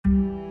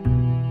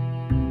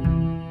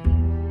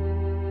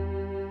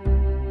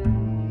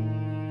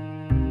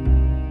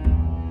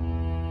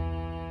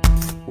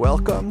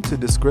Welcome to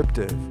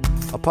Descriptive,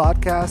 a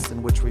podcast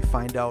in which we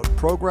find out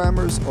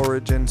programmers'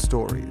 origin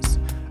stories.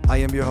 I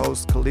am your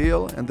host,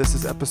 Khalil, and this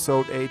is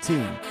episode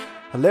 18.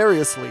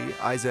 Hilariously,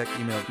 Isaac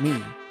emailed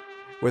me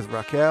with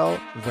Raquel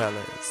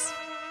Velez.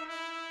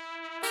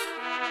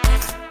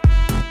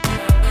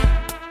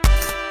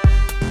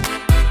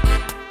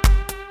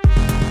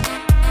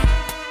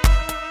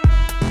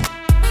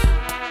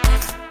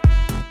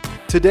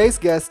 Today's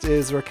guest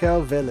is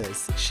Raquel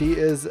Velez. She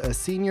is a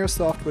senior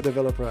software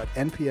developer at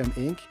NPM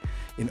Inc.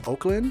 in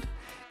Oakland.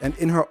 And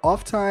in her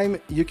off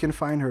time, you can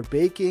find her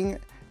baking,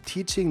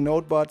 teaching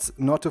Nodebots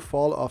not to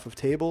fall off of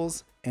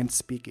tables, and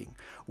speaking.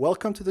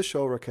 Welcome to the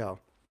show, Raquel.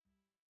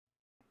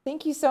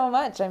 Thank you so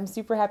much. I'm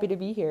super happy to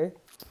be here.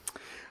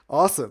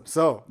 Awesome.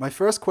 So my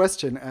first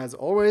question, as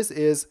always,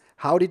 is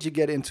how did you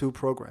get into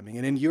programming?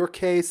 And in your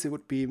case, it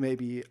would be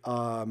maybe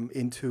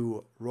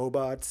into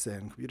robots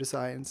and computer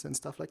science and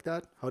stuff like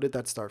that. How did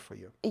that start for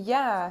you?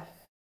 Yeah.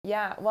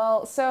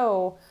 Well,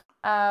 so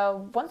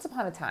once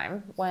upon a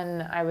time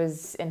when I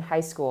was in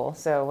high school,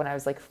 so when I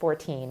was like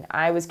 14,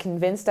 I was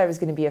convinced I was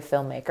going to be a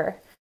filmmaker.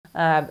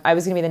 I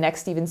was going to be the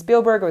next Steven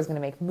Spielberg. I was going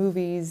to make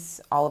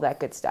movies, all of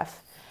that good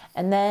stuff.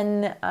 And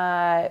then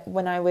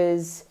when I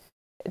was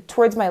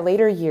towards my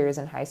later years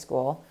in high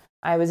school,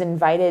 I was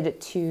invited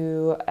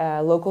to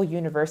a local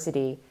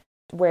university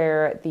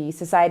where the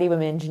Society of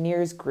Women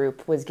Engineers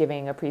group was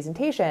giving a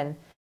presentation,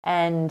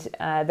 and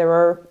there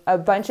were a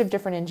bunch of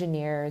different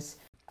engineers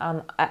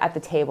at the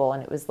table,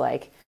 and it was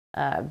like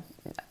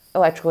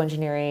electrical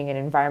engineering and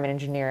environment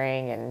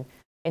engineering and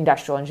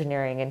industrial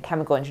engineering and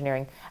chemical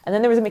engineering. And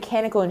then there was a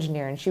mechanical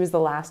engineer, and she was the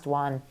last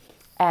one.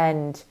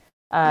 And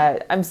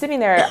I'm sitting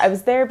there. I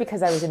was there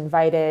because I was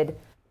invited.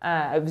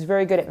 I was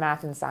very good at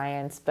math and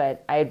science,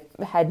 but I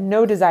had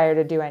no desire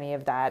to do any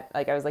of that.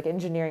 Like, I was like,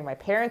 engineering, my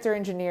parents are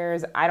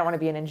engineers. I don't want to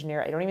be an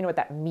engineer. I don't even know what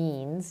that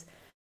means.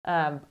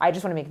 I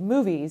just want to make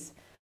movies.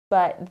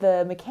 But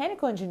the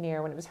mechanical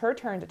engineer, when it was her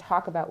turn to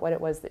talk about what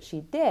it was that she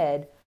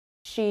did,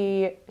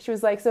 she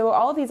was like, so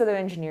all of these other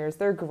engineers,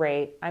 they're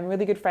great. I'm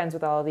really good friends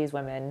with all of these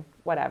women,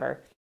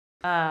 whatever.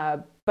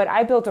 But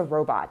I built a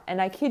robot, and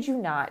I kid you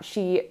not,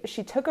 she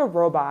took a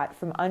robot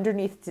from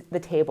underneath the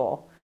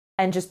table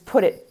and just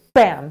put it,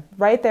 bam,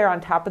 right there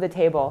on top of the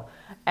table.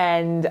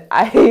 And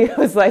I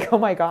was like, oh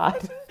my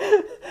God,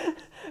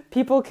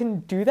 people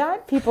can do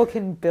that? People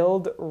can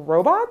build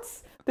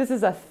robots? This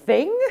is a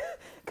thing?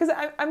 Because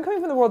I'm coming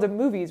from the world of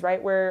movies,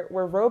 right, where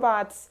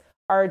robots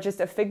are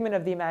just a figment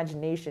of the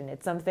imagination.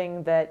 It's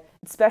something that,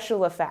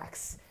 special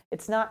effects.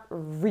 It's not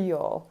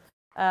real.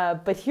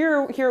 But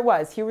here it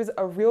was. Here was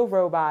a real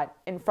robot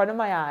in front of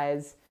my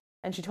eyes.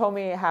 And she told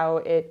me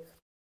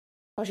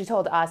she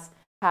told us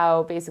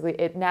how basically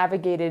it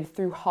navigated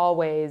through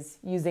hallways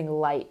using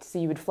light. So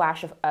you would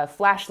flash a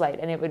flashlight,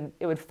 and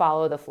it would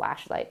follow the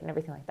flashlight and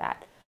everything like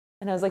that.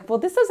 And I was like, well,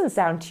 this doesn't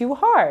sound too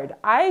hard.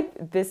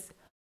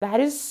 That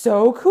is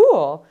so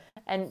cool.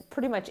 And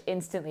pretty much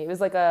instantly, it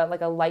was like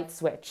a light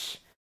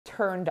switch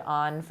turned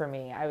on for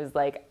me. I was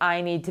like,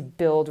 I need to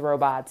build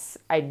robots.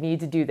 I need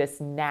to do this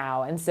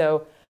now. And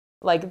so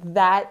like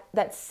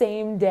that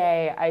same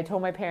day, I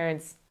told my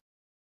parents,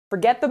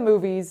 forget the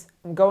movies,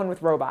 I'm going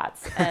with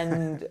robots.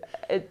 And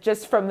it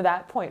just from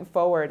that point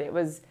forward, it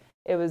was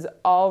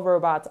all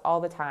robots all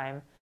the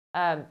time.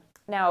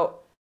 Now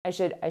I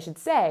should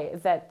say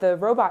that the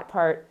robot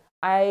part,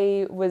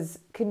 I was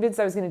convinced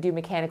I was going to do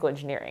mechanical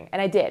engineering, and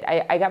I did.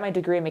 I got my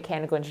degree in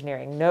mechanical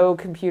engineering, no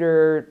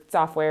computer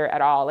software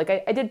at all.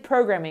 Like I did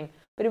programming,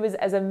 but it was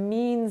as a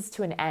means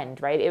to an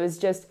end, right? It was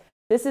just,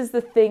 this is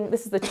the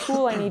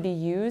tool I need to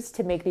use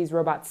to make these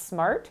robots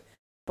smart.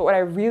 But what I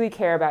really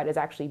care about is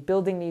actually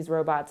building these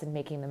robots and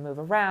making them move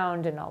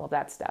around and all of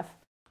that stuff.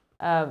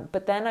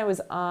 But then I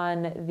was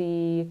on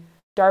the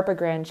DARPA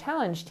Grand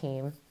Challenge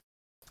team,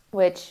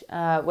 which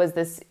was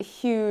this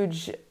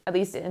huge, at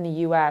least in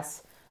the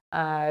US,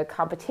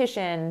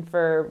 competition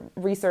for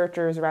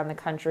researchers around the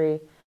country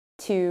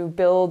to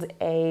build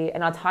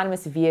an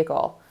autonomous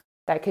vehicle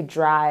that could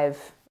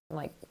drive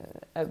like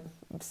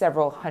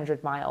several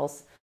hundred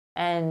miles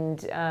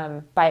and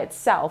by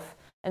itself.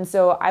 And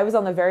so I was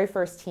on the very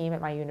first team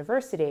at my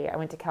university. I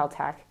went to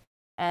Caltech,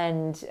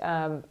 and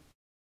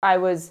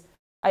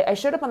I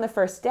showed up on the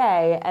first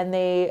day, and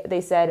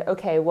they said,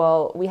 okay,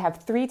 well, we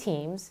have 3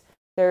 teams.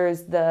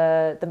 There's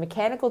the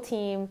mechanical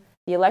team,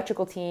 the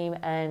electrical team,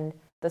 and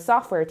the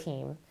software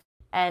team.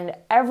 And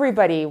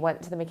everybody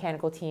went to the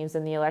mechanical teams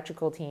and the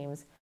electrical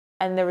teams,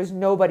 and there was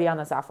nobody on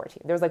the software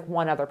team. There was like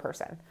one other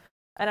person.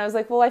 And I was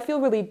like, well, I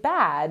feel really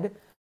bad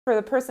for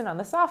the person on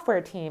the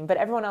software team, but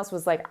everyone else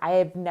was like, I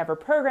have never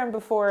programmed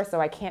before, so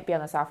I can't be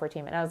on the software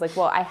team. And I was like,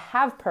 well, I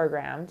have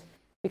programmed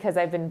because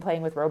I've been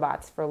playing with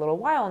robots for a little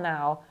while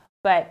now,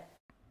 but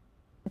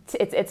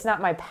it's not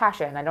my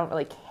passion. I don't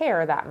really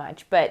care that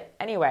much. But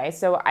anyway,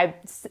 so I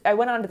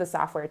went on to the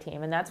software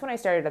team, and that's when I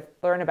started to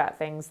learn about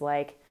things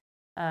like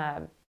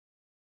how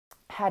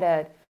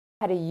to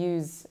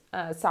use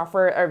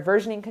software or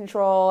versioning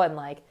control, and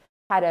like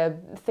how to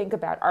think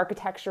about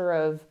architecture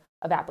of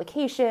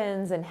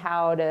applications, and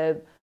how to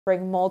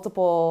bring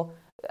multiple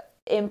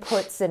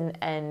inputs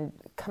and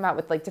come out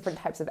with like different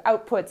types of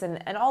outputs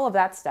and all of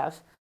that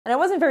stuff. And I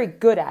wasn't very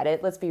good at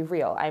it, let's be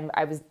real.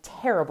 I was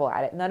terrible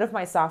at it. None of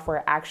my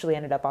software actually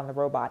ended up on the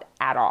robot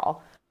at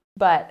all.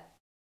 But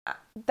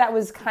that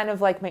was kind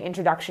of like my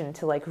introduction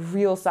to like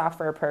real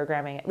software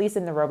programming, at least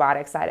in the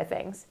robotics side of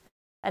things.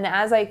 And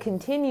as I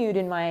continued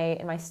in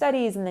my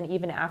studies, and then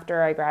even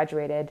after I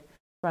graduated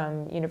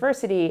from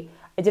university,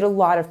 I did a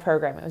lot of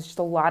programming. It was just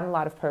a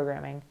lot of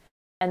programming.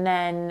 And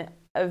then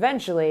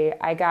eventually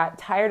I got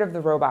tired of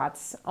the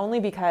robots, only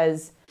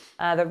because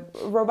the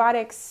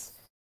robotics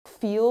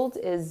field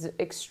is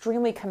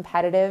extremely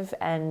competitive,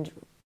 and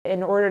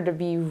in order to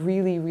be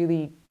really,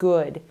 really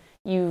good,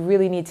 you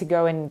really need to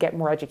go and get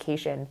more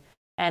education.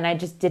 And I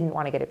just didn't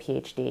want to get a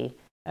PhD.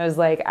 I was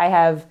like, I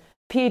have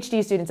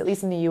PhD students, at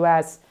least in the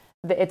US,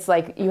 it's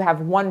like you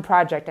have one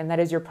project and that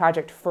is your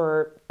project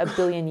for a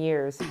billion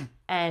years.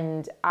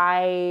 And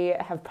I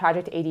have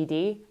project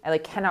ADD. I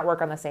like cannot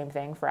work on the same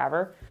thing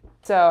forever.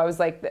 So I was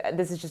like,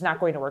 this is just not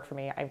going to work for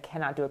me. I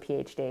cannot do a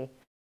PhD.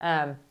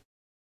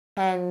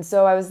 And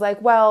so I was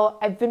like, well,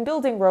 I've been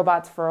building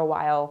robots for a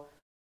while.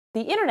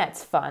 The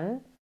internet's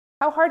fun.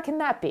 How hard can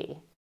that be?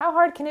 How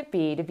hard can it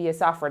be to be a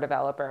software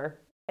developer?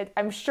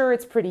 I'm sure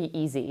it's pretty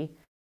easy.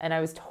 And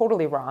I was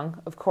totally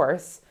wrong, of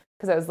course,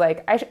 because I was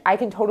like, I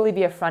can totally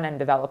be a front-end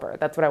developer.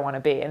 That's what I want to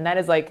be. And that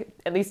is like,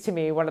 at least to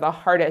me, one of the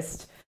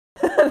hardest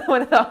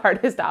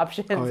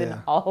options in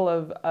all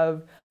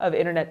of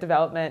internet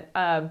development,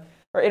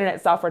 or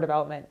internet software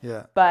development.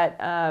 Yeah. But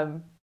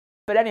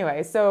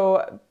anyway,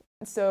 so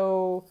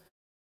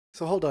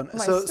hold on.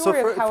 My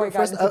story of how I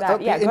got into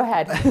that. Yeah, go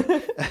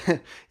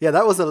ahead. Yeah,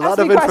 that was a lot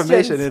of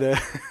information in it.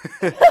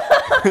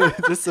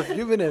 Just a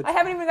few minutes. I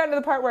haven't even gotten to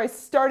the part where I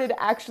started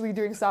actually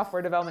doing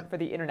software development for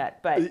the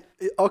internet. But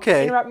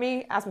okay, interrupt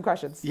me. Ask me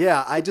questions.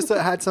 Yeah, I just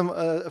had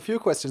a few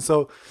questions.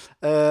 So,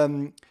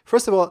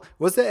 first of all,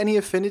 was there any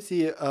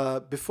affinity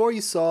before you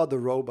saw the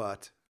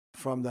robot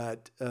from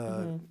that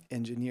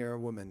engineer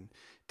woman?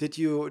 Did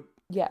you?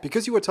 Yeah.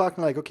 Because you were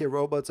talking like, okay,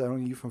 robots, I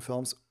only knew from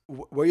films.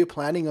 Were you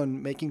planning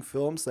on making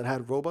films that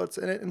had robots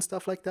in it and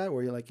stuff like that?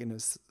 Were you like in a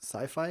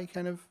sci-fi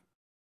kind of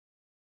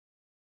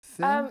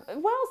thing?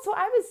 Well, so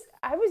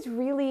I was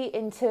really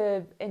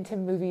into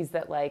movies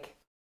that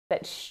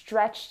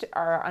stretched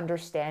our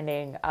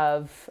understanding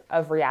of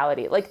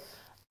reality. Like,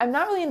 I'm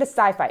not really into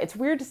sci-fi. It's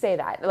weird to say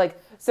that. Like,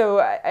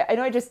 so I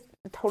know I just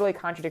totally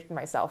contradicted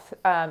myself.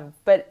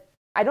 But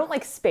I don't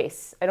like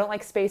space. I don't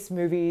like space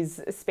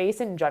movies. Space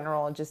in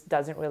general just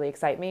doesn't really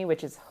excite me,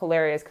 which is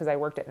hilarious because I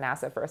worked at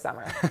NASA for a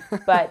summer.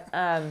 But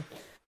I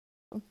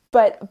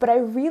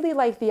really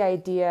like the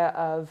idea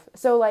of,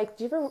 so like,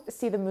 do you ever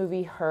see the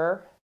movie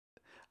Her?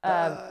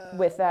 It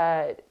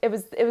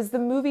was the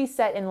movie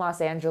set in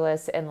Los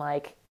Angeles in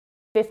like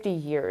 50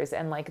 years,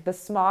 and like the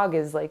smog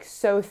is like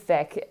so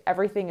thick,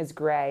 everything is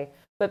gray.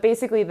 But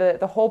basically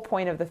the whole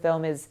point of the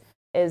film is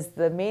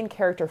the main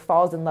character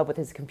falls in love with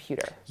his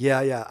computer.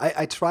 Yeah.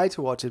 I tried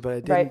to watch it, but I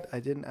didn't. Right. I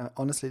didn't. I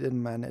honestly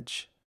didn't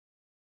manage.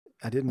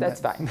 I didn't.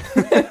 That's fine.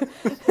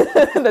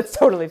 That's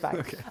totally fine.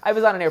 Okay. I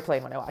was on an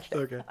airplane when I watched it.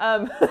 Okay.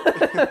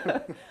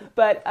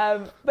 But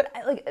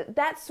like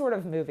that sort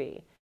of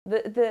movie,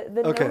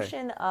 the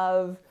notion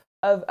of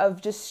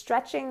just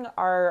stretching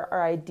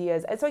our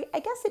ideas. And so I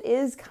guess it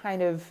is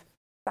kind of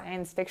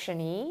science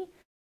fiction-y,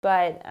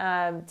 but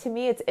to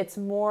me it's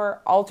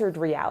more altered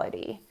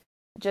reality.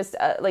 Just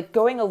like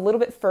going a little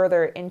bit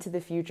further into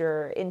the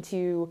future,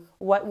 into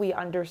what we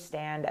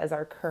understand as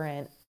our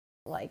current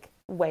like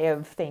way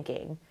of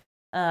thinking.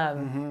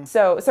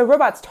 So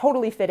robots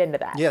totally fit into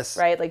that. Yes.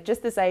 Right? Like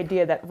just this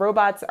idea that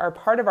robots are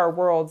part of our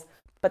worlds,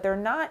 but they're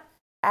not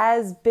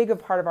as big a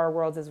part of our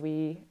worlds as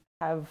we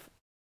have,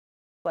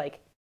 like,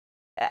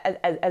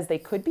 as they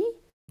could be.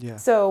 Yeah.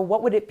 So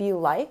what would it be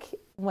like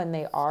when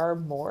they are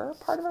more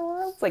part of our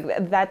worlds?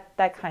 Like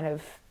that kind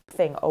of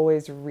thing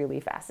always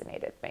really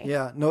fascinated me.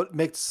 Yeah, no, it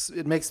makes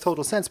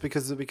total sense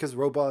because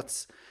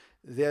robots,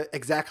 they're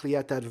exactly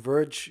at that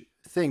verge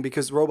thing,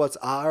 because robots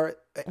are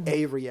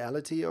a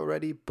reality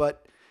already,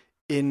 but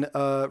in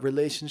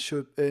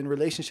relationship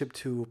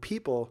to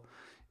people,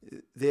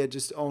 they're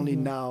just only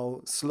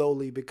now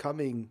slowly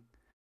becoming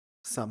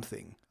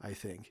something, I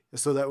think.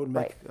 So that would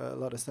make a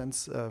lot of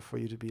sense for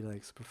you to be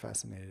like super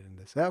fascinated in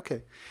this.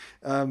 Okay.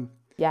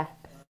 Yeah.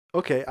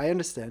 Okay, I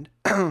understand.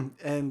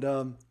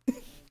 And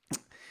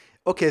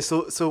okay,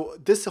 so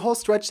this whole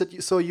stretch that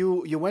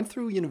you went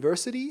through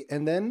university,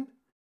 and then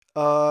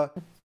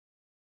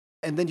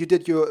you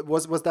did your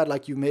was that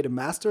like you made a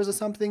master's or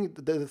something?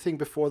 The thing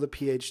before the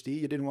PhD,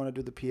 you didn't want to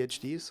do the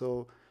PhD,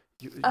 so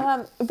you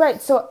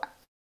right. So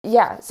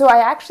yeah, so I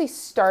actually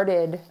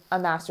started a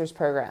master's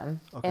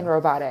program in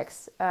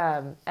robotics,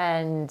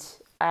 and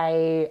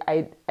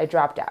I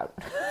dropped out.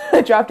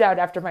 I dropped out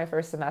after my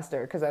first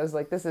semester because I was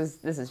like, this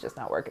is just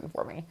not working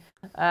for me.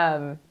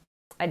 I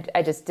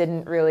just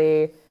didn't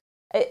really.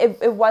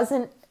 It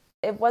wasn't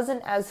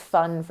as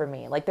fun for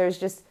me. Like there's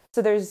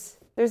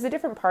the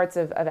different parts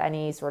of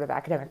any sort of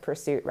academic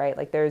pursuit, right?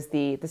 Like there's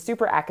the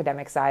super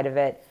academic side of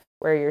it,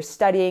 where you're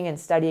studying and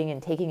studying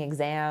and taking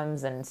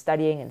exams and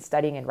studying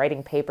and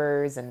writing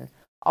papers and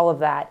all of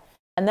that.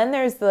 And then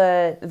there's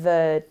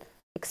the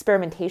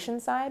experimentation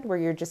side where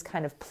you're just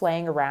kind of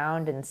playing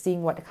around and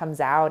seeing what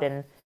comes out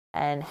and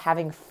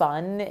having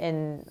fun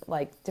in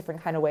like different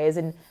kind of ways.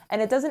 And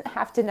it doesn't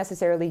have to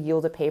necessarily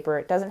yield a paper.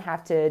 It doesn't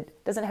have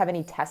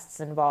any tests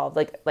involved,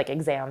 like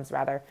exams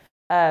rather.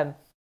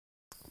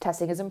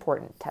 Testing is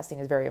important. Testing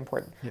is very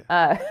important.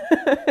 Yeah.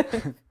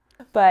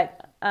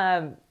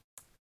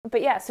 But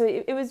yeah, so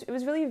it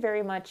was really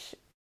very much,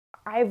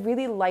 I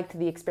really liked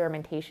the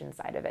experimentation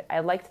side of it. I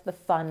liked the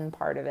fun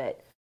part of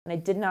it. And I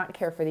did not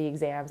care for the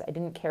exams. I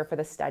didn't care for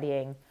the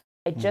studying.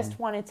 I just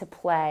wanted to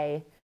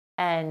play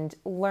and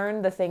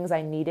learn the things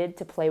I needed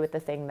to play with the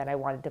thing that I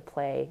wanted to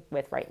play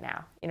with right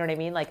now. You know what I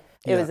mean? Like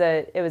it was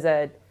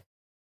I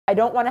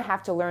don't want to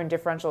have to learn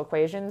differential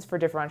equations for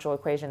differential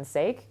equations'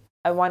 sake.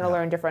 I want to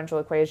learn differential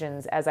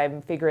equations as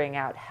I'm figuring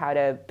out how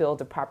to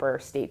build a proper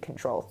state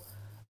control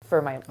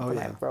for my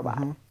robot.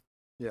 Mm-hmm.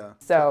 Yeah.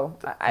 So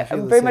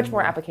I'm very much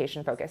more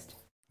application focused.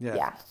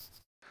 Yeah.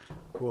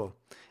 Cool.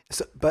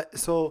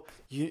 So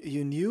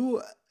you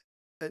knew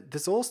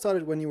this all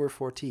started when you were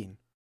 14,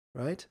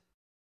 right?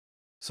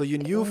 So you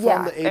knew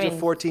from the age of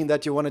 14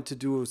 that you wanted to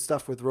do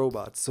stuff with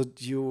robots. So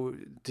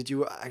did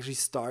you actually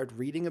start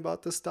reading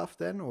about this stuff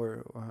then,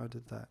 or how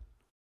did that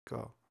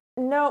go?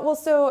 No, well,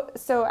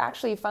 so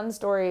actually, fun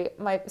story.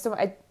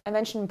 I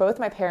mentioned both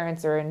my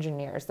parents are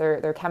engineers.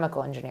 They're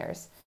chemical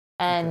engineers,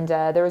 and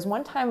there was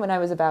one time when I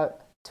was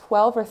about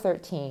 12 or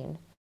 13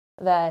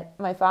 that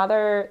my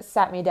father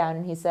sat me down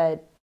and he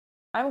said,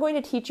 "I'm going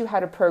to teach you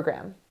how to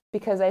program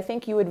because I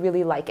think you would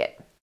really like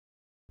it."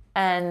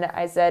 And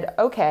I said,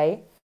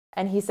 "Okay."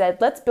 And he said,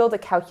 "Let's build a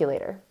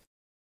calculator."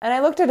 And I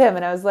looked at him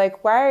and I was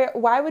like, why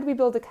would we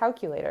build a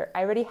calculator?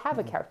 I already have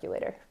a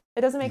calculator.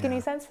 It doesn't make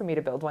any sense for me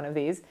to build one of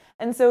these.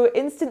 And so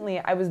instantly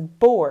I was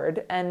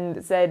bored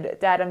and said,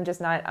 "Dad,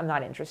 I'm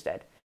not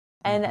interested."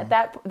 And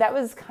that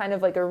was kind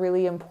of like a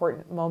really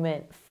important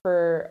moment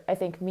for, I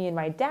think, me and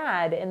my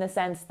dad, in the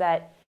sense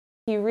that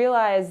he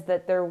realized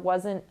that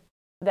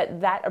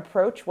that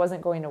approach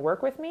wasn't going to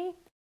work with me.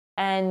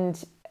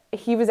 And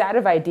he was out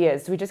of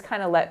ideas. So we just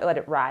kind of let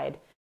it ride.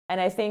 And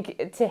I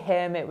think to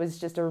him, it was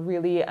just a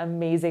really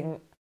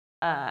amazing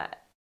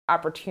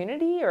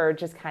opportunity, or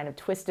just kind of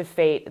twist of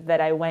fate, that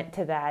I went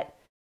to that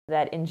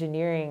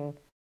engineering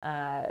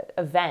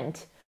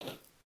event,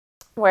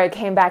 where I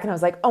came back and I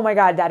was like, "Oh my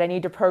God, Dad, I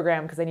need to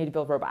program because I need to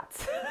build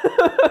robots.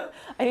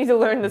 I need to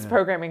learn this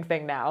programming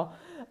thing now."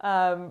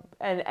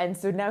 And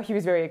so now he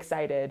was very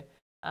excited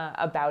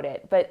about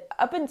it. But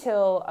up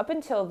until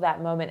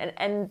that moment,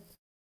 and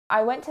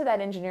I went to that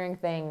engineering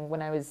thing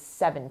when I was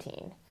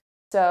 17.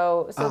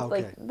 So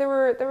like there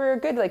were a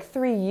good like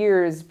 3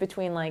 years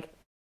between like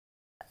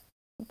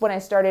when I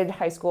started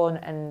high school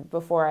and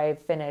before I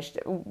finished,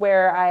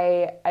 where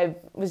I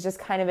was just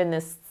kind of in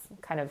this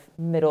kind of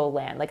middle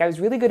land. Like I was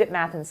really good at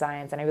math and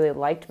science, and I really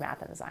liked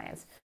math and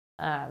science,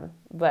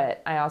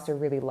 but I also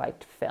really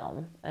liked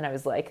film, and I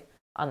was like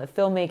on the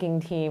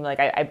filmmaking team. Like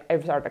I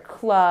started a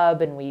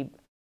club, and we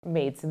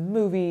made some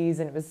movies,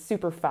 and it was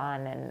super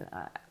fun, and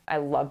I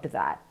loved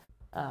that.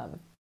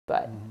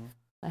 But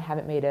I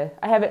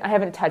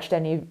haven't touched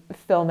any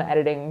film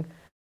editing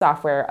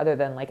software other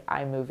than like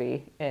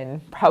iMovie in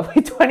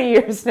probably 20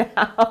 years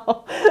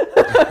now.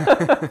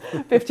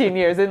 15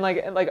 years, and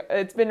like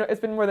it's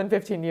been more than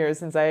 15 years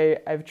since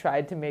I've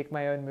tried to make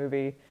my own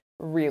movie.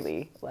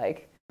 Really,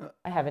 like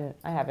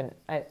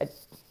I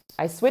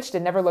switched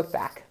and never looked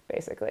back,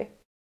 basically.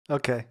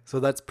 Okay, so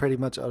that's pretty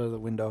much out of the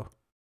window.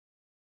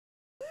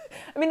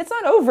 I mean, it's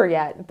not over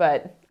yet,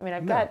 but I mean,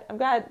 I've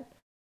got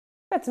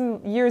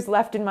some years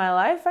left in my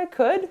life. I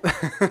could,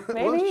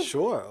 maybe. Well,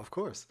 sure, of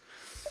course.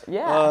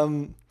 Yeah.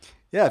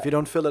 Yeah, if you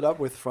don't fill it up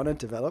with front-end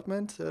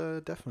development,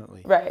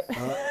 definitely. Right.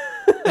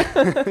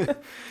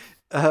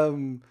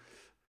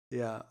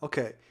 Yeah,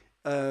 okay.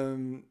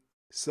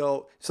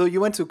 So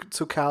you went to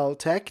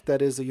Caltech,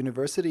 that is a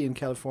university in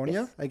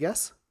California, yes. I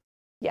guess?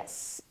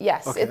 Yes.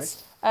 Okay.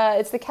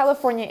 It's the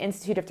California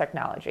Institute of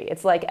Technology.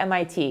 It's like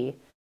MIT,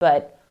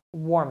 but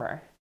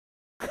warmer.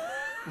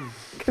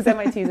 Because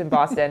MIT is in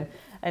Boston,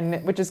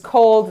 and which is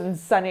cold and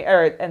sunny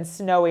and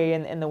snowy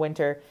in the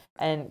winter,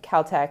 and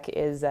Caltech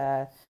is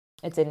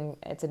it's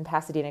in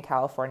Pasadena,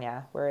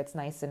 California, where it's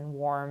nice and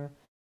warm,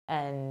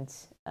 and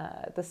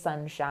the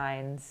sun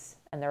shines,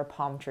 and there are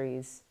palm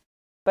trees.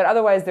 But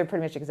otherwise, they're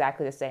pretty much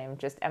exactly the same.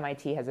 Just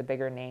MIT has a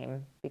bigger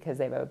name because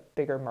they have a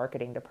bigger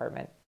marketing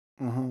department.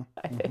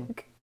 I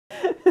think.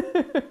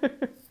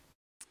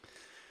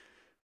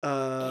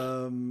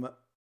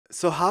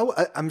 So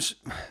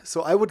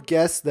I would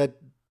guess that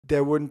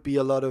there wouldn't be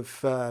a lot of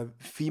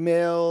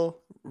female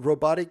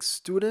robotics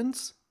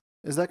students.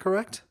 Is that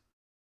correct?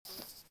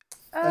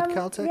 At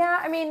Caltech? Yeah,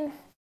 I mean,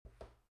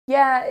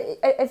 yeah,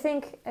 I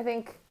think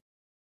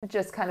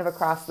just kind of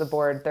across the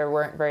board, there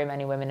weren't very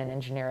many women in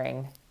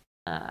engineering,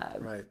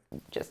 right.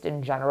 Just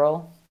in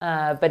general.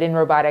 But in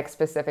robotics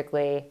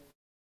specifically,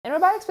 In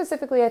robotics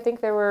specifically, I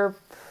think there were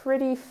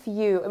pretty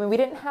few. I mean, we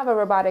didn't have a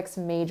robotics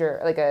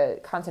major, like a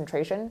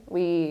concentration.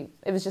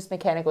 It was just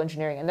mechanical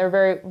engineering, and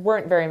there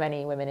weren't very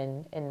many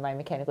women in my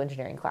mechanical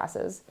engineering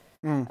classes.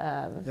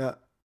 Yeah.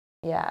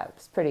 Yeah,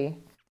 it's Is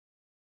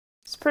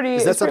that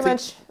pretty something?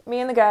 much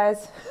me and the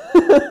guys.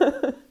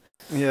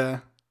 Yeah.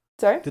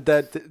 Sorry? Did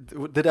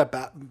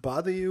that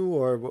bother you,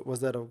 or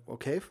was that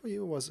okay for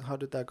you? How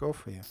did that go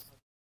for you?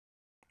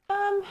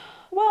 Um,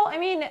 well, I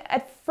mean,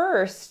 at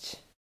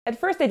first I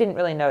didn't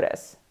really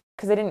notice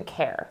because I didn't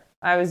care.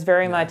 I was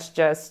very Yeah. much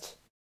just,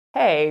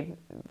 hey,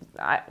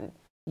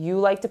 you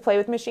like to play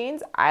with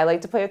machines. I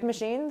like to play with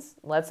machines.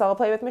 Let's all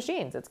play with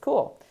machines. It's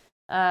cool.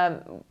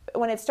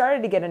 When it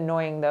started to get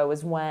annoying, though,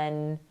 was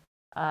when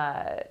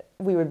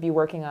we would be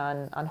working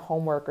on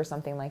homework or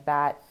something like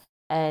that,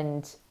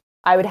 and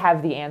I would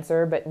have the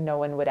answer, but no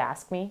one would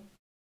ask me.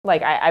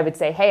 Like I would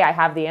say, hey, I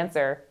have the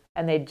answer,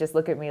 and they'd just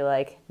look at me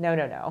like, no,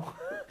 no, no,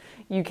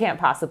 you can't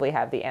possibly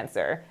have the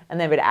answer.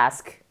 And they would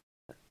ask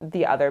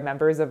the other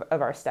members of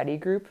our study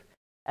group.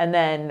 And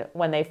then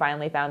when they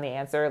finally found the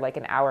answer, like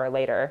an hour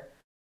later,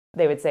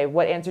 they would say,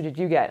 what answer did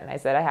you get? And I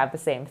said, I have the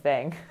same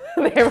thing.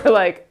 They were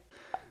like,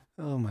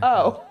 Oh my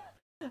God.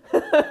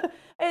 oh.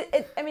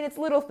 I mean, it's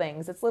little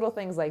things. It's little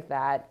things like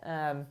that.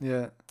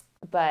 Yeah.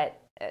 But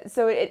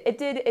so it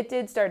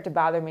did start to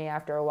bother me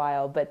after a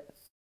while. But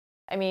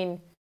I mean,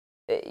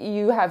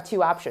 you have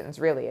two options,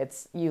 really.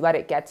 It's you let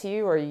it get to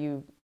you, or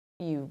you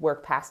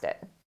work past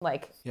it.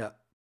 Like, Yeah.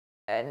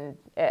 and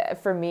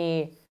for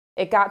me,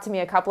 it got to me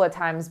a couple of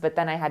times, but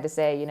then I had to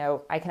say,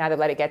 I can either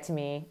let it get to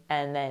me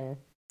and then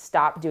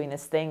stop doing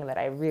this thing that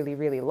I really,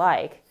 really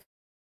like,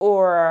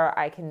 or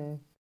I can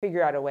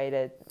figure out a way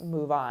to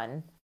move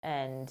on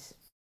and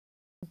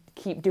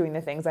keep doing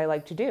the things I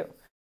like to do.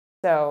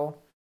 So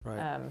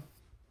Right.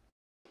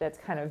 that's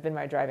kind of been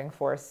my driving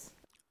force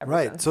ever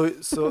Right.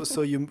 since.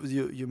 So you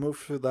moved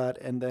through that,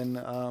 and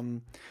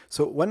then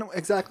so when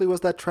exactly was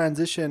that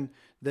transition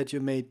that you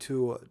made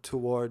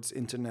towards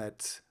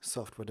internet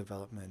software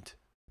development?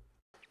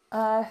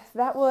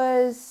 That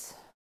was,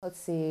 let's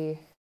see,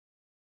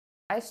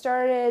 I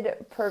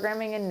started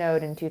programming in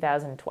Node in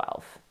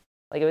 2012.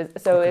 Like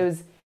Okay.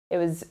 it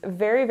was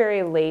very,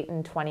 very late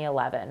in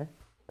 2011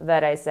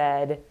 that I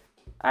said,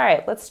 all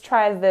right, let's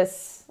try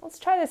this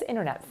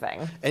internet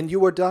thing. And you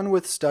were done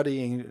with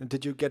studying.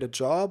 Did you get a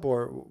job,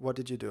 or what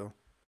did you do?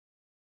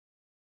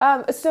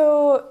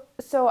 So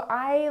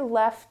I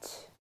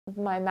left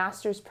my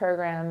master's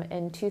program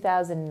in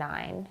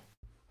 2009,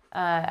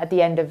 at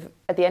the end of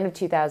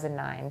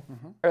 2009,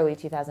 early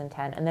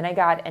 2010, and then I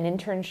got an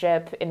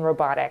internship in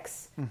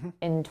robotics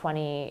in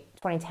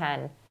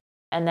 2010,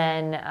 and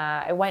then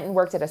I went and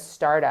worked at a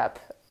startup.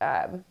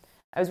 I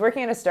was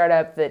working at a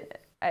startup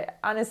that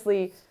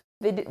honestly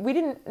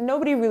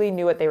nobody really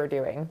knew what they were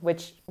doing,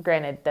 which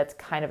granted that's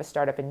kind of a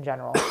startup in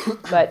general,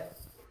 but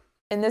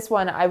in this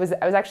one I was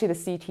actually the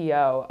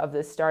CTO of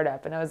this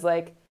startup, and I was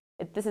like,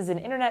 this is an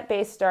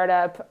internet-based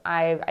startup.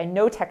 I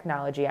know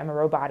technology. I'm a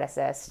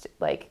roboticist.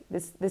 Like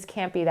this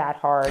can't be that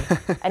hard,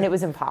 and it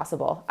was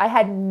impossible. I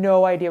had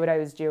no idea what I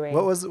was doing.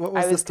 What was I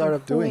the was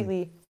startup doing?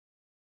 completely.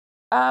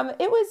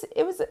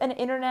 It was an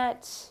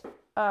internet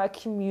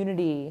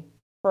community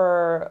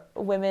for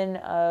women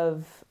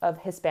of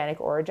Hispanic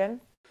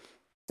origin.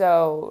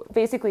 So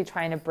basically,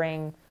 trying to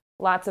bring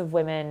lots of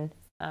women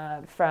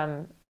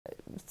from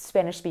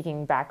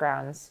Spanish-speaking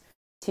backgrounds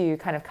to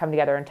kind of come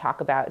together and talk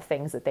about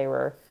things that they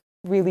were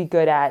really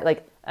good at.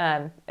 Like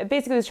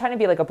basically, it was trying to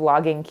be like a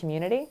blogging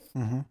community.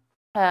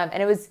 And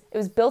it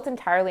was built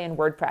entirely in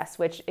WordPress,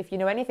 which, if you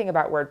know anything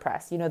about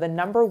WordPress, the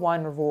number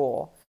one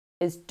rule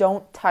is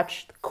don't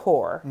touch the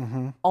core,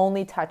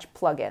 only touch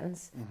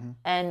plugins.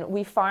 And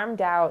we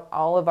farmed out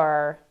all of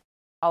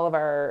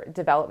our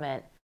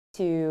development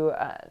to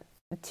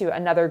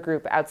another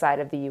group outside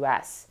of the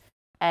US,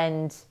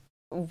 and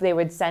they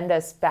would send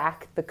us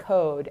back the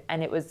code,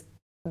 and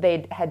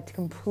they had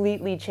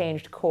completely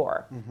changed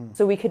core,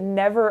 so we could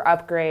never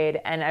upgrade.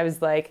 And I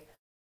was like,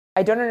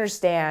 I don't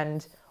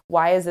understand,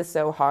 why is this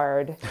so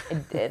hard?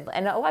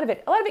 And a lot of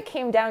it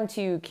came down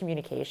to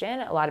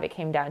communication. A lot of it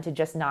came down to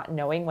just not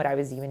knowing what I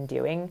was even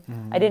doing.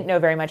 I didn't know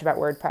very much about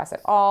WordPress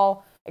at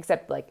all,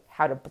 except like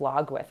how to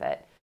blog with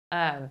it.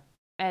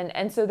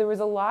 And so there was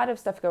a lot of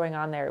stuff going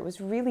on there. It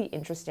was really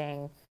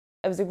interesting.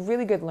 It was a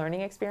really good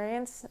learning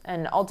experience.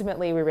 And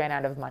ultimately we ran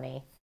out of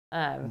money,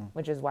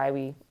 which is why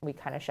we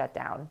kind of shut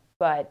down.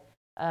 But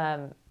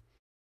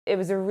it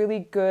was a really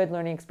good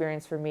learning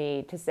experience for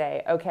me to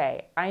say,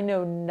 okay, I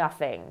know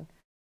nothing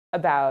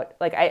about,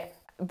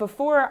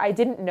 before I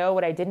didn't know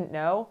what I didn't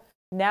know.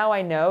 Now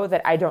I know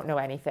that I don't know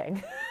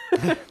anything.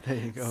 There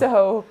you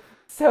go.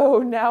 So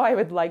now I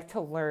would like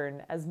to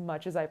learn as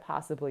much as I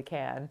possibly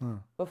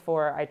can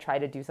before I try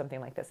to do something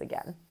like this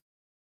again.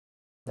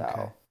 So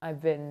Okay.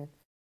 I've been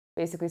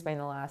basically spending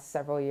the last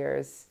several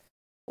years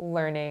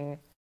learning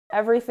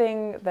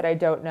everything that I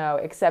don't know,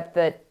 except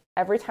that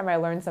every time I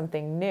learn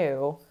something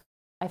new,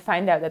 I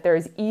find out that there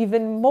is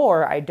even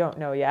more I don't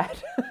know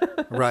yet.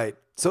 Right.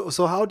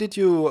 So how did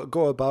you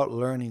go about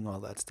learning all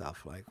that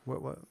stuff? Like,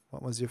 what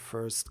was your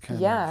first kind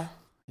Yeah. of,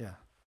 yeah,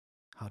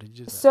 how did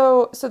you do that?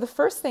 So the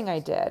first thing I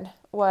did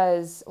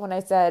was when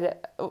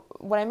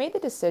I made the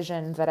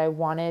decision that I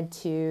wanted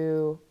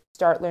to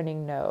start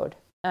learning Node,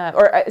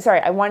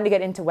 sorry, I wanted to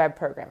get into web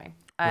programming.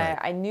 Right.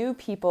 I knew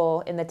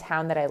people in the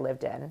town that I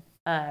lived in.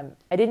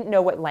 I didn't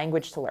know what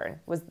language to learn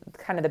was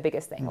kind of the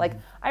biggest thing. Like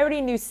I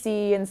already knew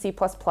C and C++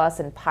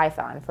 and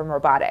Python from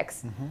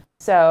robotics.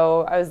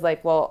 So I was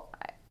like, well,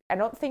 I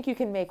don't think you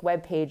can make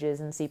web pages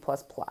in C++.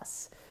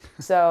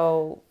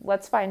 So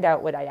let's find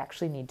out what I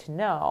actually need to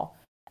know.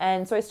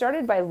 And so I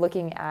started by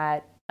looking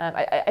at,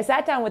 I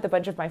sat down with a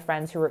bunch of my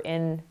friends who were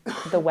in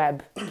the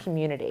web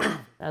community. And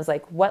I was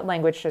like, what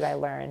language should I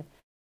learn?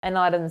 And a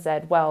lot of them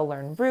said, well,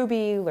 learn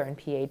Ruby, learn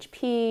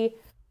PHP.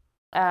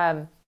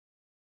 And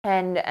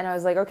I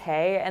was like,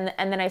 okay.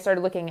 And then I started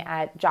looking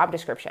at job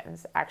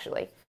descriptions,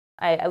 actually.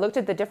 I looked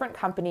at the different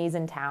companies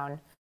in town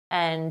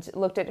and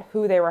looked at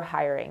who they were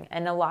hiring.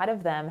 And a lot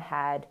of them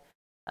had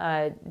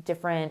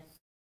different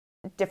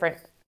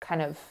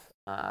kind of,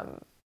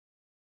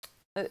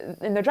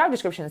 in their job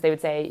descriptions, they would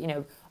say,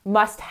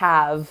 must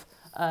have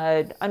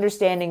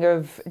understanding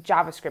of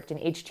JavaScript and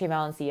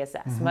HTML and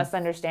CSS, must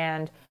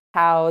understand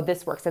how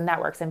this works and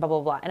that works and blah,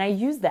 blah, blah. And I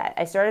used that.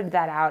 I started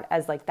that out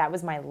as like, that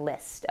was my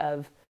list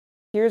of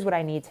here's what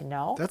I need to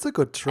know. That's a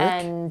good trick.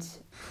 And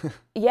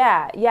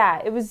yeah,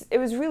 it was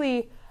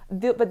really,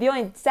 but the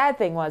only sad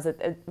thing was that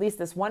at least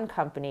this one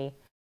company,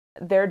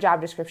 their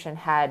job description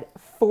had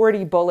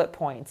 40 bullet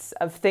points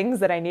of things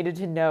that I needed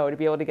to know to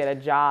be able to get a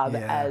job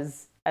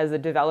as a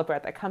developer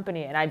at that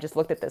company. And I just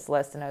looked at this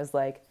list and I was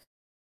like,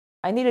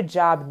 I need a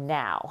job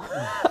now.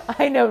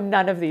 I know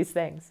none of these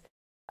things.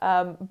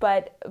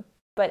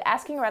 But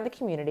asking around the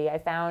community, I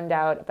found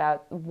out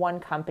about one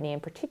company in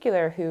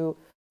particular who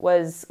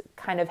was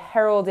kind of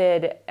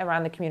heralded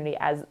around the community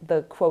as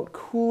the, quote,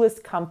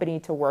 coolest company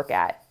to work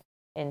at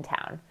in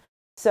town.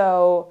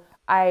 So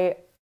I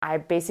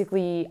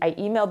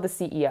emailed the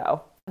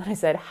CEO and I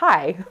said,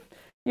 hi,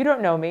 you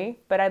don't know me,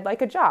 but I'd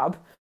like a job.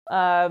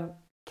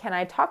 Can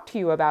I talk to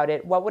you about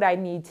it? What would I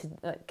need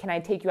to, can I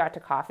take you out to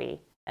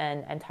coffee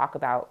and talk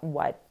about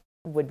what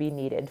would be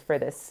needed for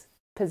this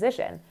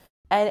position?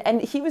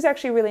 And he was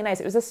actually really nice.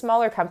 It was a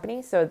smaller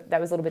company, so that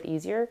was a little bit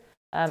easier.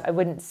 I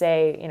wouldn't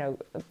say,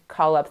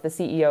 call up the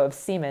CEO of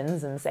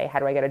Siemens and say, how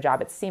do I get a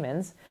job at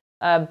Siemens?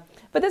 But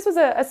this was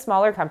a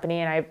smaller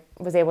company, and I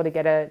was able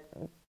to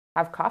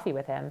have coffee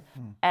with him.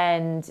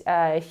 And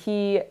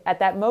at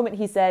that moment,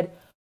 he said,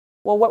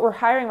 well, what we're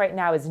hiring right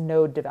now is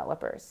Node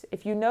developers.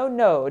 If you know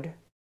Node,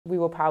 we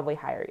will probably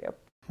hire you.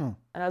 And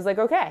I was like,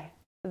 okay,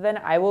 then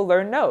I will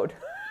learn Node.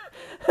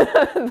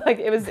 Like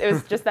it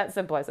was just that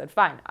simple. I said,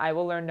 fine, I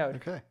will learn Node.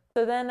 Okay.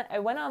 So then I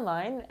went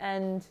online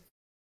and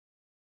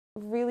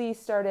really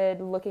started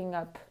looking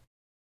up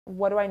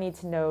what do I need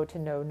to know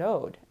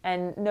Node.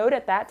 And Node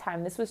at that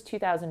time, this was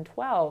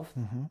 2012,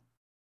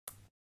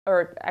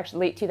 or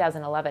actually late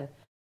 2011,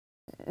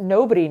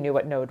 nobody knew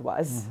what Node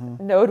was.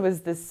 Node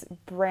was this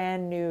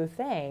brand new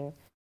thing.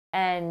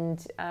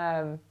 And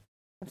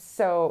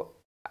so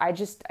I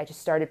just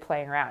started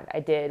playing around.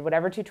 I did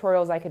whatever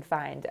tutorials I could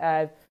find.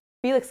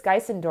 Felix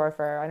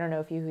Geisendorfer, I don't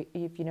know if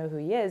you know who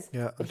he is,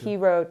 but he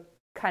wrote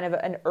kind of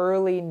an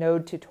early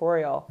Node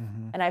tutorial,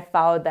 and I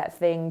followed that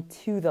thing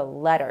to the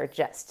letter,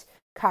 just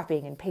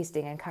copying and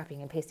pasting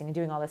and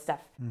doing all this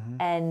stuff.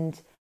 And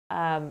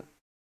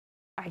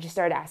I just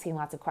started asking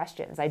lots of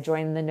questions. I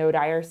joined the Node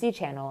IRC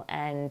channel,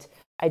 and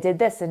I did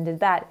this and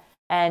did that.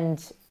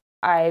 And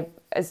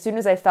as soon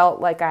as I felt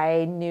like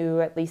I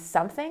knew at least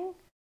something,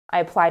 I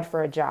applied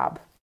for a job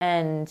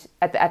and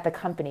at the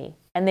company,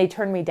 and they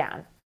turned me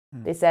down.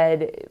 They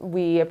said,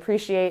 we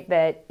appreciate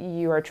that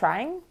you are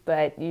trying,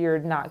 but you're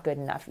not good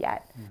enough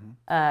yet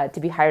to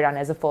be hired on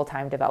as a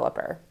full-time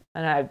developer.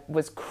 And I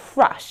was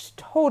crushed,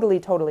 totally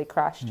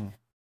crushed.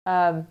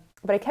 But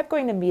I kept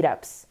going to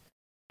meetups,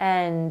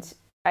 and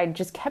I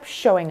just kept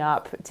showing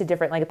up to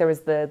different, like there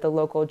was the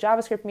local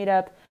JavaScript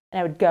meetup, and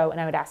I would go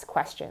and I would ask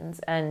questions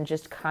and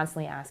just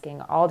constantly asking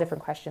all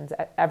different questions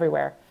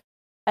everywhere.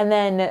 And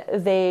then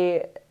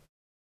the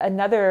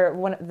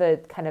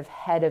kind of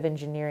head of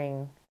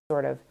engineering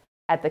sort of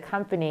at the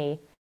company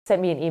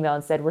sent me an email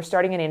and said, we're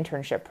starting an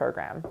internship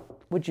program.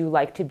 Would you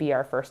like to be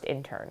our first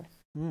intern?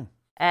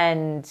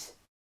 And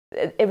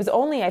it was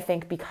only, I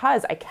think,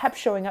 because I kept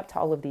showing up to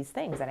all of these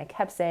things and I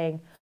kept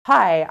saying,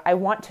 hi, I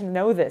want to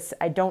know this.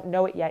 I don't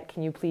know it yet.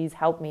 Can you please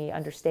help me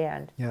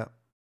understand? Yeah.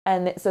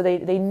 And so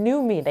they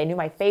knew me. They knew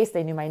my face.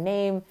 They knew my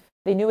name.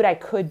 They knew what I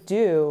could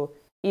do,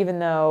 even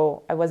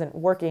though I wasn't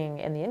working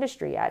in the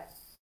industry yet.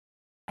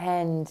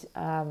 And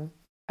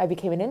I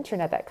became an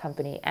intern at that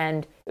company.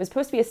 And it was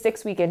supposed to be a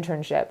 6-week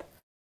internship.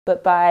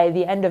 But by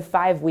the end of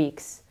 5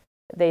 weeks,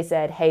 they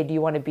said, hey, do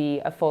you want to be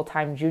a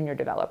full-time junior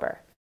developer?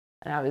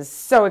 And I was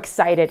so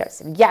excited. I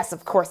said, yes,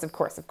 of course.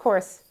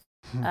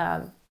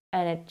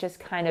 And it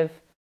just kind of,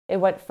 it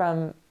went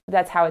from,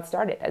 that's how it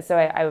started. So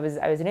I was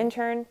an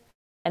intern,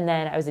 and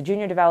then I was a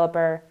junior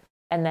developer,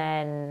 and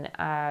then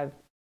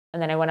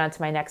And then I went on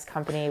to my next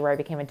company where I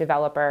became a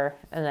developer,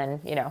 and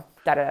then,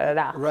 da da da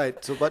da.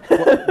 Right. So, but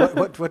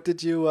what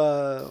did you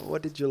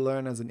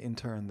learn as an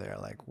intern there?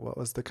 Like, what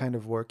was the kind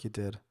of work you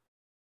did?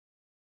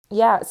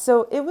 Yeah,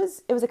 so it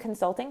was a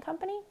consulting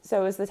company.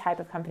 So it was the type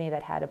of company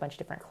that had a bunch of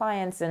different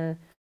clients, and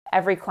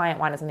every client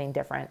wanted something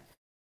different.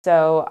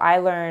 So I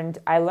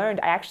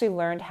actually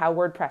learned how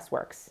WordPress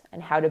works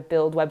and how to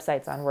build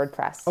websites on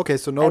WordPress. Okay,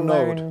 so no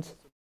Node.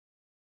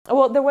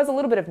 Well, there was a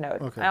little bit of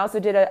Node. Okay. I also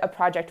did a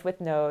project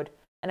with Node,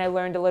 and I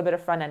learned a little bit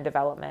of front-end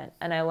development,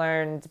 and I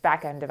learned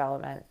back-end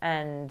development,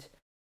 and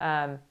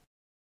I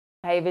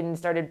even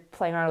started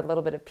playing around with a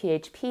little bit of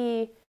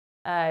PHP.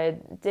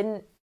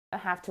 Didn't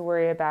have to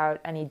worry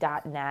about any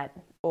 .NET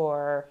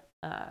or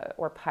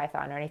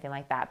Python or anything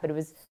like that, but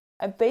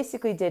I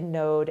basically did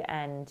Node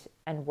and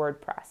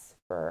WordPress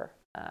for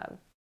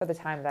the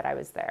time that I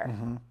was there.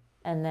 Mm-hmm.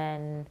 And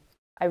then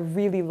I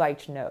really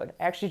liked Node.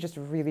 I actually just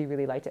really,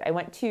 really liked it. I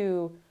went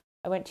to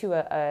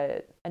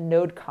a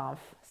NodeConf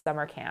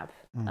summer camp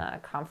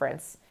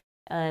conference,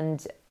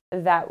 and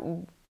that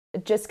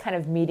just kind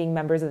of meeting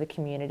members of the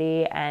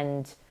community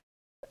and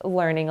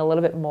learning a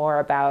little bit more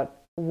about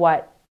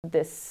what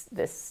this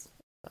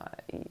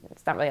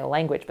it's not really a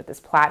language, but this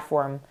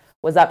platform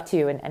was up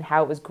to, and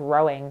how it was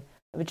growing.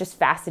 It just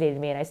fascinated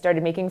me, and I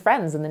started making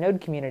friends in the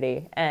Node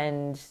community,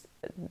 and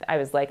I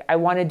was like, I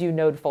want to do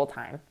Node full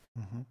time.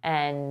 Mm-hmm.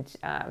 And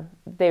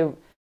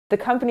the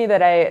company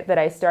that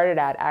I started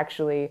at,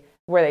 actually,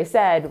 where they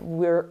said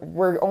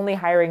we're only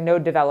hiring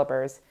Node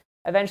developers,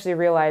 eventually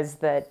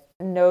realized that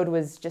Node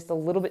was just a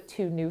little bit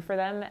too new for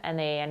them, and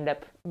they ended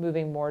up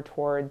moving more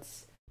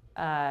towards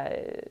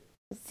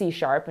C#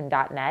 and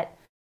 .NET.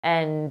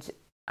 And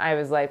I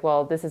was like,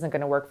 well, this isn't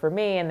going to work for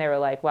me. And they were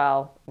like,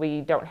 well,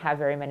 we don't have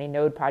very many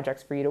Node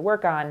projects for you to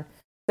work on.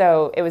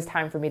 So it was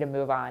time for me to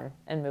move on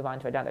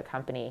to another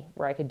company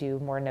where I could do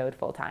more Node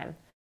full time.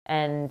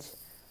 And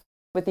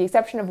with the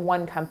exception of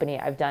one company,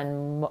 I've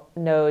done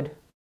Node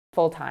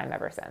full time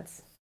ever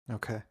since.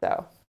 Okay.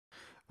 So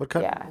what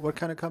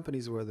kind of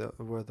companies were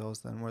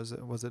those then? Was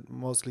it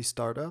mostly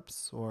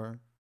startups or?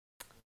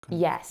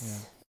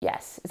 Yes.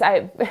 So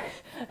I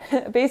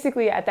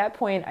basically at that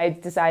point I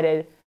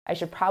decided I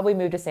should probably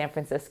move to San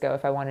Francisco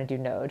if I want to do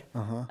Node,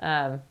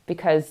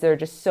 because there are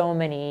just so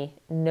many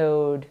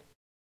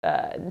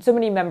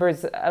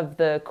members of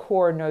the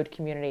core Node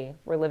community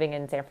were living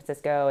in San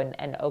Francisco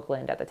and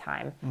Oakland at the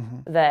time,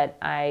 that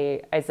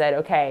I said,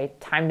 okay,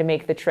 time to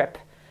make the trip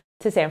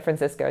to San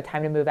Francisco,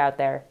 time to move out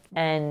there.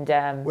 And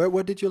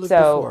where did you live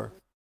before?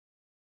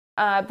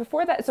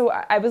 Before that, so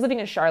I was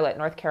living in Charlotte,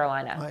 North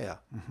Carolina. Oh yeah.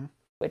 Mm-hmm.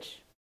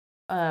 Which,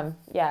 and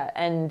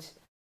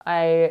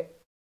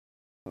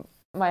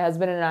my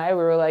husband and I, we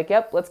were like,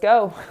 yep, let's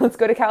go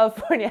to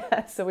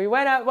California. So we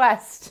went out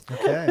west.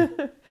 Okay.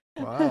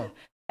 Wow.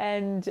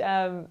 And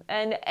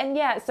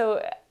yeah,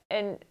 so,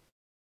 and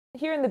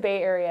here in the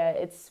Bay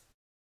Area,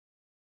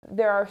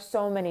 there are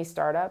so many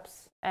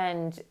startups.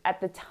 And at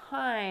the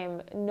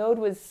time, Node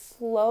was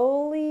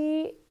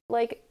slowly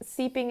like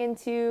seeping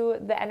into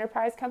the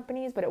enterprise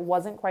companies, but it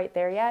wasn't quite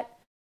there yet.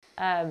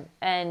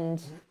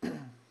 And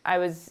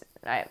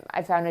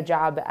I found a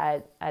job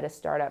at a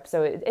startup.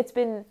 So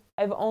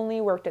I've only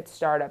worked at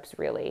startups,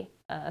 really,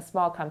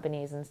 small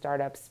companies and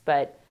startups.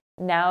 But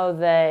now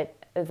that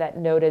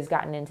Node has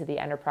gotten into the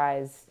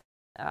enterprise,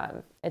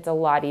 it's a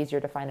lot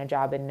easier to find a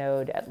job in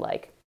Node at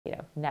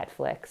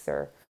Netflix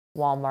or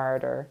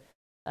Walmart or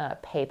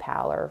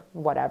PayPal or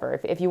whatever.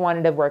 If you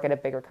wanted to work at a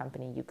bigger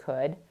company, you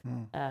could.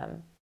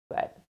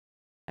 But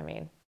I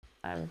mean,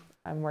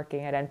 I'm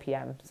working at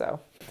NPM, so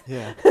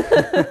yeah,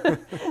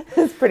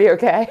 it's pretty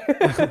okay.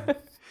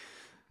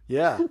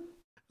 Yeah.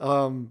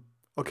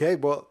 Okay.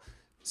 Well,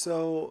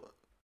 so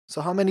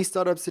how many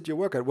startups did you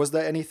work at? Was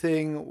there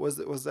anything? Was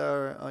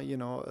there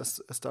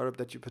a startup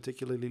that you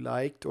particularly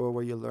liked, or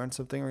where you learned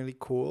something really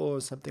cool,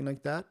 or something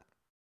like that?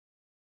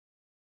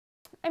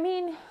 I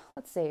mean,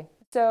 let's see.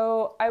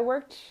 So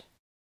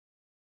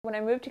when I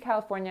moved to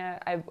California,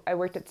 I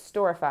worked at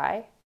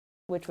Storify,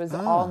 which was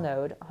all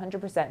Node,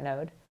 100%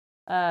 Node.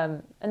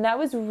 And that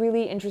was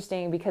really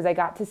interesting because I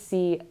got to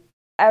see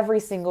every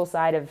single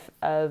side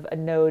of a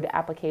Node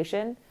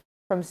application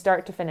from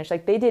start to finish.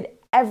 Like, they did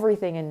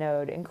everything in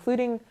Node,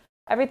 including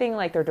everything,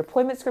 like their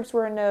deployment scripts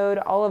were in Node,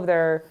 all of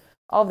their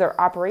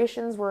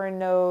operations were in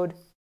Node,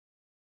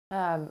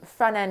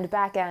 front end,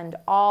 back end,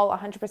 all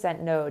 100%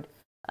 Node.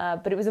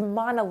 But it was a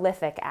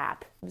monolithic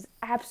app. It was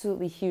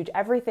absolutely huge.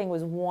 Everything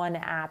was one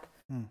app.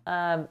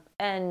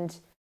 And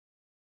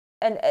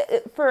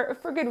for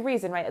good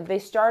reason, right? They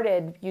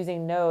started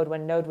using Node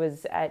when Node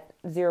was at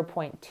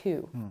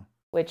 0.2,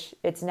 which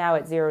it's now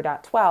at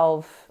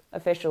 0.12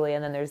 officially,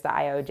 and then there's the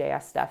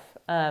IO.js stuff.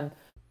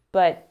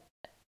 But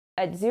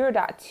at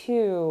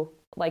 0.2,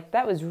 like,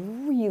 that was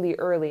really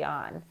early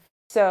on.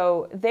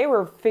 So they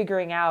were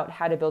figuring out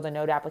how to build a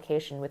Node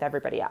application with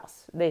everybody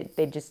else. They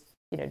just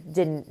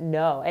didn't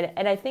know.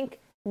 And I think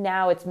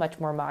now it's much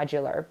more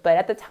modular. But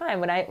at the time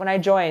when I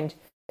joined,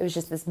 it was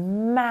just this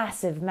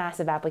massive,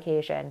 massive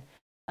application.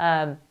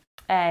 And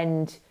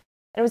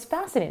it was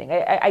fascinating.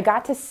 I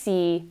got to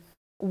see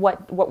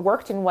what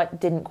worked and what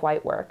didn't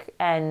quite work,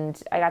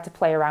 and I got to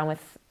play around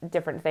with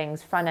different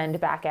things, front end,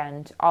 back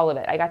end, all of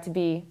it. I got to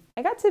be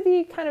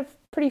kind of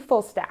pretty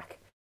full stack.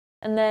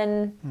 And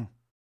then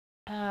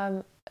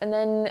and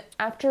then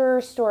after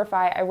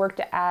Storify, I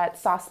worked at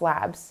Sauce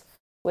Labs,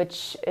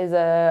 which is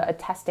a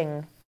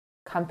testing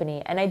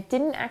company, and I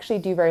didn't actually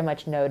do very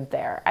much Node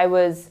there. I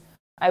was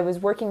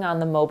working on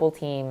the mobile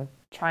team,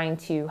 trying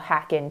to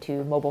hack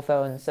into mobile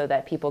phones so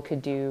that people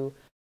could do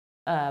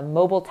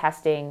mobile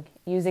testing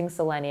using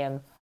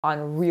Selenium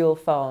on real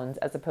phones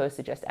as opposed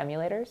to just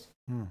emulators.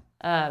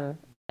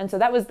 And so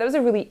that was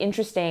a really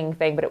interesting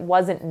thing, but it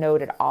wasn't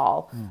Node at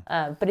all.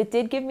 But it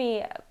did give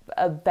me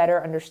a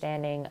better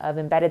understanding of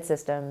embedded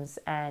systems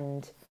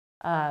and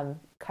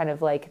kind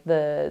of like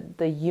the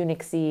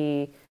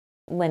Unixy,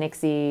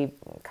 Linuxy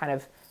kind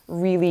of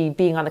really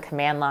being on the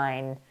command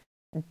line,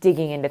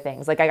 digging into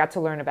things. Like I got to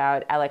learn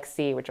about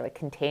LXC, which are like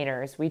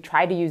containers. We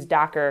tried to use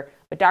Docker,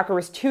 but Docker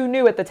was too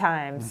new at the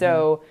time.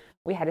 So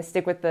we had to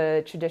stick with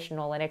the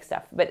traditional Linux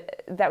stuff.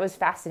 But that was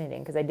fascinating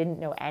because I didn't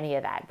know any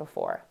of that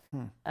before.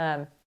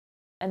 And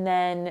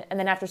then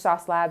after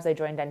Sauce Labs, I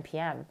joined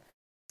NPM.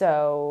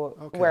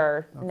 So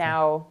where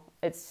now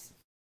it's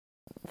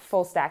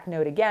full stack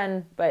Node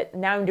again, but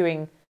now I'm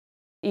doing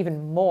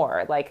even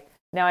more. Like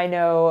now I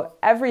know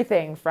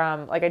everything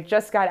from, like I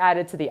just got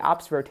added to the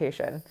ops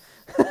rotation.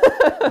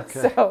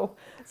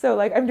 So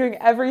like I'm doing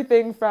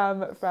everything from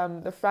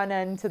the front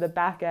end to the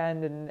back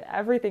end and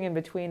everything in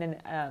between,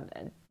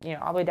 and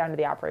all the way down to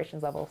the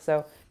operations level.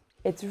 So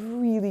it's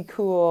really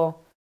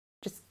cool,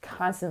 just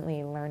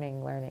constantly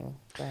learning.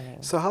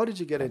 So how did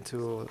you get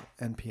into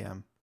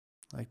NPM?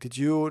 Like, did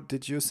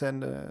you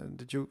send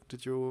did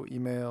you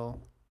email?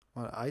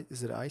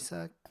 Is it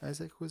Isaac?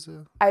 Isaac was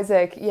a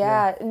Isaac.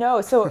 Yeah.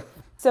 No.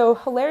 So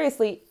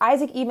hilariously,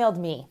 Isaac emailed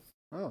me.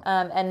 Oh.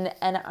 And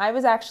I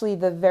was actually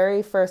the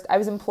very first. I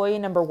was employee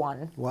number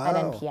 1 at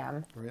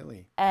NPM.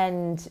 Really?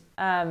 And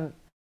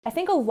I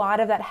think a lot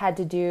of that had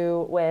to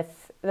do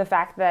with the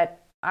fact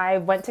that I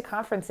went to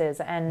conferences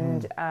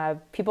and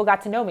people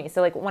got to know me.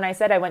 So like when I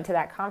said I went to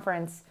that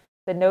conference,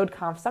 the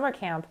NodeConf summer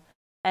camp,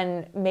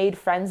 and made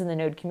friends in the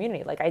Node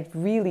community. Like I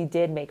really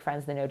did make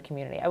friends in the Node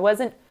community. I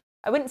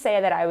wouldn't say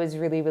that I was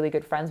really, really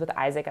good friends with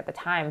Isaac at the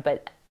time,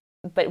 but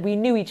we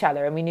knew each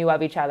other and we knew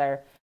of each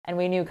other, and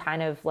we knew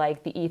kind of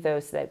like the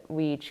ethos that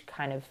we each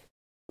kind of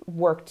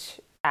worked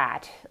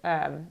at.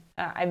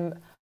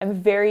 I'm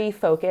very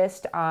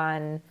focused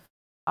on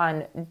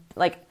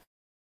like,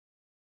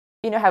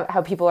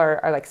 how people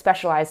are like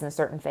specialized in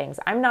certain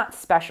things. I'm not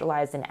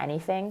specialized in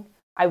anything.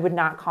 I would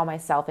not call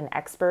myself an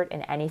expert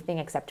in anything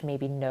except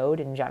maybe Node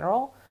in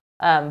general.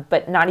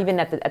 But not even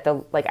at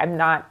the like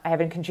I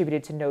haven't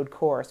contributed to Node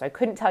Core, so I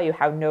couldn't tell you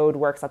how Node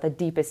works at the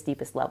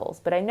deepest levels.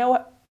 But I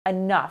know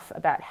enough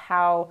about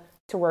how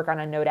to work on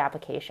a Node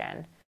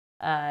application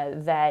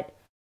that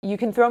you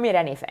can throw me at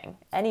anything.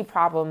 Any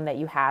problem that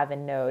you have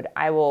in Node,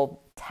 I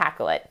will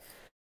tackle it.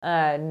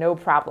 No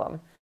problem.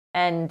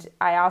 And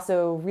I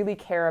also really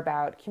care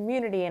about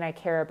community, and I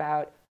care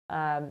about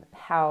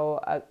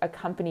how a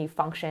company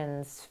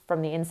functions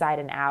from the inside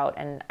and out.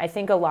 And I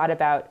think a lot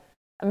about,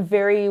 I'm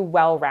very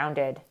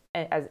well-rounded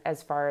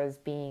as far as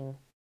being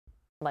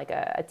like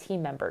a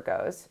team member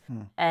goes.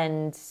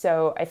 And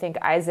so I think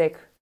Isaac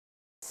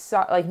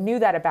knew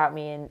that about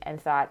me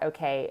and thought,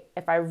 okay,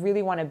 if I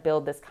really want to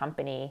build this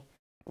company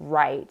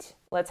right,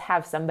 let's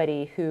have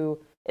somebody who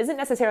isn't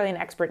necessarily an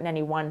expert in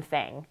any one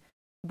thing,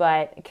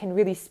 but can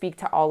really speak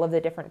to all of the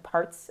different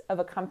parts of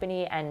a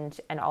company and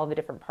all of the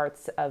different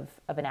parts of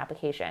an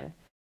application.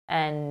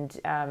 And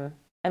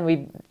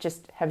we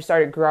just have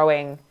started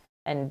growing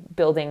and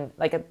building.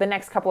 Like the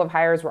next couple of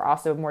hires were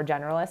also more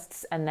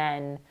generalists, and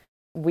then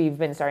we've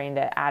been starting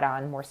to add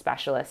on more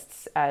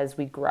specialists as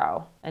we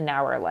grow. And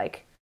now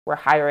we're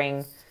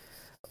hiring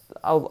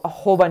a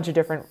whole bunch of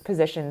different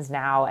positions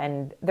now,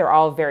 and they're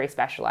all very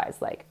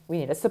specialized. Like we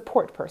need a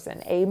support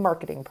person, a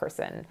marketing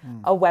person,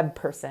 a web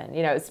person,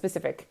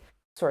 specific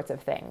sorts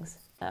of things.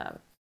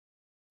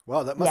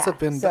 Wow, that must have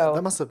been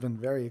that must have been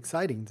very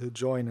exciting to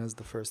join as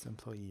the first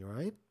employee,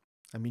 right?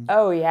 I mean,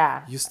 oh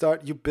yeah,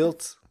 you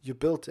built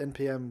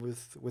NPM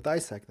with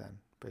Isaac then,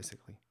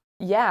 basically.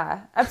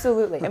 Yeah,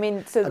 absolutely. I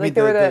mean, so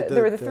there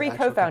were the three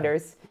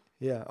co-founders. Company.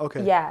 Yeah.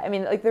 Okay. Yeah, I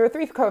mean, like there were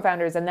 3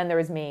 co-founders, and then there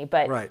was me.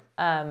 But right.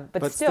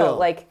 But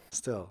still,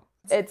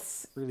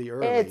 it's really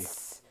early.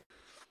 It's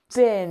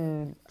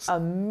been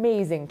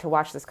amazing to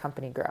watch this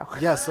company grow.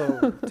 Yeah.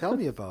 So tell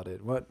me about it.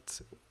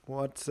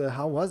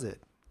 How was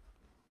it?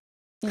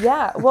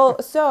 Yeah.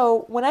 Well,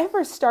 so when I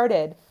first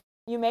started,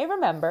 you may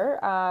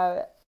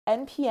remember,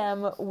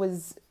 NPM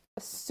was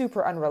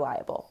super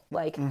unreliable.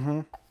 Like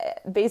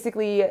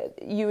basically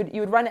you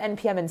would run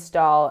npm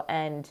install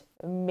and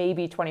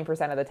maybe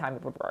 20% of the time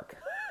it would work.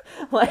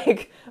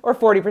 Or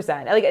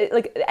 40%.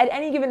 Like at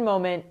any given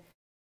moment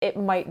it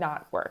might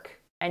not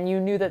work, and you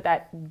knew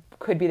that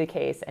could be the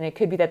case, and it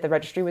could be that the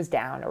registry was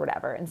down or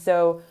whatever. And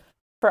so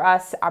for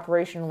us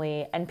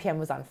operationally, npm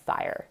was on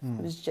fire.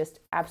 It was just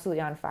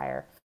absolutely on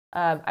fire.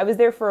 I was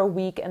there for a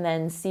week, and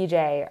then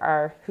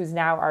CJ, who's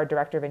now our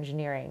director of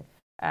engineering,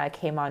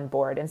 came on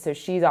board. And so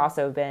she's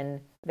also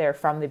been there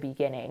from the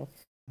beginning.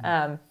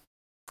 And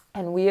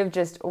we have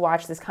just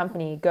watched this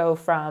company go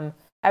from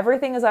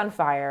everything is on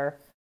fire.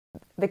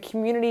 The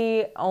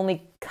community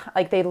only,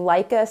 like, they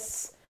like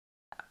us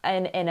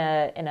in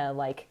a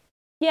like,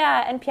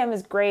 yeah, NPM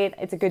is great,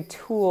 it's a good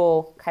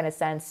tool kind of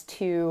sense,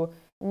 to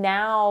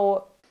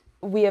now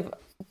we have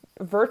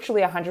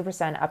virtually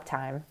 100%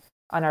 uptime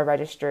on our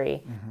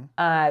registry.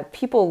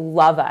 People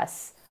love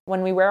us.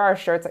 When we wear our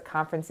shirts at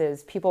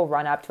conferences, people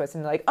run up to us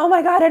and they're like, oh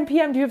my God,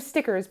 NPM, do you have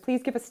stickers?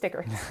 Please give us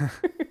stickers.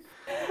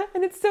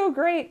 And it's so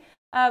great.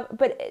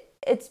 But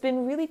it's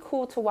been really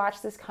cool to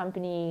watch this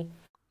company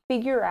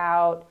figure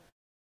out,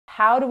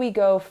 how do we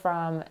go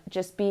from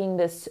just being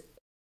this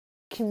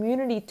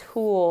community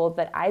tool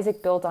that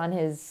Isaac built in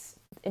his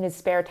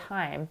spare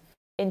time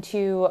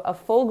into a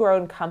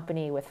full-grown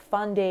company with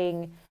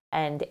funding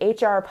and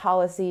HR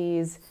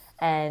policies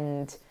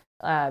and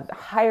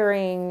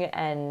hiring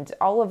and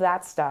all of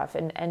that stuff,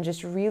 and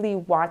just really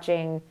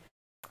watching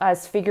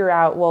us figure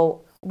out,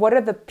 well, what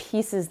are the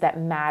pieces that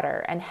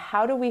matter, and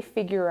how do we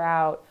figure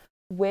out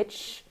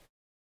which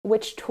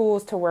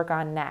tools to work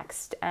on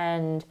next,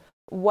 and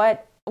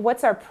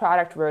what's our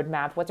product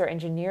roadmap, what's our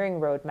engineering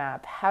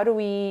roadmap, how do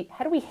we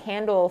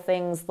handle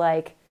things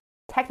like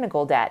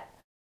technical debt,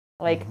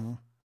 like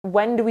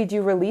when do we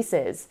do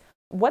releases,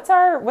 what's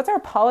our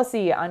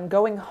policy on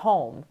going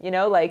home,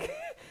 like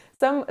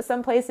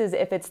some places,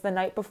 if it's the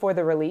night before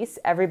the release,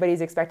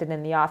 everybody's expected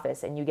in the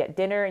office, and you get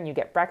dinner and you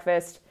get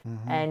breakfast,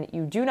 and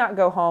you do not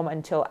go home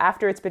until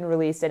after it's been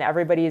released and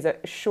everybody is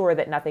sure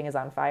that nothing is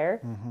on fire.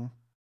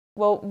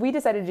 Well, we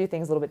decided to do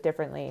things a little bit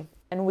differently,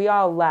 and we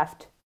all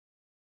left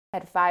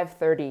at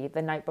 5:30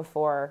 the night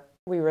before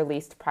we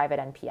released private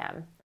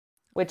NPM,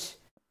 which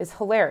is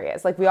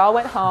hilarious. Like, we all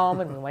went home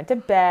and we went to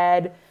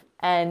bed,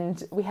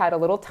 and we had a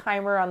little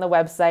timer on the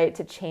website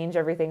to change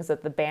everything so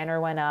that the banner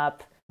went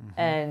up,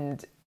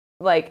 and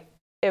like,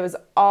 it was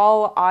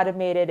all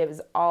automated. It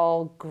was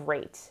all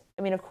great.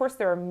 I mean, of course,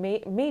 there are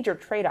major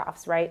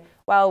trade-offs, right?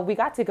 While we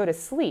got to go to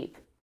sleep,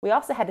 we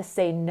also had to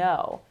say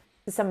no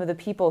to some of the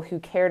people who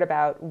cared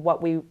about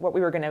what we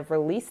were going to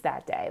release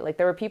that day. Like,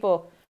 there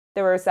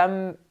were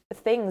some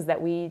things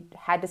that we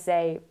had to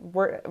say,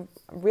 we're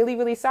really,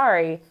 really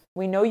sorry.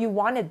 We know you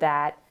wanted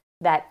that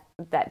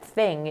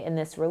thing in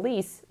this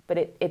release, but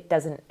it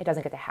doesn't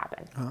get to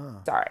happen.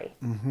 Sorry.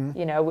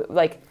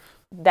 Like,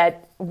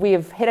 that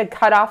we've hit a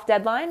cutoff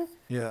deadline.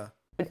 Yeah.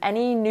 But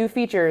any new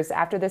features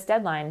after this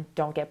deadline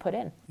don't get put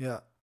in. Yeah.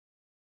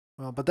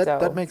 Well, but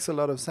that makes a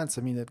lot of sense.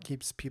 I mean, it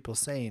keeps people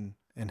sane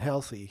and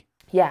healthy.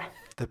 Yeah.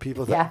 The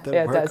people that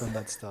work on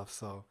that stuff.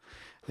 So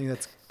I think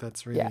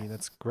that's really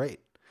that's great.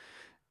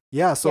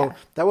 Yeah. So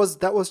that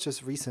was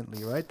just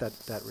recently, right?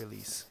 That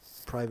release,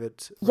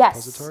 private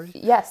repository.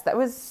 Yes. That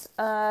was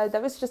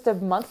just a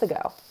month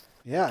ago.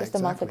 Yeah, just a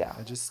month ago.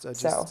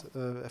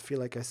 I feel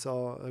like I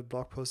saw a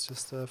blog post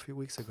just a few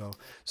weeks ago.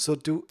 So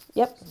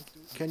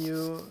can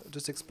you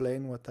just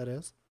explain what that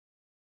is?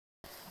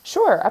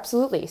 Sure,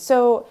 absolutely.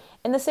 So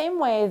in the same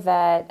way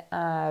that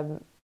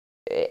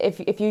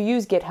if you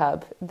use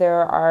GitHub,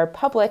 there are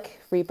public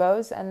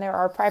repos and there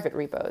are private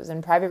repos.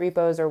 And private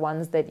repos are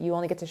ones that you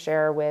only get to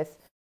share with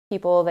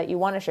people that you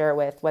want to share it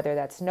with, whether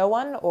that's no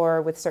one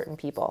or with certain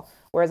people.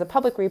 Whereas a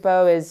public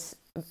repo is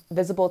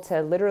visible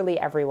to literally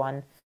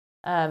everyone.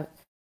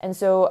 And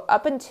so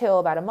up until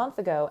about a month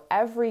ago,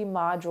 every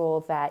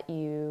module that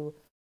you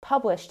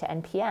published to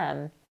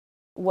NPM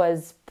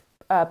was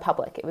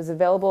public. It was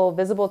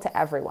visible to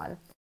everyone.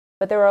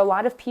 But there were a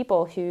lot of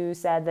people who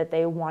said that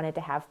they wanted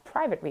to have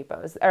private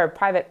repos or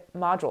private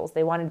modules.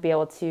 They wanted to be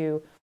able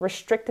to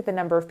restrict the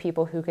number of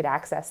people who could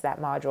access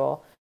that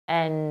module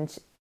and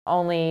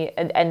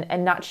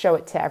not show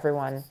it to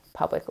everyone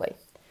publicly.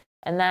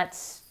 And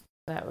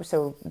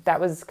so that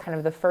was kind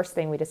of the first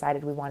thing we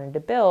decided we wanted to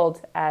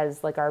build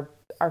as like our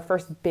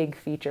first big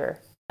feature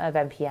of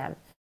NPM.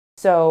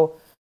 So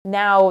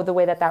now the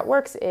way that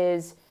works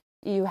is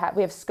we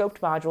have scoped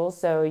modules.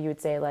 So you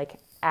would say like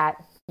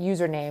at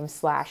username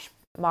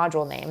 /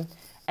 module name,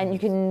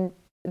 and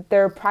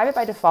they're private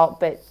by default,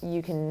 but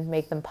you can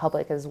make them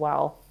public as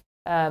well.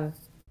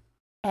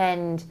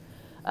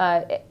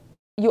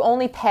 You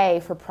only pay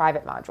for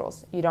private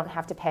modules. You don't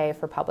have to pay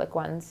for public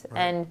ones.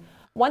 Right. And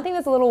one thing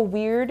that's a little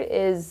weird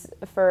is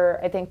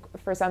I think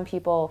for some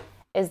people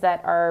is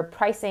that our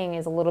pricing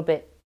is a little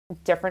bit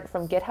different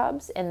from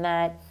GitHub's in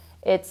that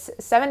it's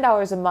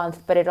 $7 a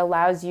month, but it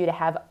allows you to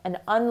have an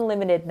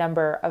unlimited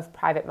number of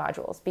private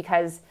modules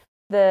because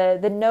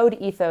the node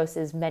ethos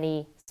is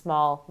many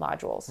small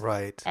modules.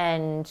 Right.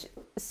 And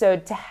so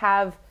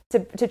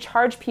to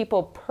charge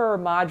people per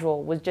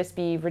module would just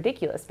be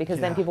ridiculous because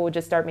then people would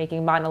just start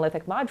making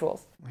monolithic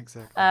modules.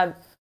 Exactly.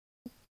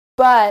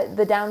 But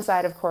the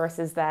downside, of course,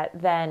 is that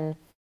then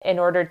in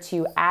order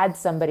to add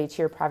somebody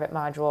to your private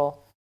module,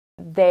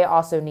 they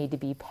also need to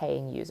be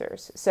paying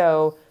users.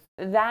 So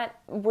that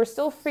we're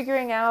still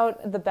figuring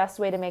out the best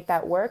way to make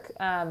that work.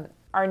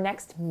 Our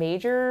next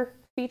major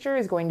feature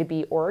is going to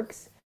be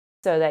orgs.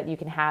 so that you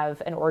can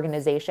have an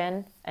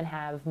organization and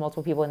have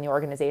multiple people in the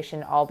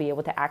organization all be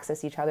able to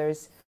access each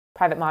other's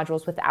private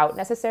modules without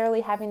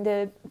necessarily having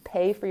to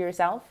pay for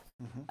yourself.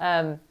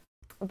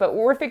 But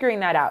we're figuring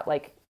that out.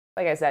 Like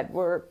I said,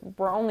 we're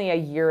only a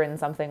year and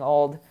something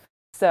old,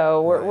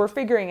 so we're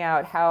figuring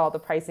out how all the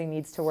pricing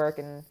needs to work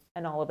and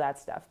all of that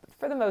stuff. But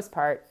for the most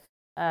part,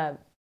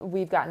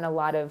 we've gotten a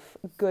lot of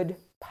good,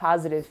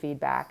 positive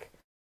feedback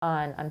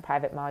on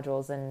private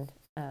modules, and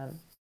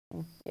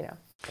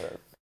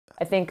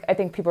I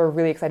think people are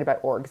really excited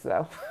about orgs,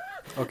 though.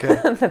 Okay.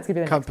 That's gonna be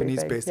the companies,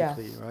 next big thing.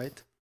 basically,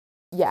 right?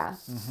 Yeah.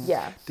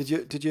 Yeah.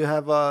 Did you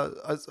have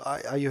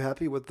are you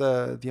happy with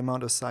the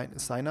amount of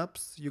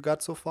signups you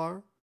got so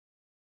far?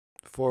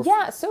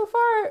 So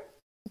far,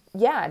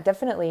 yeah,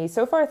 definitely.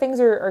 So far, things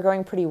are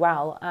going pretty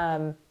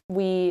well.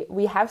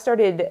 We have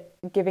started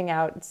giving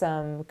out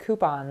some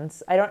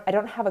coupons. I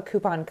don't have a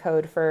coupon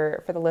code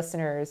for the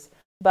listeners,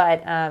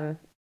 but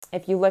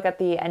if you look at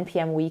the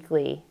NPM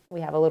Weekly, we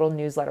have a little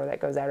newsletter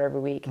that goes out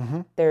every week.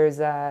 There's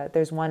a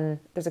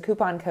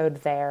coupon code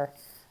there,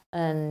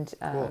 and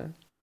cool.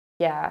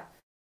 Yeah,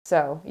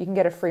 so you can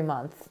get a free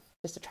month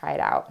just to try it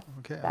out.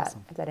 Okay,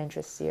 awesome. If that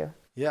interests you.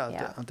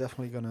 Yeah. I'm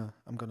definitely gonna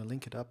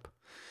link it up.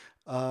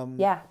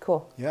 Yeah,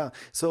 cool. Yeah.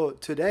 So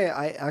today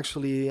I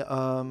actually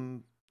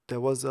there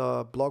was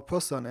a blog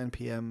post on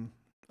NPM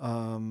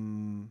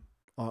on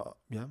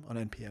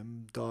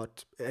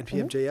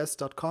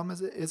npm.npmjs.com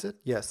is it?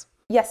 Yes.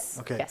 Yes.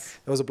 Okay. Yes.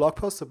 There was a blog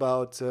post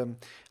about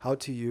how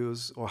to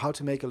use or how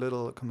to make a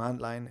little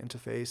command line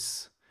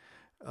interface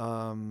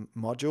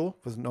module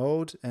with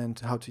Node, and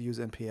how to use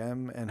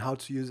NPM, and how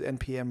to use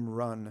NPM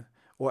run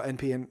or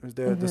NPM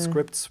the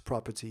scripts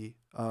property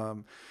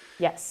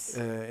yes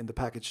in the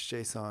package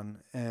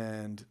JSON.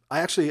 And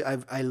I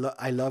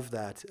love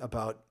that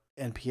about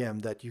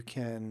NPM, that you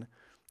can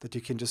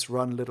just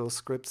run little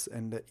scripts,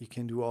 and that you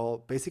can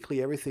do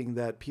basically everything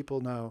that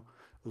people now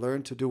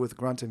learn to do with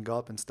grunt and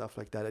gulp and stuff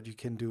like that. That you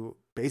can do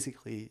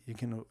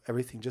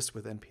everything just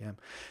with NPM.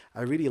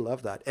 I really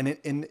love that. And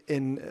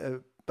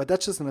but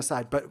that's just an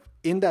aside. But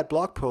in that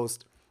blog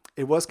post,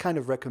 it was kind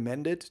of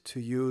recommended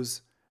to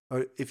use,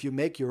 or if you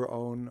make your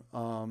own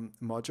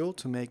module,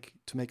 to make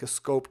a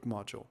scoped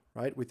module,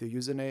 right, with your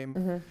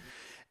username.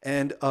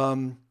 And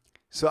so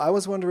I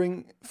was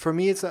wondering, for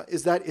me, is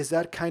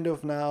that kind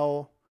of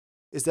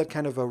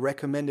a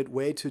recommended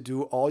way to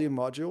do all your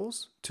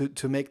modules,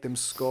 to make them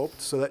scoped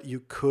so that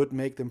you could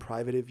make them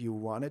private if you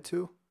wanted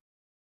to?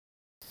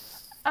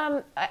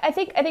 I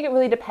think it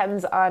really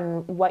depends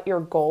on what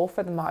your goal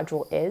for the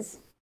module is.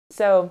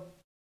 So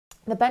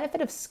the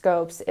benefit of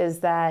scopes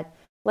is that,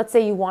 let's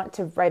say you want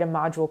to write a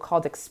module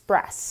called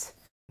Express,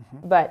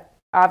 but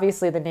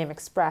obviously the name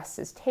Express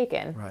is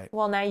taken. Right.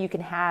 Well, now you can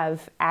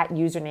have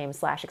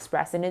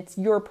 @username/Express, and it's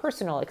your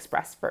personal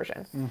Express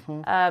version.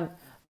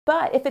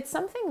 But if it's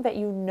something that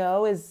you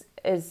know is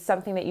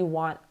something that you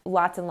want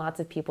lots and lots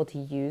of people to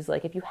use,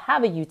 like if you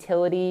have a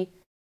utility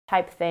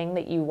type thing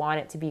that you want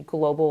it to be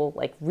global,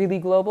 like really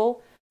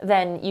global,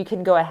 then you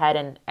can go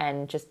ahead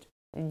and just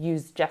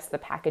use just the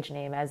package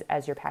name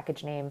as your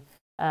package name,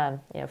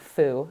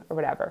 foo or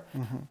whatever.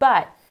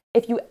 But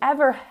if you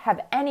ever have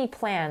any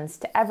plans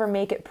to ever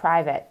make it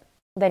private,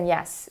 then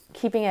yes,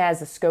 keeping it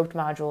as a scoped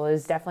module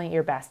is definitely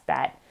your best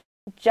bet,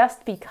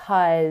 just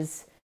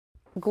because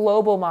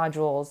global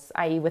modules,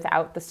 i.e.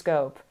 without the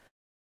scope,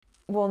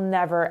 will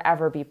never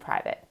ever be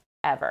private,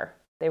 ever.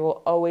 They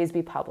will always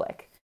be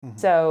public.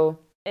 So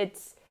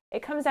it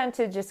comes down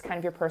to just kind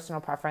of your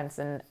personal preference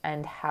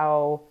and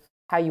how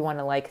you want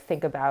to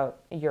think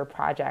about your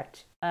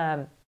project.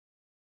 I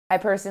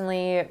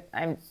personally,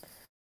 I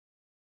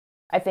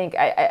think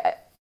I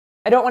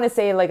don't want to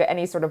say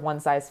any sort of one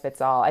size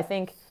fits all. I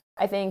think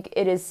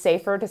it is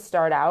safer to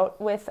start out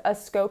with a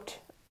scoped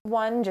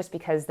one, just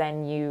because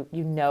then you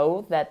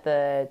know that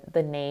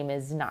the name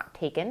is not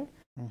taken.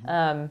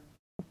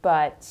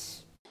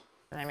 But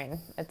I mean,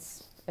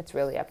 it's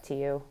really up to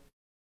you.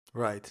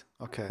 Right.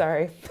 Okay.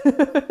 Sorry.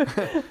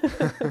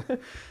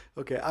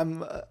 Okay.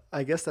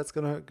 I guess that's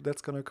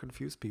gonna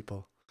confuse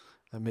people,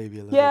 maybe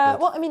a little yeah.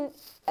 bit. Well, I mean,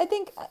 I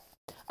think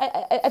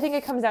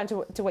it comes down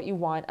to what you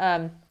want.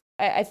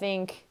 I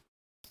think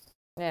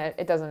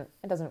it doesn't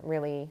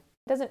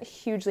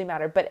hugely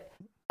matter. But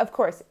of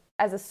course,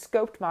 as a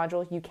scoped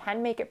module, you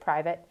can make it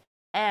private,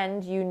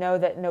 and you know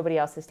that nobody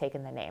else has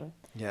taken the name.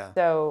 Yeah.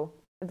 So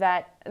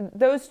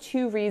those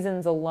two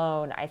reasons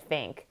alone, I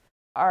think,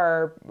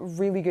 are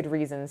really good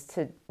reasons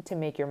to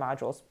make your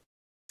modules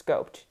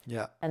scoped.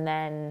 Yeah. And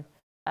then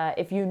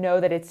if you know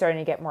that it's starting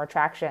to get more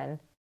traction,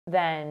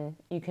 then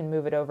you can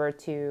move it over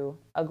to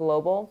a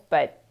global,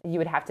 but you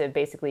would have to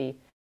basically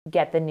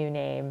get the new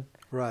name,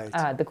 right,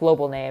 the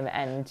global name,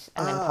 and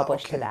then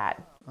publish okay. to that.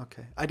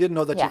 Okay, I didn't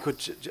know that Yeah. you could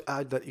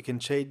that you can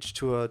change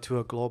to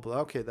a global.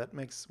 Okay, that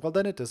makes, well,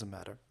 then it doesn't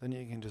matter. Then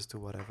you can just do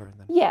whatever. And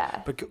then,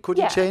 Yeah. but could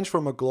you change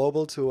from a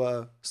global to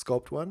a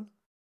scoped one?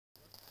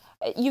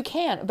 You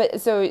can, but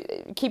so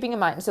keeping in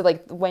mind, so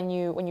when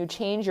you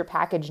change your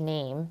package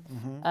name,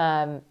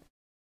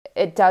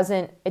 it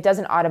doesn't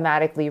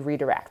automatically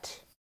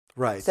redirect.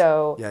 Right.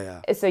 So,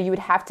 Yeah. so you would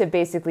have to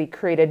basically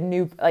create a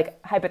new,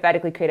 like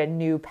hypothetically create a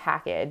new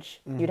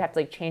package. You'd have to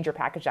like change your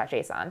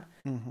package.json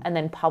and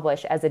then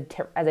publish as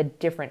a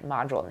different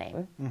module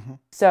name.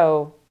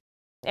 So,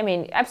 I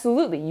mean,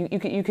 absolutely,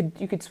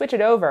 you could switch it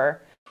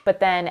over,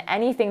 but then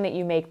anything that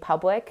you make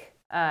public,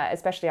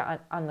 especially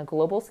on the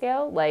global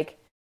scale, like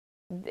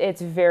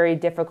it's very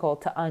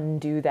difficult to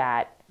undo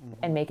that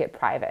and make it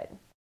private.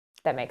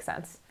 That makes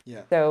sense.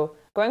 Yeah. So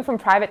going from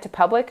private to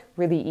public,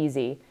 really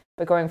easy.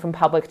 But going from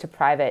public to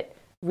private,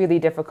 really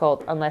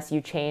difficult unless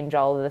you change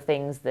all of the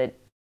things that,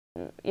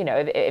 you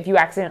know, if you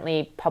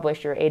accidentally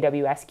publish your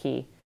AWS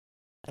key,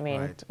 I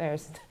mean,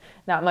 there's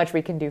not much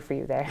we can do for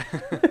you there.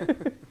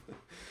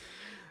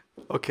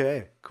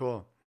 Okay,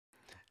 cool.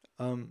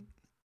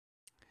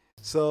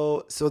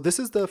 So this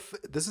is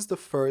the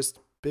first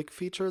big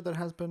feature that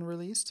has been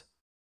released?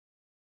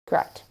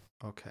 Correct.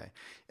 Okay.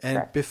 And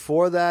Correct.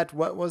 before that,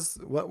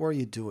 what were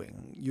you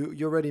doing?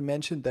 You already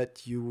mentioned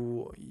that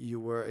you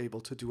were able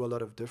to do a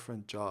lot of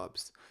different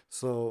jobs.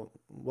 So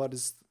what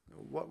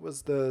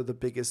was the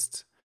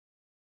biggest,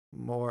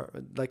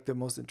 the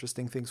most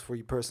interesting things for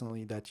you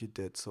personally that you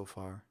did so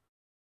far?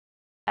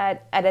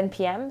 At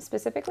NPM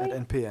specifically?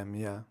 At NPM,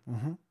 yeah.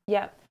 Mm-hmm.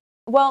 Yeah.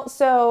 Well,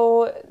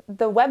 so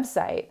the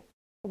website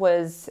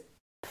was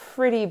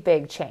pretty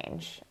big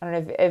change. I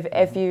don't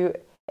know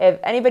if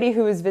anybody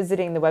who was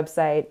visiting the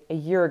website a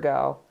year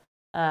ago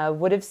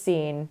would have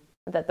seen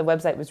that the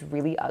website was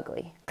really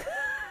ugly.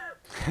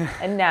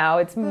 And now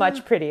it's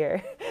much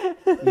prettier.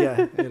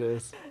 Yeah, it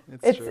is.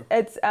 It's true.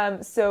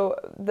 So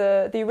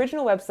the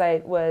original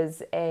website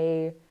was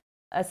a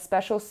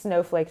special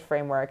Snowflake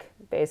framework,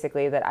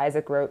 basically, that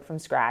Isaac wrote from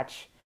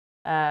scratch.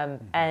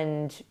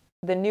 And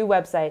the new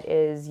website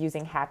is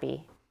using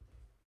Happy,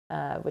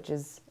 which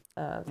is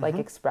like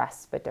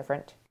Express, but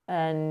different.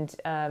 And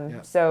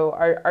so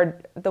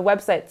the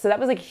website, so that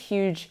was like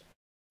huge.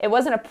 It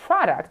wasn't a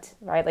product,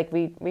 right? Like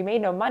we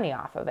made no money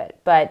off of it,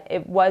 but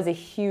it was a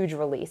huge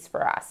release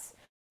for us.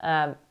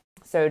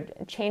 So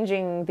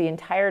changing the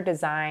entire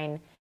design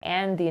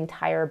and the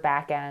entire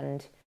back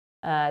end,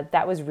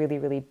 that was really,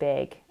 really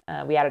big.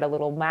 We added a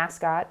little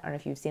mascot. I don't know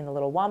if you've seen the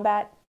little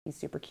wombat. He's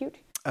super cute.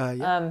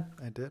 Yeah,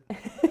 I did.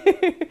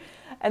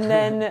 And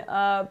then,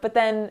 but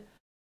then,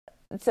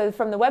 so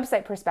from the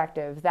website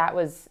perspective, that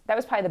was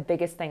probably the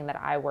biggest thing that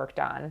I worked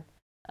on,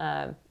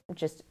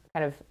 just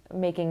kind of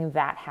making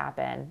that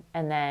happen,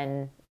 and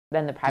then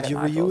the private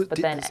modules.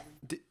 But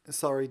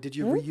did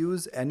you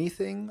reuse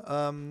anything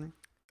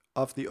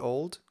of the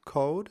old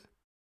code?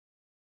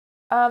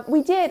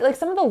 We did. Like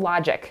some of the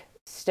logic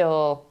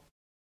still,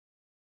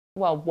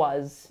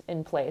 was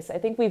in place. I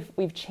think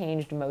we've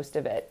changed most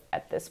of it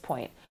at this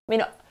point. I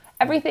mean,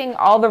 everything,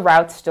 all the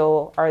routes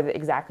still are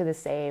exactly the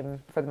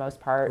same for the most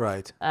part.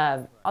 Right.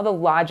 All the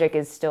logic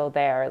is still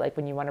there, like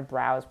when you want to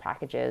browse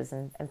packages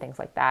and things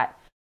like that.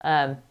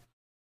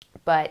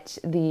 But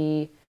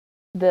the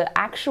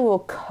actual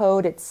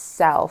code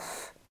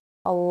itself,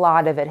 a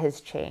lot of it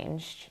has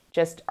changed.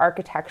 Just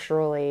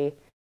architecturally,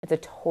 it's a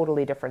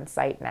totally different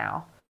site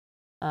now.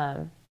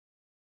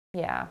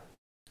 Yeah.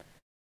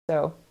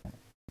 So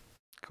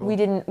cool. We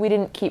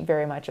didn't keep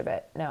very much of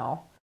it,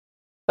 no.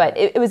 But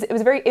it was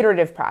a very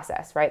iterative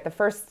process, right? The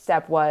first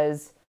step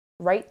was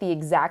write the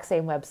exact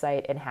same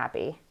website in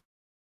Happy.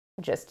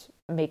 Just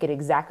make it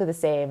exactly the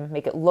same,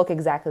 make it look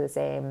exactly the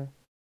same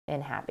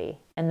in Happy.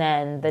 And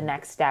then the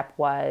next step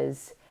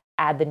was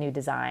add the new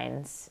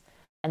designs.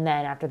 And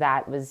then after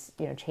that was,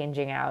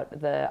 changing out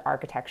the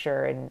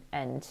architecture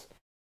and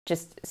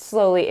just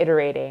slowly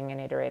iterating.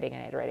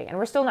 And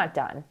we're still not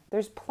done.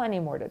 There's plenty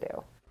more to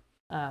do.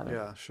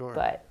 Yeah, sure.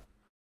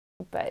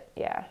 But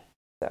yeah,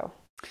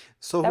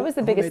 so that was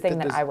the biggest thing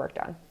that I worked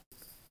on.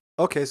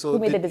 Okay, so who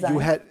made the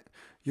design?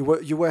 you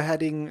were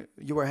heading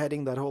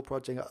that whole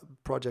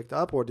project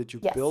up, or did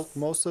you build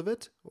most of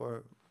it,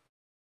 or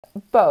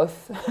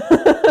both?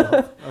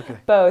 Okay.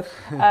 Both.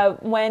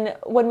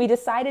 When we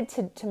decided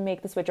to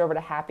make the switch over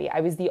to Happy, I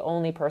was the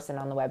only person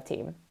on the web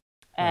team,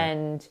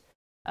 and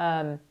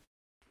so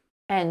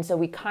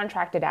we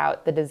contracted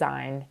out the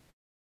design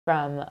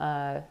from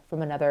a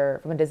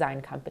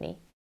design company,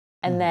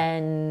 and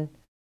then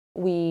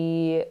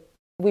we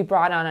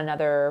brought on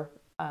another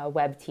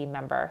web team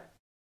member,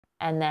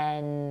 and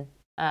then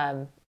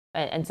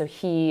and so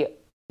he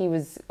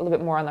was a little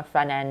bit more on the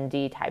front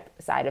endy type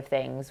side of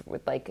things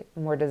with like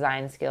more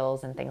design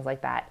skills and things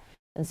like that,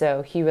 and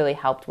so he really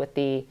helped with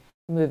the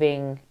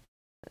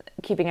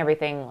keeping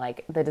everything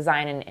like the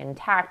design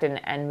intact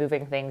and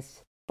moving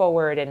things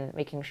forward and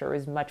making sure it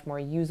was much more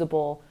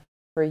usable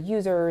for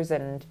users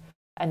and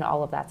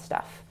all of that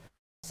stuff.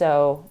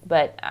 So,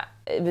 but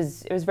it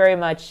was very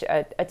much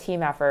a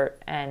team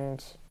effort,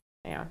 and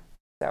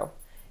so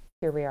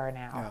here we are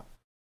now.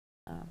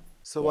 Yeah.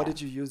 So what did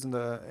you use in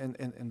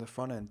the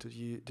front end? Did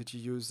you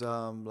use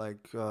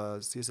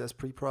CSS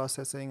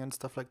pre-processing and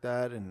stuff like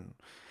that, and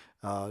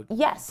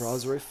yes,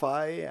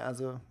 Browserify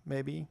as a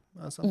maybe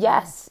something?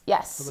 Yes.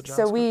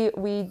 So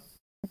we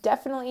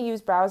definitely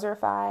use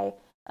Browserify.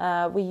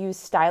 We use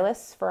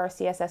Stylus for our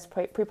CSS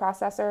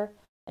preprocessor.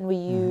 and we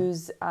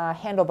use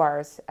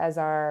Handlebars as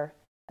our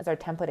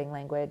templating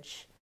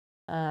language,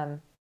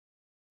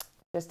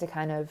 just to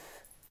kind of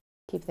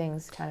keep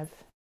things kind of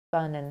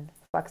fun and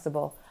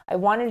flexible. I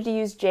wanted to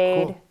use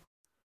Jade, Cool.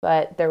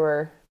 but there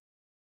were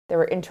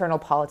internal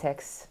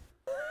politics.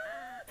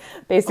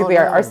 Basically,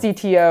 Oh, our no.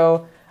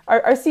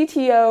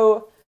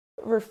 CTO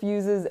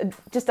refuses,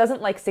 just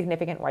doesn't like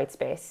significant white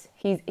space.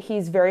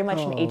 He's very much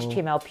an Oh.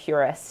 HTML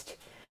purist,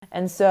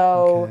 and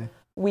so Okay.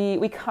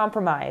 we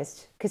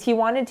compromised because he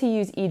wanted to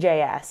use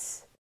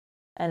EJS,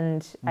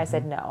 and I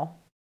said no,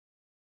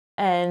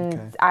 and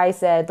Okay. I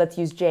said let's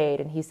use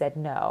Jade, and he said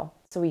no.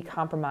 So we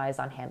compromised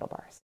on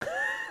Handlebars.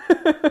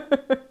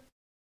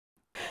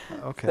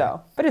 Okay.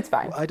 So, but it's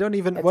fine. I don't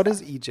even. It's What fine.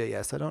 is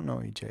EJS? I don't know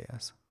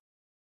EJS.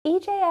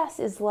 EJS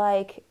is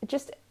like,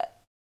 just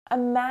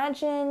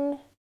imagine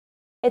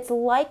it's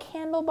like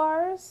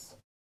Handlebars,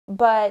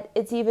 but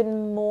it's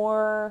even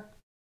more,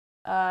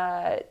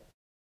 it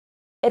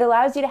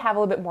allows you to have a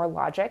little bit more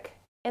logic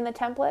in the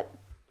template,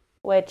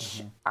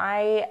 which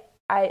I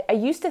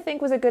used to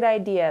think was a good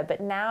idea, but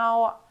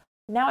now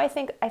I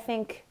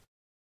think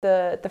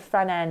the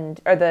front end,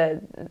 or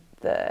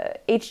the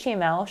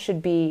HTML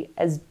should be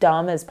as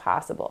dumb as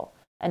possible,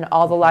 and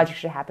all the logic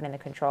should happen in the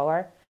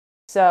controller.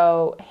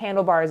 So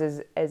Handlebars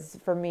is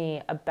for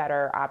me a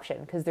better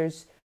option, because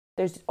there's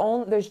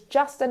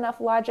just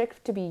enough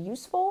logic to be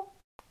useful,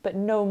 but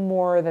no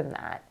more than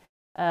that.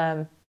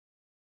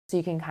 So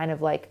you can kind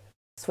of like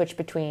switch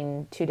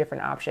between two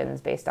different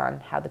options based on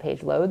how the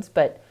page loads,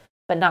 but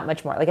not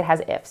much more. Like, it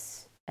has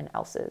ifs and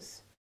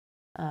elses,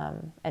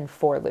 and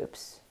for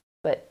loops,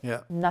 but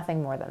Yeah.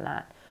 nothing more than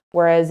that.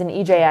 Whereas in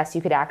EJS,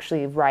 you could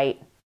actually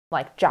write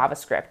like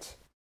JavaScript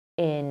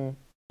in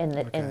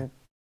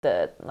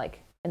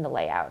the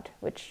layout,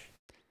 which,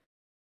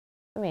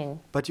 I mean,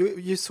 But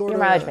you sort Your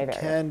mileage may of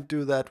vary. can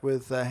do that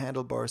with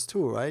Handlebars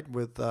too, right?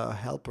 With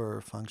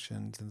helper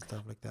functions and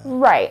stuff like that.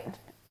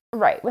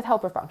 right, with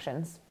helper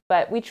functions.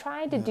 But we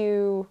try to Yeah.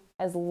 do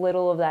as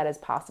little of that as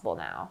possible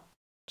now,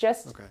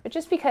 just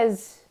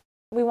because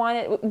we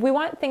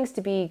want things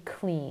to be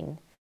clean,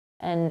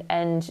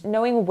 and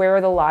knowing where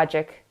the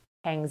logic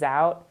hangs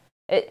out.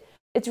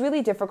 It's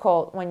really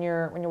difficult when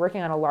you're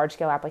working on a large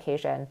scale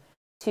application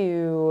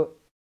to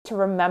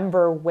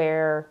remember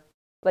where,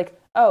 like,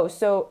 oh,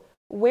 so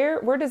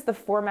where does the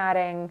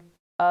formatting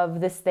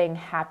of this thing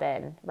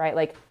happen, right?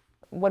 Like,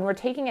 when we're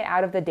taking it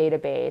out of the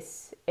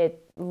database,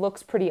 it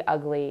looks pretty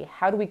ugly.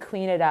 How do we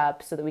clean it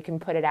up so that we can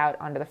put it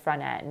out onto the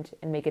front end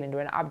and make it into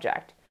an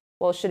object?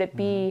 Well, should it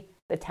be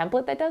the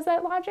template that does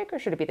that logic, or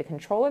should it be the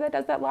controller that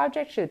does that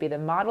logic? Should it be the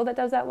model that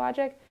does that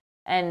logic?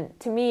 And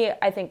to me,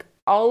 I think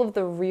all of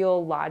the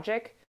real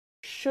logic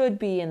should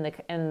be in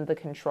the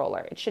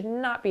controller. It should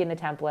not be in the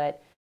template.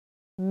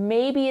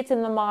 Maybe it's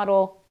in the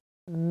model,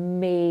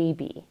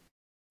 maybe,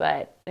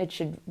 but it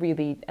should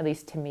really, at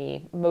least to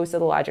me, most of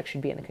the logic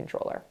should be in the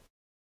controller.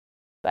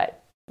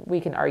 But we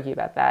can argue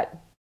about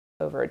that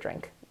over a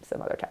drink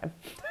some other time.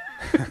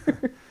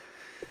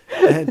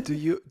 And do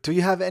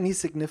you have any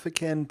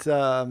significant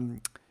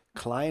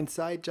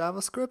client-side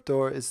JavaScript,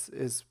 or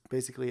is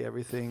basically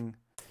everything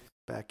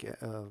back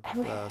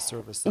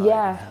server side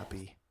Yeah. and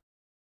happy?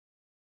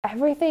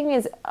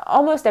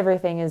 Almost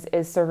everything is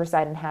server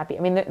side and happy.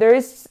 I mean, there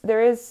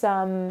is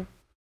some.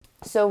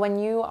 So when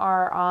you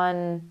are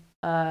on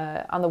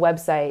the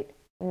website,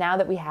 now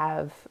that we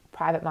have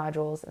private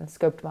modules and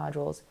scoped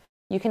modules,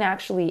 you can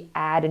actually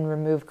add and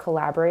remove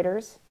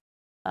collaborators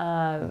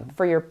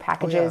for your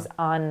packages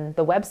on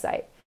the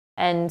website.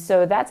 And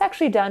so that's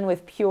actually done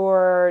with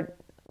pure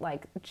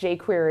like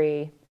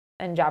jQuery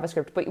and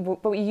JavaScript,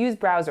 but we use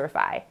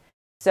Browserify.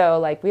 So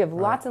like we have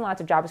lots and lots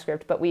of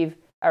JavaScript, but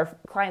our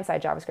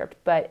client-side JavaScript,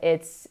 but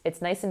it's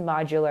nice and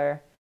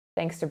modular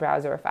thanks to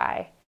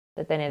Browserify,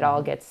 that then it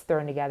all gets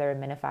thrown together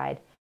and minified.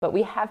 But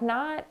we have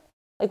not,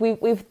 like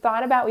we've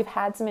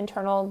had some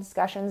internal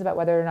discussions about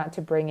whether or not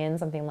to bring in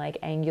something like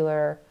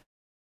Angular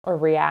or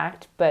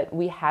React, but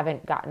we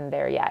haven't gotten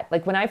there yet.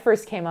 Like when I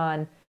first came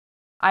on,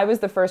 I was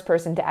the first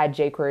person to add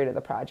jQuery to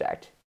the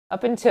project.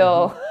 Up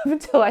until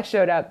I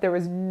showed up, there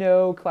was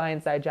no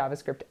client-side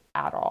JavaScript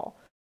at all.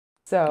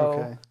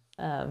 So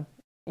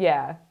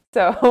yeah.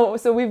 So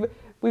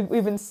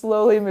we've been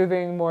slowly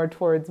moving more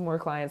towards more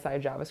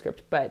client-side JavaScript,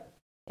 but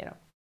you know.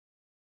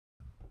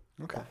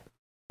 Okay.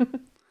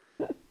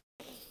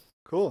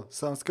 Cool.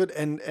 Sounds good.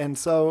 And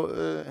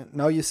so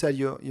now you said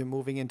you're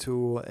moving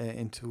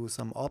into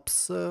some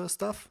ops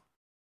stuff.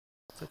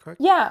 Is that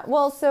correct? Yeah.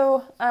 Well,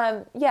 so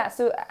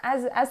So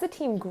as the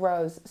team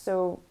grows,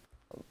 so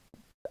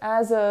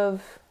as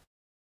of,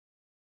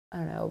 I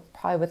don't know,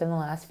 probably within the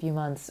last few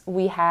months,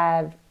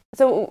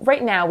 so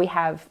right now we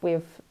have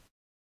 4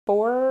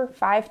 or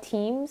 5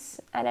 teams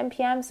at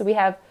NPM. So we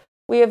have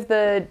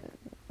the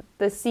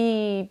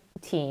C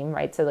team,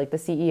 right? So like the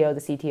CEO,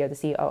 the CTO, the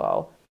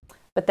COO.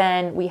 But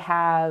then we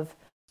have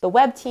the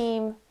web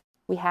team,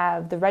 we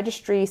have the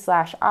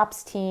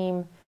registry/ops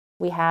team,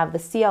 we have the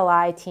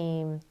CLI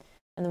team,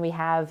 and then we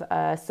have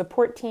a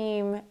support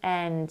team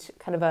and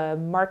kind of a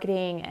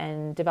marketing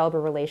and developer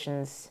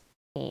relations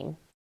team.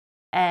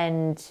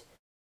 And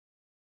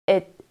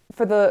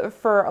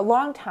for a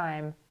long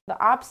time, the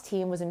ops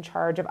team was in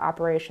charge of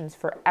operations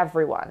for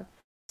everyone.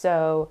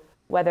 So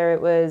whether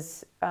it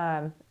was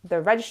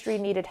the registry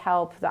needed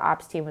help, the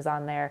ops team was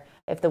on there.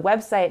 If the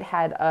website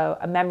had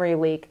a memory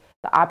leak,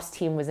 the ops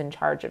team was in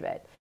charge of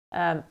it.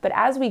 But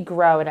as we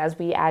grow and as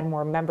we add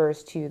more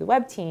members to the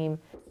web team,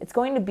 it's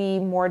going to be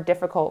more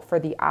difficult for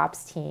the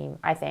ops team,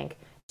 I think,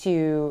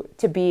 to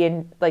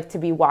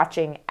be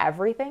watching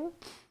everything.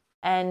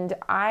 And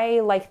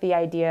I like the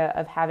idea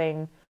of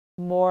having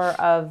more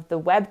of the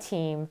web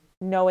team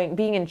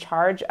being in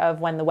charge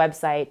of when the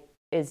website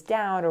is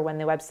down or when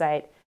the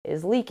website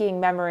is leaking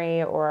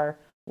memory or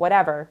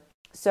whatever.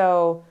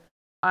 So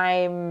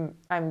I'm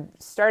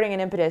starting an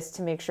impetus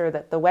to make sure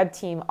that the web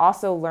team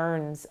also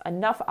learns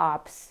enough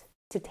ops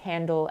to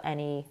handle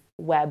any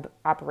web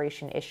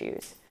operation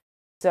issues.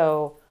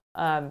 So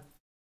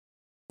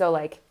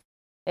like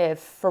if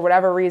for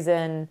whatever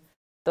reason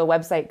the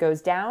website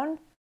goes down,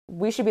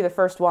 we should be the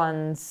first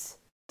ones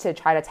to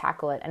try to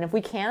tackle it. And if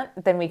we can't,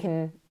 then we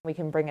can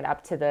bring it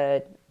up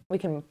we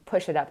can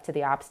push it up to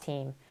the ops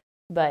team.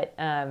 But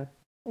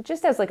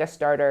just as like a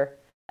starter.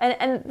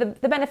 And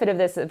the benefit of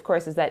this, of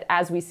course, is that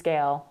as we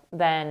scale,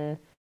 then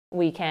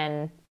we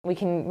can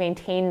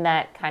maintain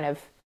that kind of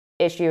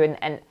issue.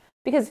 And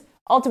because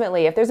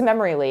ultimately, if there's a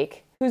memory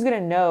leak, who's going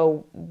to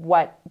know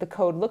what the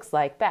code looks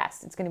like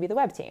best? It's going to be the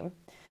web team.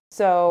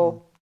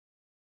 So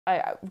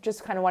I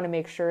just kind of want to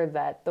make sure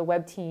that the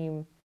web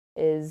team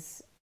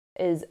is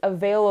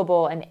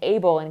available and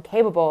able and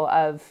capable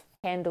of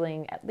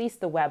handling at least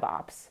the web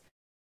ops.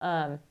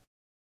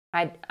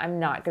 I'm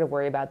not going to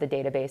worry about the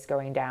database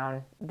going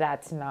down.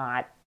 That's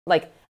not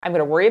like I'm going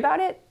to worry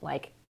about it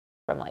like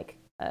from like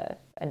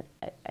an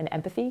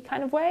empathy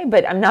kind of way,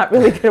 but I'm not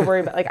really going to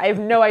worry about I have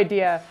no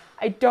idea.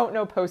 I don't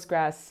know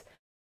Postgres.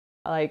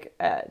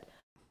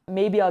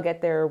 Maybe I'll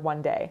get there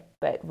one day,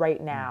 but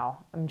right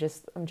now I'm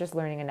just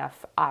learning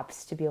enough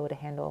ops to be able to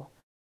handle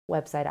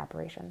website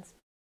operations.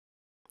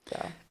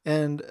 So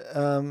and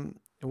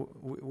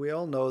we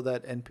all know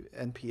that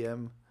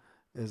NPM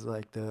is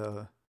like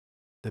the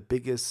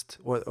biggest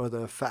or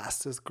the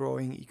fastest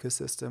growing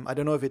ecosystem. I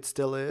don't know if it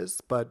still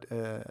is, but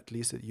at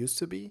least it used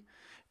to be.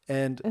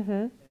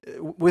 And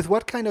with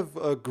what kind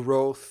of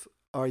growth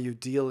are you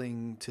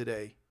dealing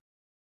today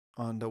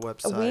on the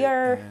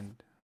website?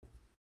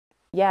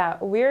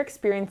 We're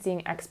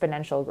experiencing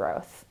exponential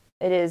growth.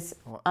 It is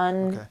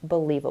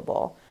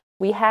unbelievable.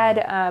 We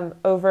had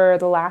over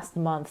the last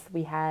month,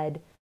 we had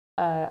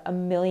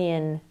 1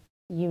 million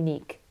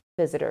unique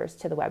visitors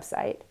to the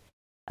website,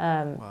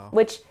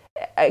 which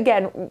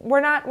again,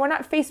 we're not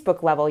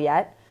Facebook level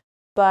yet,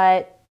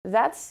 but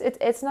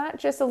it's not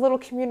just a little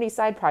community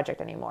side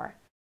project anymore.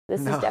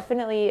 This is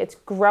definitely, it's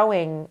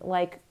growing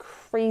like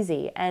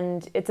crazy,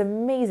 and it's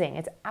amazing.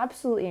 It's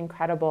absolutely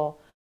incredible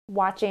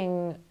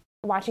watching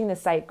the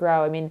site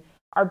grow. I mean,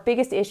 our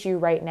biggest issue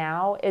right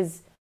now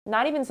is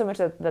not even so much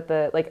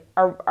that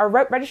our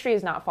registry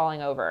is not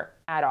falling over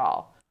at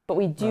all, but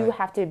we do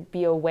have to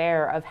be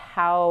aware of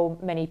how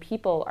many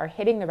people are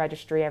hitting the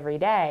registry every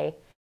day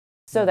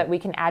so that we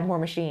can add more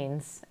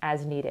machines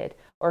as needed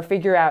or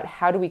figure out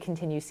how do we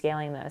continue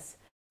scaling this.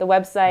 The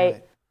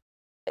website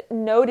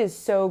Node is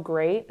so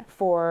great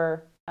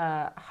for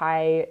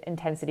high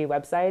intensity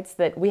websites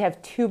that we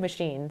have 2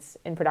 machines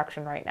in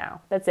production right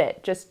now. That's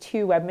it, just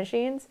 2 web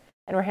machines,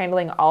 and we're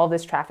handling all of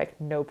this traffic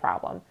no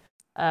problem.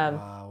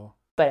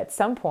 But at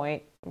some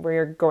point,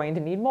 we're going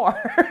to need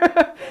more.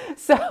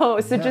 So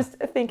just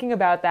thinking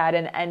about that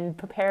and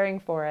preparing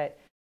for it.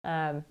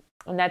 And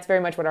that's very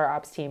much what our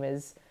ops team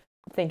is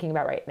thinking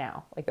about right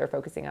now. Like they're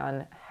focusing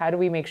on how do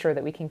we make sure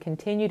that we can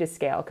continue to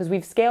scale? Because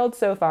we've scaled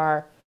so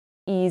far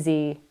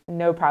easy,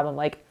 no problem.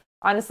 Like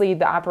honestly,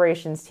 the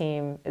operations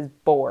team is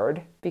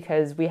bored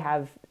because we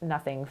have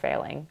nothing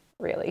failing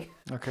really.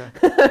 Okay.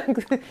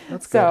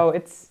 That's so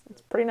good. It's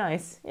pretty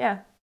nice.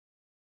 Yeah.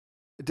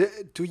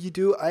 Do you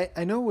do?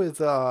 I know with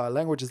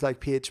languages like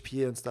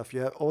PHP and stuff,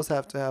 you also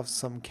have to have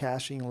some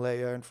caching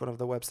layer in front of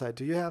the website.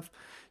 Do you have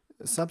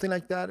something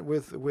like that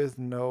with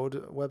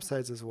Node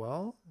websites as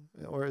well,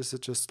 or is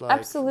it just like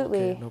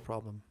absolutely no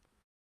problem?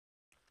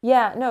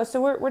 Yeah, no.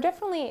 So we're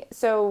definitely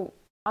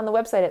on the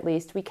website at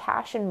least we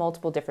cache in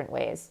multiple different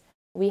ways.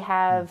 We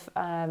have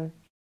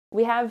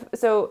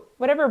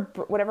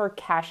whatever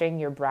caching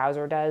your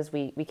browser does,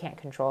 we can't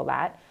control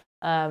that,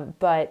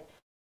 but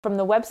from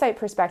the website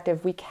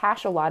perspective, we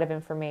cache a lot of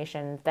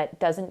information that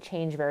doesn't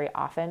change very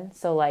often.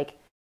 So like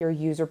your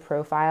user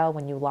profile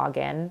when you log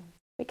in,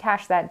 we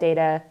cache that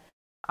data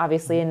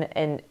obviously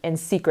in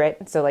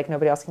secret, so like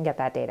nobody else can get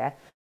that data.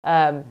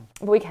 But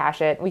we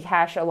cache it. We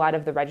cache a lot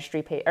of the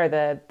registry page or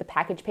the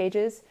package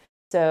pages.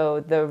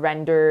 So the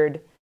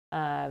rendered,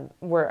 I'm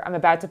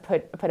about to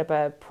put up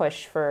a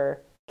push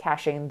for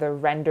caching the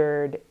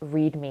rendered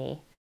README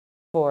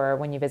for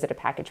when you visit a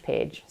package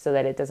page, so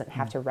that it doesn't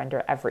have to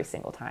render every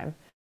single time.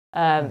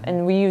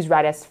 And we use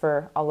Redis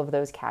for all of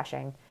those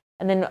caching.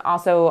 And then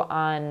also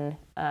on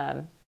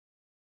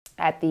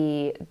at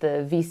the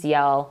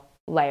VCL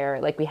layer,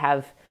 like we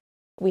have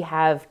we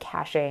have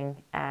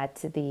caching at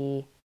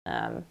the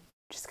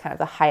just kind of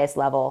the highest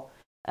level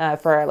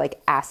for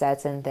like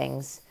assets and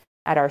things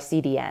at our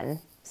CDN.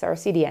 So our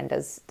CDN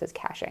does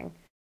caching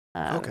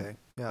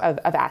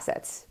of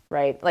assets,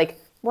 right? Like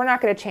we're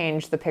not going to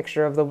change the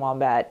picture of the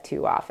wombat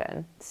too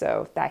often,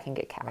 so that can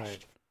get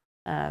cached.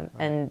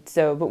 And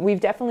so, but we've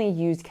definitely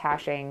used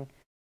caching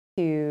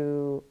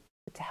to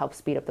help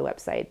speed up the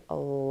website a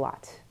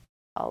lot.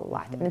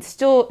 And it's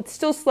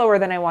still slower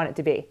than I want it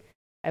to be.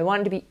 I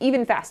want it to be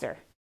even faster,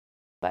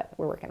 but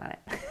we're working on it.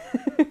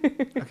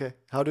 Okay,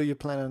 how do you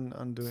plan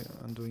on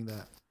doing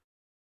that?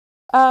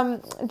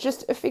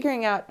 Just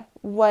figuring out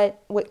what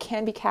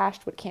can be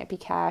cached, what can't be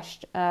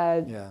cached.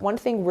 One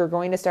thing we're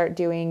going to start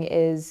doing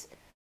is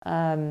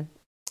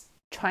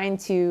trying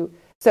to,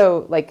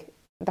 so like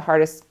the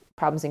hardest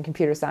problems in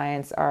computer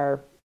science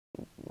are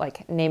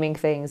like naming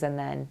things and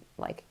then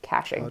like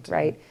caching,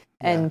 right?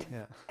 And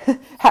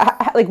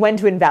like when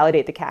to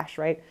invalidate the cache,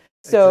 right?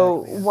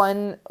 So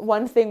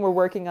one thing we're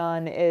working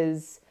on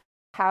is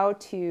how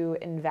to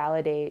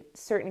invalidate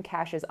certain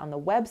caches on the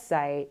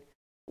website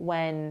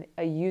when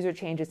a user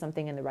changes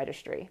something in the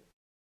registry.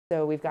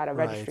 So we've got a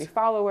registry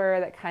follower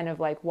that kind of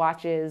like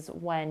watches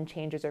when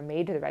changes are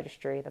made to the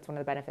registry. That's one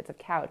of the benefits of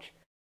Couch.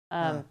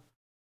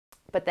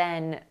 But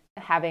then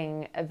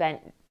having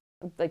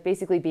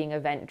basically being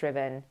event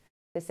driven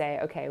to say,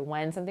 okay,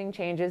 when something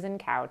changes in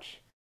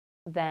Couch,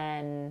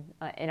 then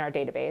in our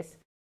database,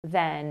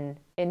 then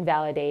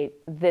invalidate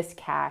this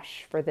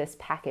cache for this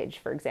package,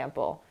 for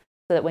example,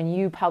 so that when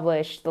you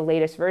publish the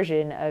latest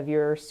version of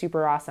your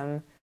super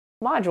awesome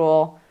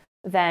module,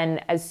 then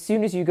as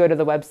soon as you go to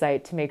the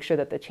website to make sure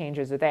that the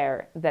changes are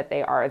there, that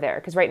they are there.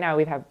 Because right now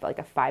we have like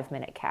a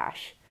 5-minute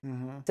cache.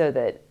 So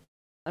that,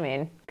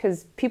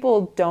 because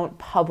people don't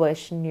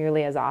publish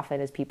nearly as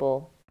often as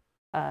people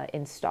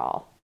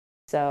install.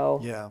 So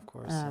yeah, of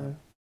course.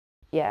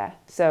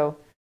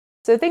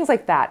 So things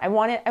like that. I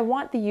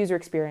want the user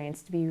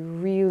experience to be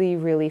really,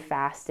 really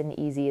fast and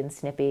easy and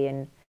snippy,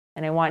 and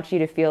I want you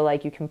to feel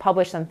like you can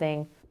publish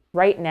something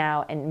right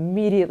now and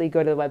immediately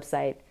go to the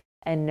website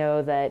and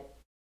know that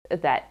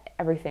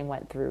everything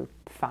went through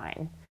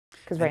fine.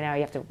 Because right now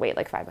you have to wait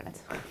like 5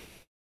 minutes.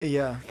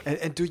 Yeah,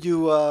 and do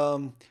you,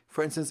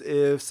 for instance,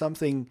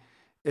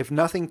 if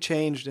nothing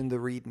changed in the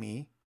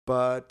README,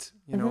 but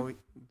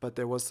but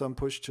there was some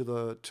push to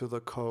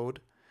the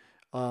code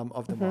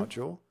of the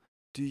module,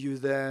 do you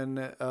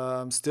then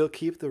still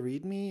keep the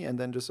README and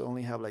then just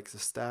only have like the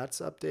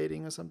stats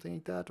updating or something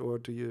like that, or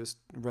do you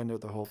render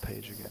the whole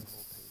page again?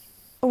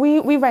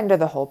 We render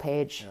the whole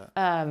page.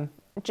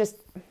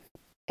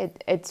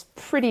 It's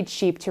pretty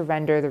cheap to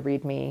render the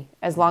README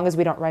as long as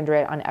we don't render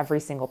it on every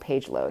single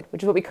page load,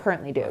 which is what we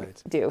currently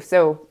do.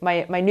 So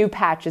my new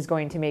patch is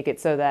going to make it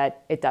so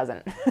that it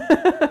doesn't,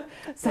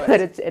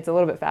 that it's a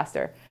little bit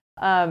faster.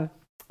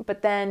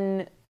 But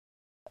then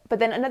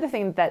another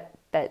thing that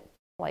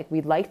like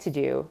we'd like to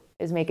do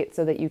is make it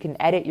so that you can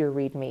edit your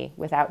README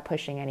without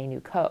pushing any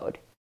new code,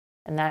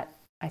 and that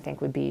I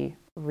think would be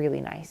really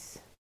nice.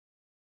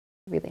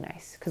 Really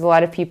nice, because a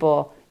lot of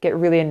people get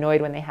really annoyed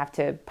when they have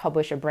to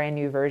publish a brand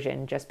new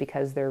version just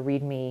because their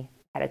README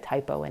had a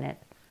typo in it,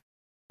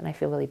 and I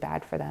feel really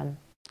bad for them.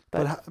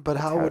 But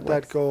how would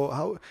that go?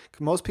 How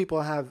most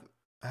people have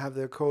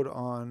their code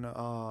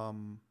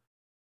on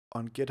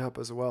GitHub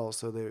as well,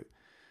 so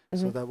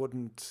that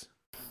wouldn't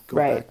go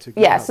back to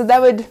GitHub. Yeah, so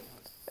that would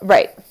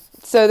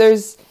So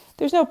there's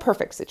no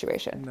perfect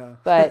situation,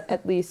 but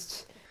at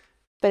least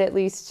but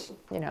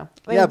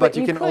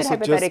you can also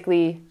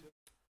hypothetically.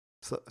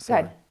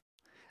 Sorry.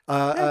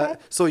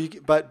 So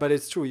but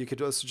it's true. You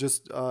could also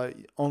just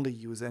only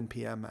use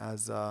npm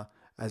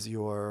as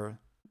your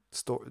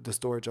the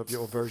storage of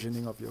your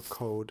versioning of your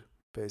code,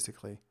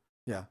 basically.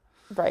 Yeah.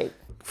 Right.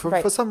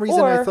 For some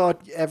reason, I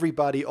thought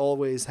everybody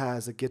always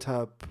has a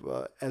GitHub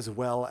as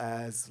well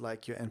as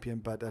like your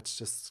npm, but that's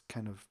just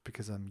kind of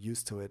because I'm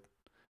used to it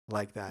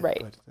like that.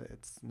 Right. But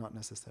it's not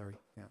necessary.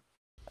 Yeah.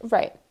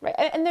 Right.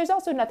 And there's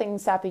also nothing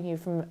stopping you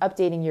from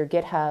updating your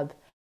GitHub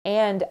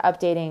and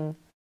updating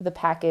the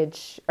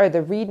package or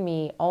the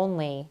README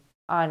only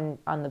on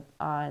the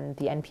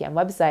npm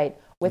website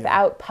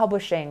without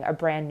publishing a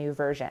brand new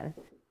version,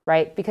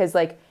 right? Because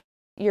like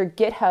your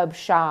GitHub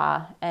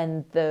SHA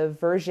and the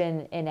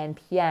version in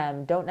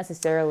npm don't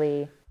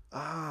necessarily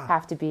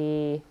have to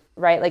be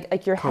right.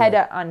 Like your head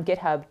on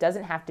GitHub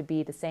doesn't have to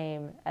be the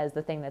same as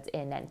the thing that's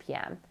in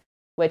npm,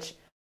 which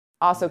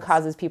also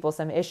causes people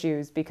some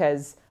issues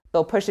because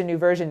they'll push a new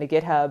version to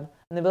GitHub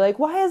and they'll be like,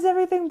 why is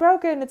everything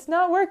broken? It's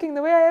not working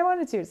the way I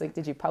wanted to. It's like,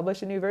 did you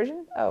publish a new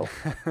version? Oh,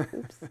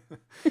 oops.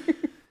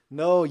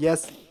 No,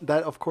 yes,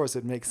 that of course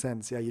it makes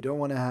sense. Yeah, you don't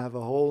want to have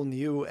a whole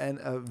new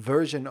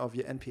version of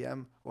your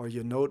npm or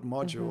your node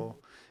module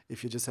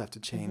if you just have to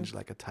change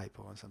like a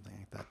typo or something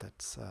like that.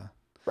 That's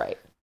right.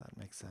 That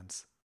makes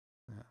sense.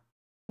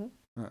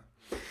 Yeah.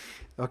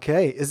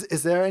 Okay,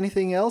 is there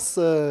anything else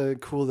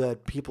cool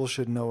that people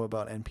should know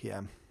about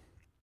npm?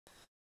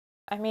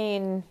 I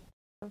mean,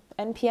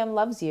 NPM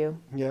loves you.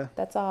 Yeah.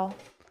 That's all.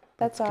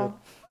 That's all.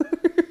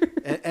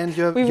 And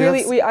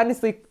we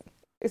honestly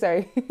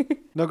Sorry.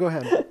 No, go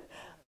ahead.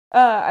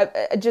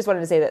 I just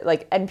wanted to say that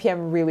like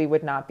NPM really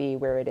would not be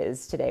where it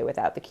is today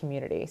without the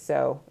community.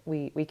 So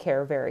we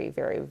care very,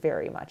 very,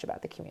 very much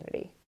about the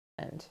community.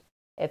 And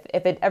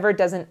if it ever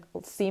doesn't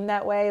seem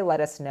that way,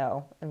 let us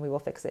know and we will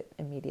fix it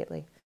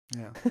immediately.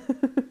 Yeah.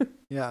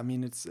 Yeah, I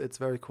mean it's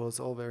very cool. It's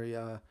all very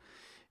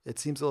it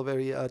seems all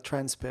very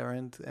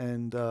transparent,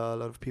 and a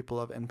lot of people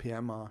of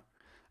NPM are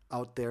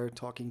out there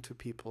talking to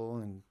people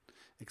and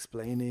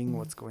explaining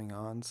what's going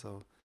on.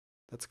 So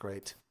that's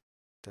great.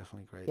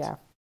 Definitely great. Yeah.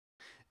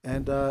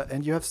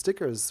 And you have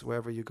stickers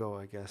wherever you go,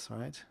 I guess,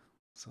 right?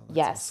 So that's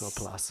Yes. also a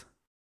plus.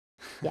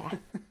 Yeah.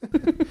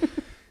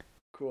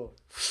 Cool.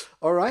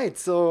 All right,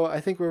 so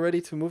I think we're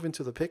ready to move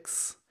into the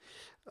picks.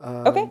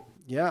 Okay.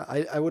 Yeah,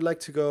 I would like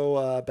to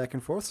go back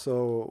and forth.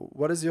 So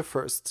what is your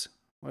first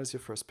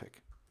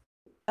pick?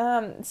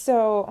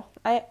 So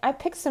I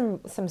picked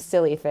some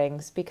silly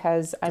things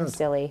because I'm Good.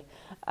 silly.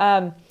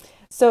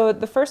 So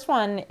the first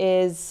one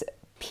is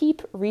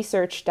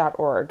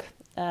peepresearch.org.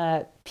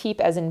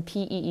 Peep as in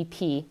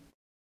PEEP.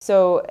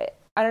 So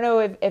I don't know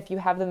if you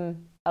have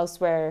them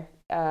elsewhere,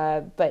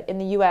 but in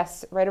the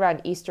US, right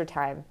around Easter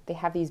time, they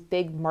have these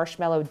big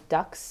marshmallow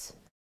ducks. I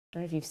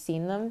don't know if you've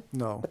seen them,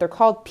 No. but they're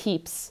called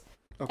peeps.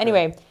 Okay.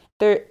 Anyway,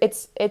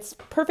 it's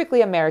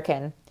perfectly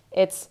American.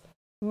 It's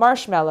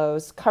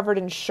marshmallows covered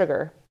in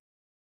sugar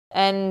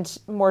and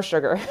more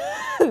sugar.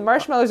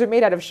 Marshmallows are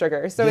made out of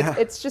sugar, so Yeah.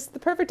 it's just the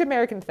perfect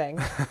American thing.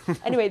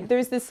 Anyway,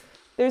 there's this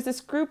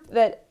group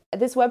that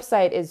this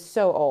website is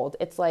so old.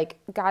 It's like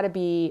got to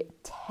be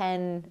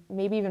 10,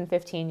 maybe even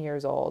 15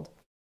 years old.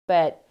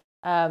 But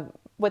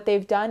what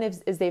they've done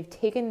is they've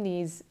taken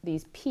these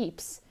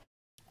peeps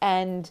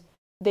and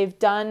they've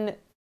done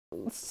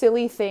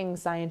silly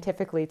things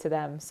scientifically to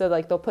them. So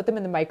like they'll put them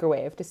in the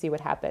microwave to see what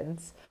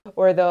happens,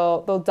 or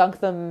they'll dunk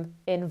them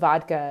in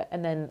vodka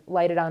and then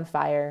light it on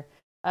fire.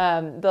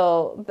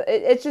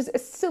 It's just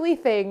silly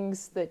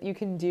things that you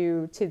can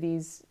do to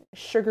these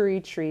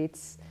sugary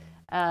treats.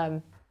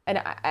 And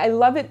I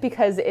love it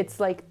because it's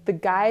like the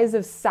guise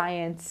of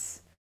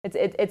science.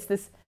 It's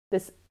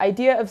this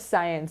idea of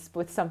science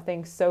with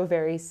something so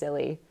very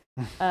silly.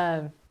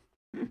 And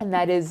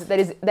that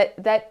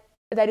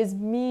is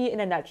me in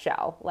a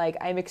nutshell. Like,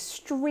 I'm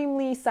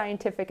extremely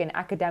scientific and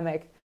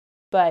academic,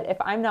 but if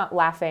I'm not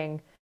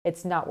laughing,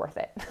 it's not worth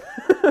it.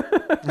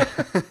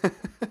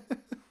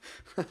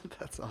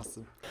 That's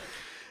awesome.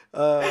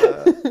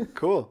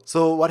 Cool.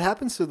 So what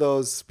happens to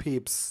those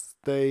peeps?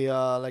 They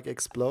like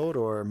explode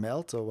or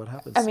melt, or what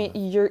happens? I mean,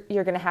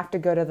 you're gonna have to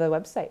go to the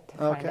website to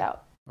find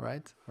out.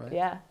 Right.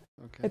 Yeah.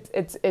 Okay.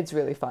 It's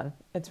really fun.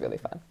 It's really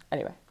fun.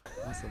 Anyway.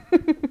 Awesome.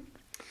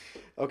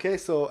 Okay,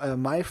 so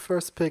my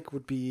first pick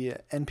would be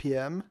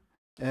NPM,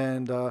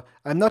 and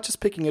I'm not just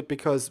picking it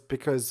because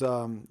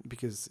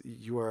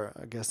you are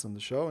a guest on the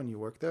show and you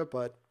work there,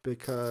 but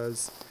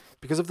because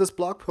of this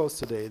blog post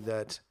today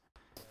that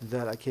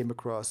I came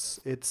across.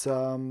 It's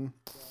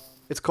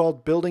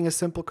called "Building a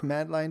Simple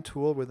Command Line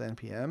Tool with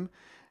NPM,"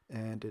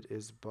 and it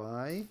is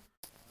by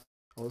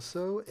where's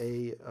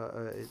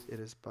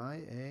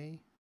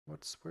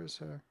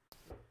her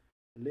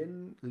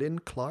Lynn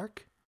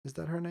Clark. Is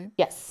that her name?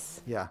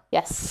 Yes. Yeah.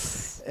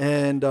 Yes.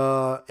 And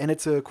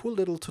it's a cool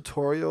little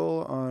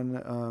tutorial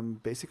on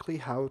basically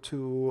how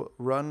to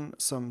run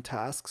some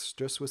tasks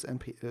just with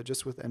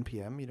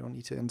NPM. You don't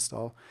need to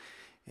install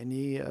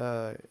any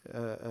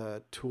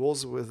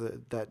tools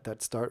with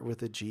that start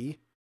with a G.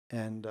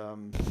 And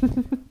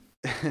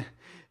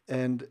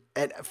and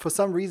for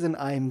some reason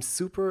I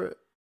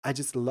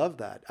just love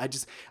that.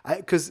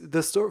 Because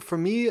the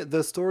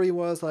story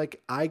was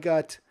like I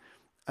got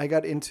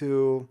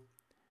into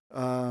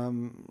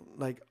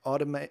like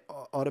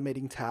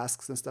automating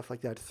tasks and stuff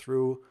like that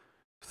through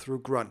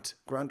Grunt.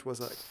 Grunt was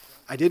like,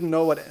 I didn't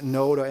know what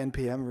Node or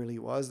NPM really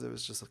was. There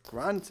was just a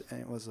Grunt, and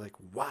it was like,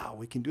 wow,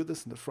 we can do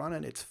this in the front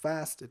end. It's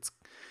fast.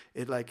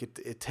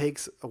 It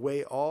takes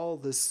away all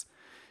this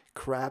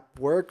crap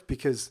work,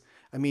 because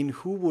I mean,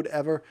 who would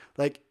ever,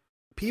 like,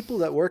 people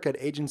that work at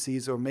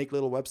agencies or make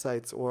little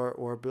websites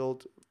or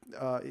build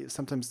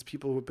sometimes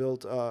people who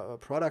build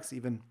products,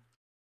 even,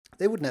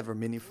 they would never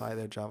minify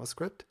their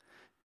JavaScript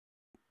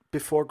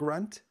before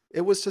Grunt.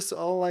 It was just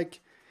like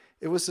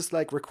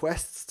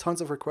requests, tons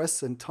of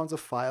requests, and tons of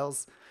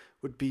files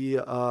would be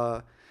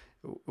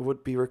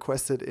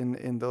requested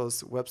in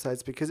those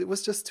websites, because it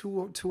was just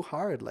too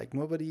hard. Like,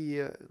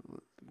 nobody,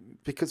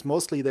 because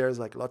mostly there's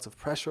like lots of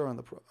pressure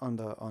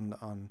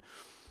on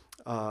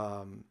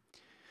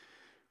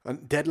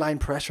deadline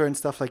pressure and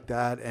stuff like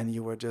that, and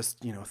you were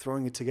just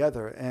throwing it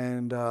together.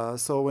 And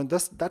so when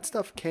that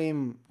stuff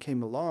came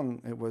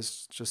along, it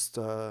was just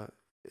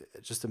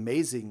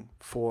amazing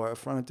for a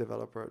front-end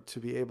developer to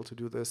be able to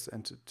do this,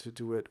 and to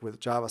do it with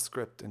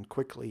JavaScript and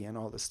quickly and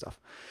all this stuff.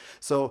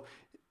 So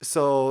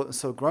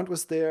Grunt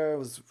was there. I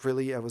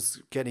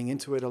was getting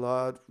into it a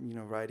lot,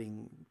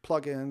 writing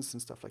plugins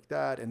and stuff like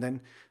that. And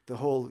then the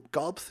whole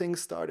Gulp thing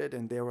started,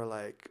 and they were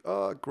like,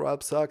 "Oh,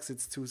 Grub sucks.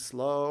 It's too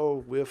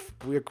slow.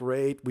 We're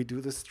great. We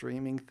do the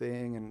streaming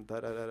thing and da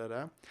da da da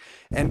da."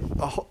 And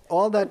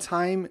all that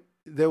time,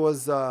 there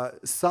was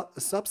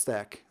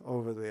Substack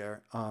over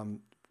there,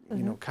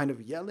 you know, kind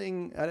of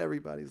yelling at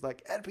everybody. It's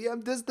like,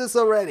 NPM does this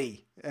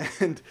already,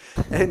 and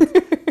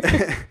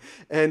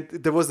and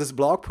there was this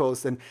blog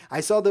post, and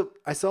I saw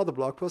the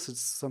blog post.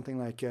 It's something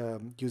like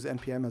use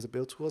NPM as a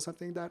build tool or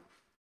something like that.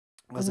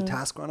 Was a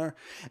task runner,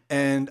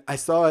 and I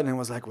saw it and I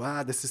was like,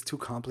 wow, this is too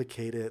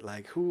complicated.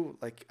 Like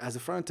as a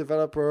front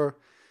developer,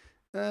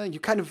 you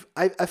kind of,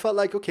 I felt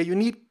like, okay, you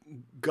need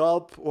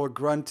Gulp or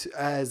Grunt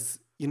as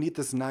you need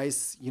this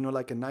nice, you know,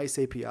 like a nice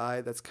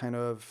API that's kind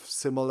of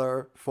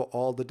similar for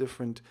all the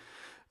different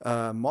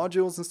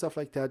modules and stuff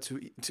like that to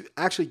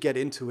actually get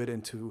into it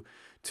and to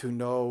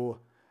know,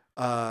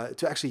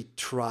 to actually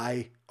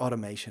try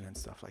automation and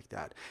stuff like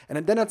that.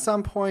 And then at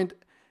some point,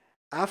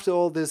 after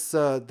all this,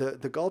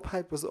 the Gulp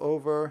hype was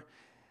over,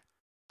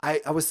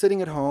 I was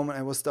sitting at home and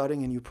I was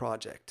starting a new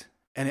project.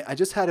 And I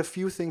just had a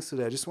few things to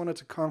do. I just wanted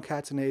to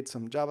concatenate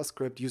some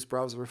JavaScript, use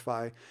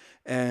Browserify,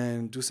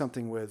 and do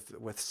something with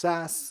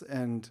Sass.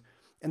 And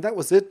that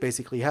was it,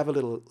 basically. Have a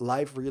little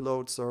live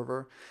reload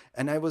server.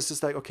 And I was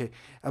just like, okay,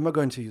 am I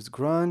going to use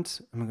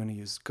Grunt? Am I going to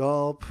use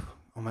Gulp?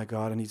 Oh my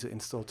God, I need to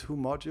install 2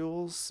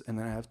 modules. And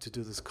then I have to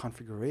do this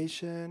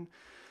configuration.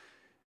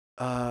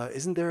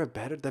 Isn't there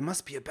there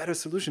must be a better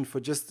solution for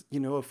just, you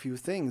know, a few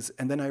things.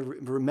 And then I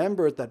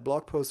remembered that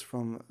blog post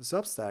from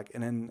Substack,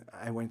 and then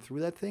I went through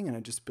that thing and I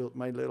just built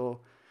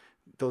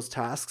those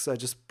tasks. I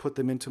just put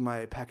them into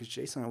my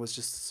package.json. I was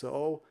just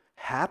so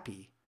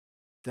happy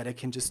that I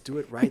can just do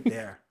it right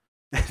there.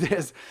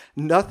 There's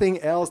nothing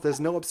else. There's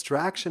no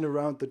abstraction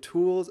around the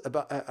tools,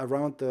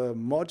 around the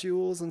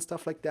modules and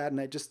stuff like that.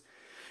 And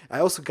I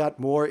also got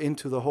more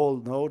into the whole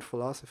Node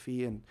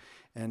philosophy and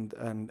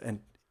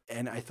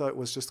I thought it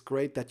was just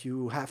great that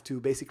you have to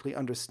basically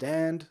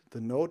understand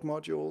the Node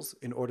modules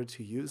in order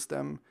to use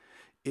them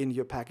in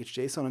your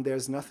package.json. And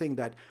there's nothing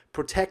that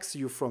protects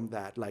you from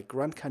that. Like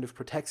Grunt kind of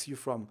protects you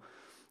from,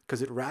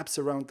 because it wraps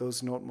around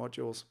those Node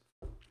modules.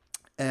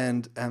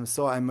 And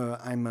so I'm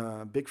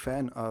a big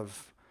fan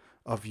of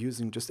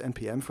using just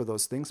NPM for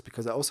those things,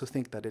 because I also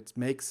think that it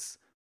makes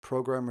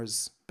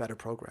programmers better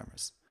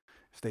programmers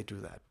if they do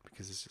that,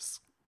 because it's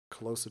just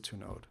closer to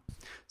Node.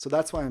 So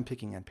that's why I'm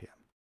picking NPM.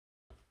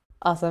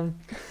 Awesome.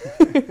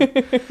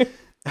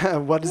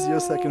 What is your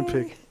second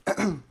pick?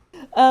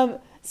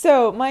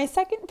 So my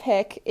second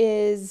pick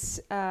is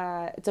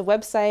it's a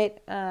website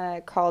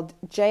called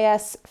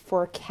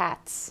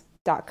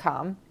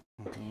jsforcats.com.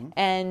 Mm-hmm.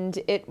 And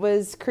it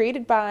was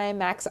created by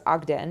Max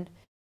Ogden,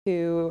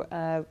 who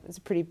is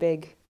a pretty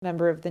big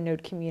member of the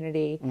Node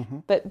community. Mm-hmm.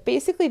 But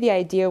basically the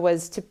idea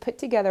was to put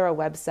together a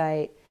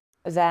website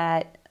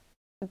that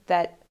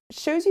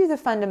shows you the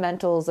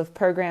fundamentals of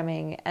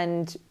programming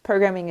and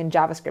programming in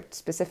JavaScript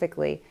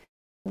specifically,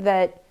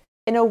 that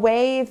in a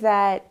way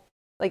that,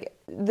 like,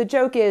 the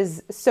joke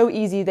is so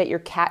easy that your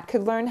cat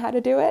could learn how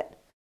to do it,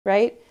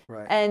 right?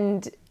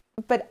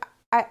 But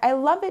I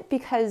love it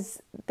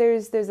because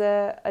there's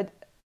a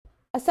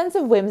sense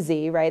of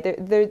whimsy, right?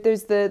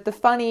 There's the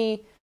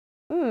funny,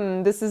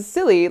 this is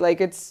silly, like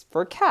it's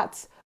for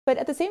cats. But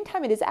at the same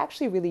time, it is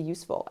actually really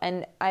useful.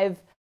 And I've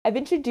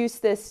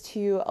introduced this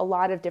to a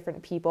lot of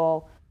different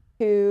people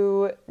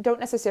who don't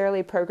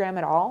necessarily program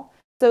at all.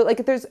 So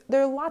like there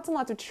are lots and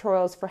lots of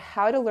tutorials for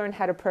how to learn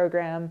how to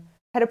program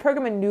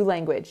a new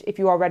language if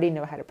you already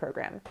know how to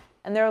program.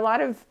 And there are a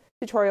lot of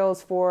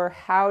tutorials for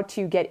how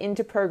to get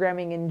into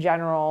programming in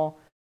general,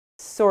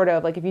 sort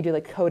of like if you do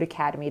like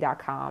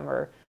codeacademy.com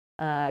or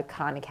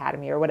Khan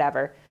Academy or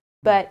whatever.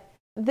 But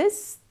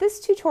this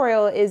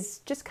tutorial is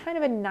just kind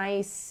of a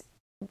nice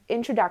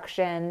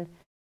introduction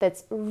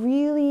that's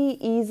really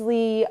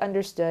easily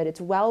understood.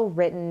 It's well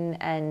written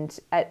and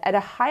at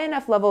a high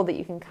enough level that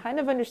you can kind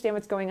of understand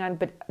what's going on,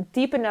 but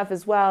deep enough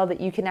as well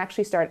that you can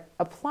actually start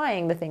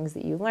applying the things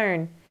that you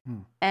learn.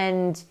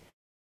 And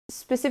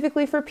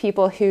specifically for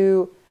people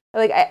who,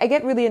 like, I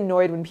get really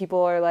annoyed when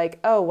people are like,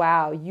 oh,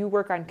 wow, you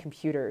work on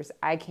computers.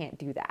 I can't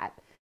do that.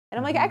 And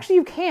I'm like, actually,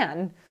 you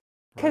can,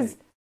 because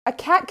a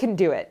cat can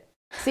do it.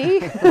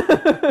 See?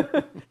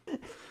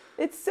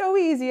 It's so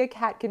easy. A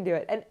cat can do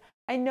it. And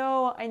I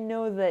know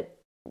that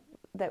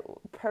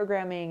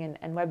programming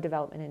and web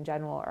development in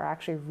general are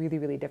actually really,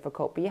 really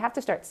difficult, but you have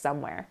to start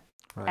somewhere.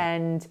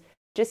 And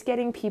just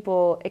getting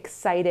people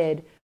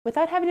excited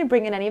without having to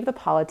bring in any of the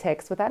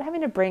politics, without having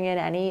to bring in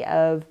any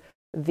of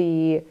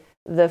the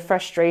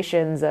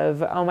frustrations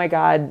of, oh my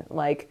God,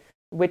 like,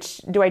 which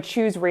do I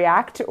choose,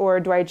 React, or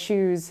do I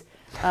choose,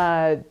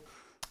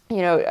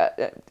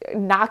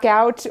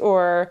 Knockout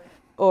or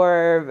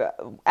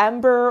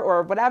Ember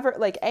or whatever,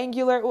 like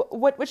Angular,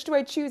 which do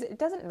I choose? It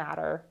doesn't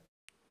matter.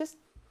 Just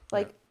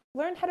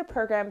learn how to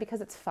program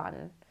because it's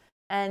fun,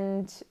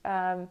 and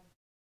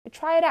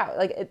try it out.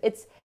 Like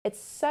it's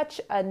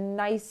such a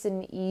nice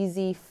and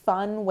easy,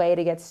 fun way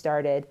to get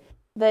started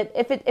that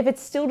if it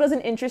still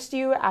doesn't interest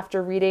you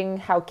after reading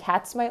how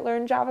cats might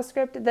learn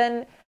JavaScript,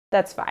 then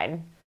that's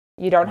fine.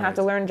 You don't have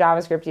to learn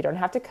JavaScript. You don't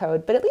have to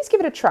code, but at least give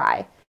it a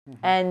try.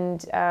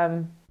 And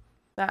I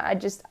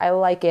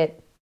like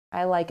it.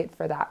 I like it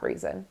for that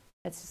reason.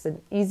 It's just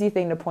an easy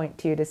thing to point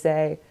to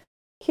say,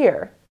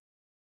 here,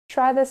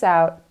 try this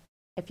out.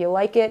 If you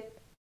like it,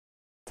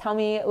 tell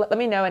me, let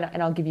me know,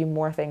 and I'll give you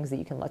more things that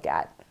you can look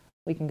at.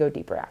 We can go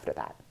deeper after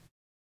that.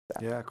 So.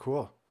 Yeah,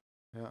 cool.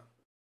 Yeah,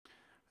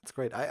 that's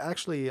great.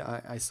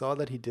 I saw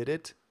that he did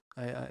it.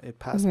 It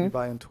passed me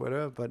by on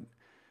Twitter, but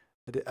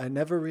I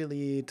never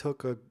really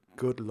took a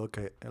good look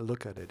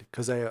at it,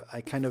 because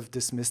I kind of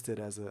dismissed it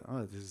as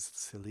this is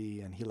silly,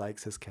 and he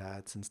likes his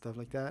cats and stuff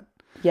like that.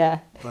 Yeah.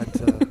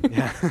 But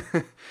yeah,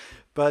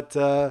 but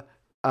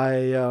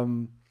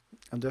I'm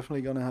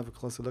definitely gonna have a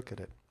closer look at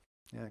it.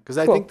 Yeah, because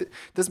I think that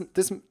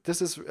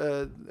this is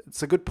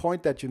it's a good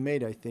point that you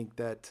made. I think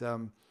that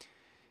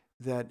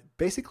that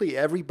basically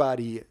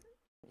everybody,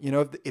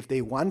 if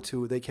they want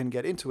to, they can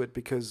get into it,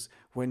 because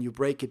when you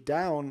break it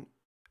down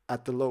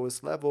at the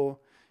lowest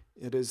level,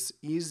 it is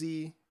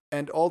easy,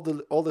 and all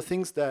the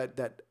things that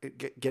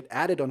get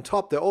added on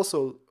top, they're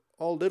also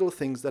all little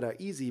things that are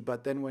easy.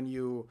 But then when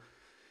you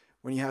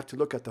have to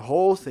look at the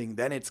whole thing,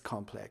 then it's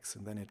complex,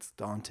 and then it's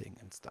daunting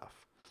and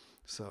stuff.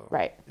 So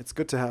it's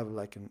good to have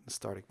like a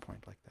starting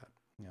point like that.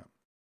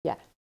 Yeah.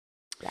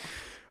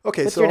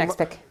 Okay, what's your next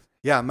pick?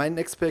 Yeah, my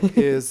next pick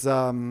is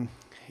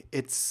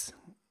it's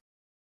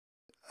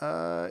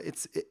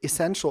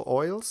essential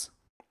oils.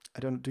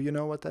 Do you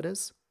know what that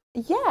is?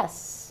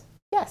 Yes.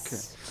 Okay.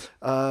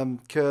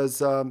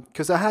 Because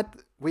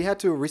we had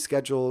to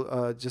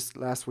reschedule just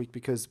last week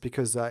because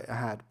I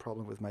had a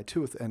problem with my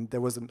tooth, and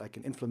there wasn't like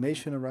an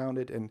inflammation around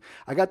it, and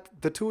I got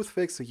the tooth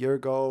fixed a year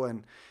ago,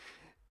 and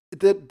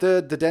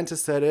the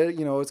dentist said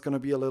it's going to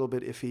be a little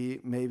bit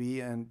iffy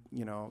maybe, and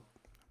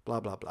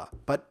blah blah blah.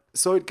 But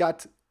so it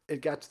got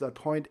to that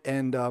point,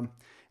 and I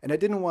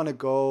didn't want to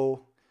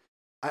go.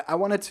 I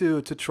wanted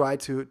to try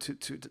to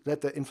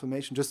let the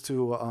inflammation just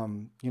to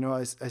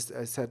I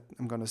said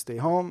I'm gonna stay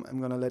home.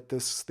 I'm gonna let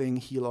this thing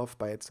heal off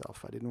by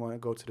itself. I didn't want to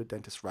go to the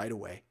dentist right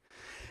away,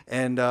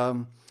 and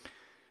so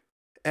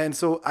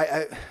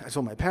I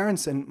told my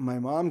parents, and my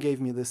mom gave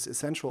me this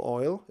essential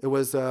oil. It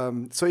was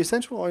so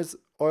essential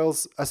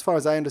oils, as far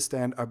as I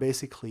understand, are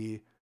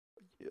basically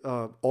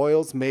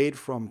oils made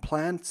from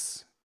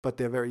plants, but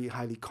they're very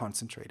highly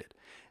concentrated.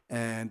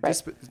 And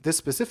this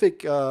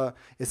specific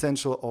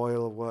essential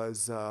oil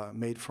was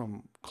made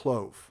from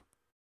clove.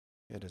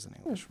 It is in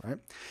English, right?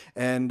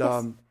 And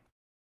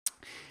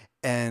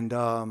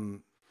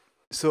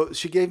so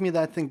she gave me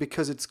that thing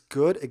because it's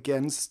good it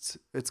dampens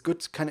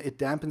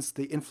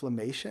the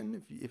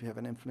inflammation if you have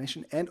an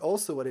inflammation, and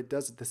also what it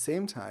does at the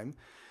same time,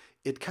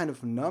 it kind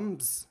of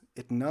numbs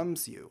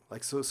you,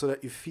 like so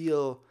that you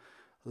feel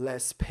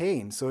less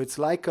pain. So it's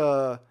like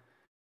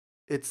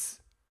it's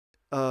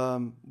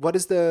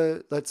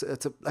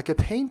like a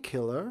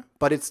painkiller,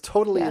 but it's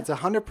totally, it's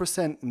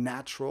 100%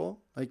 natural.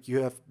 Like you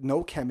have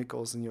no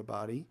chemicals in your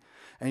body,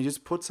 and you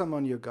just put some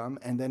on your gum,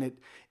 and then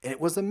it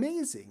was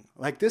amazing.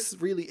 Like this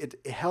really,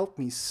 it helped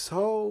me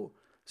so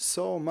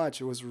much.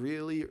 It was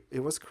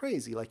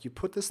crazy. Like you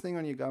put this thing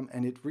on your gum,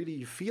 and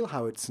you feel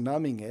how it's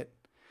numbing it.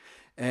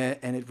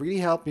 And it really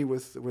helped me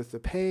with the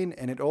pain.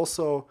 And it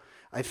also,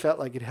 I felt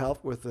like it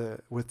helped with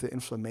the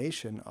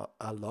inflammation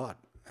a lot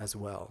as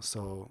well.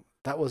 So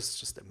that was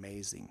just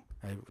amazing.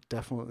 I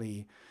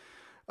definitely,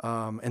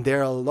 and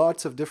there are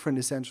lots of different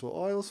essential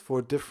oils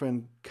for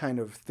different kind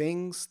of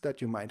things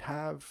that you might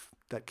have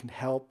that can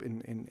help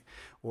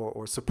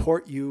or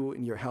support you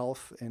in your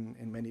health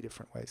in many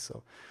different ways.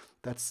 So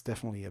that's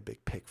definitely a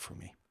big pick for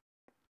me.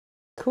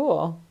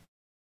 Cool.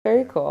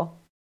 Very cool.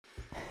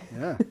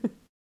 Yeah.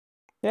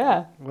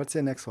 Yeah. What's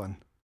your next one?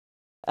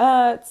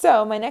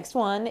 So my next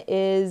one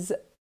is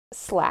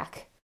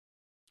Slack.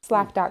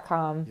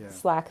 Slack.com. Yeah.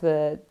 Slack,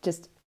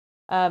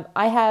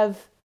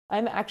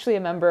 I'm actually a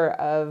member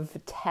of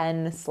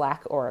 10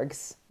 Slack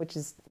orgs, which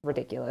is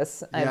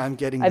ridiculous. Yeah,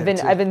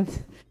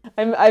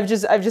 I've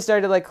just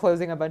started like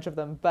closing a bunch of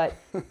them, but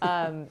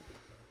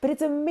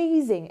it's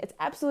amazing. It's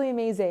absolutely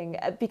amazing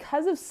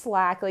because of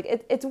Slack. Like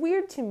it's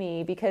weird to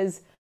me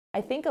because I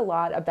think a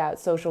lot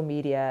about social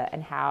media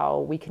and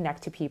how we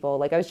connect to people.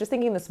 Like I was just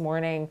thinking this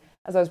morning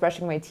as I was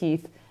brushing my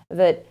teeth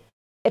that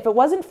if it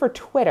wasn't for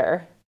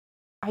Twitter,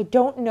 I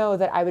don't know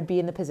that I would be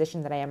in the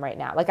position that I am right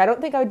now. Like, I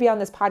don't think I would be on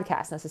this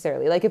podcast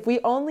necessarily. Like, if we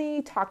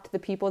only talked to the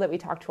people that we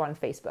talked to on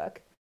Facebook,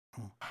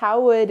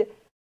 how would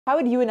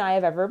you and I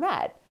have ever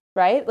met?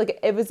 Right? Like,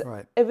 it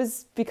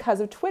was because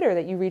of Twitter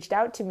that you reached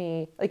out to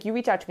me. Like, you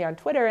reached out to me on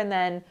Twitter, and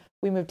then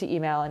we moved to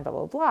email and blah,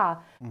 blah, blah.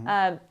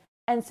 Mm-hmm.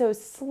 And so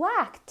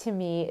Slack to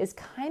me is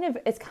kind of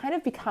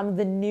become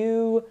the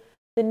new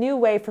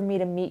way for me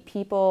to meet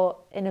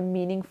people in a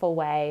meaningful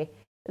way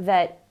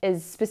that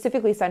is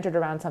specifically centered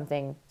around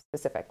something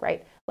specific,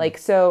 right? Like,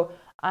 so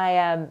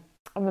I'm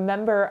a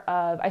member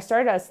of, I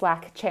started a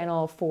Slack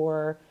channel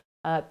for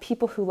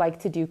people who like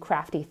to do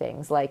crafty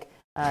things like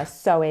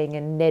sewing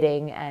and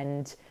knitting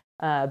and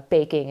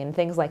baking and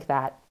things like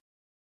that.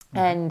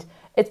 And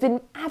it's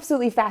been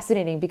absolutely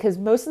fascinating because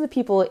most of the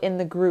people in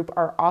the group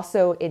are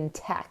also in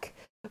tech,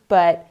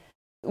 but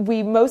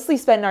we mostly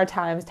spend our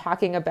time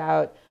talking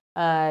about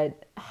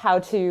how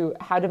to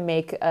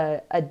make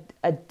a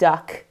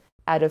duck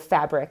out of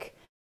fabric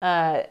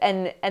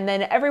And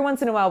then every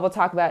once in a while we'll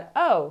talk about,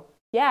 oh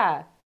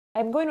yeah,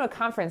 I'm going to a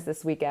conference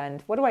this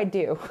weekend. What do I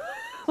do?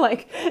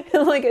 like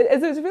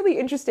it was really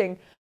interesting.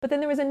 But then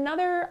there was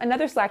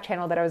another Slack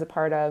channel that I was a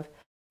part of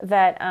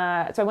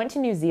that. So I went to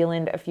New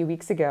Zealand a few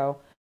weeks ago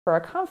for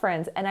a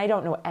conference, and I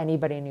don't know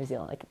anybody in New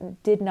Zealand. Like,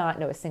 did not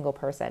know a single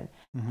person.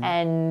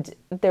 And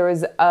there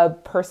was a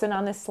person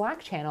on this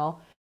Slack channel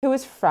who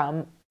was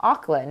from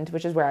Auckland,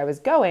 which is where I was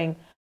going.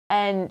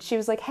 And she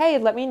was like, "Hey,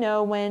 let me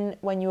know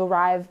when you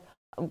arrive.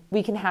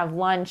 We can have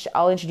lunch.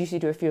 I'll introduce you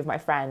to a few of my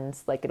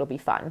friends. Like, it'll be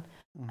fun."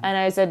 And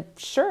I said,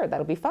 "Sure,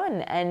 that'll be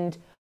fun." And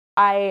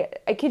I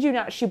kid you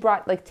not, she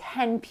brought like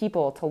 10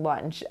 people to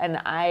lunch,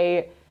 and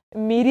I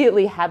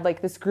immediately had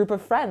like this group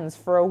of friends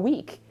for a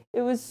week.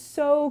 It was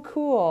so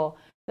cool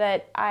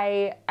that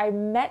I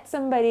met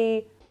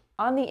somebody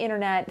on the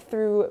internet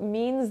through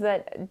means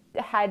that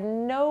had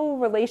no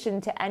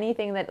relation to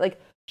anything that, like,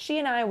 she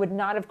and I would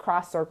not have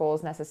crossed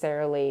circles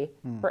necessarily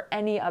for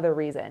any other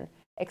reason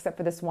except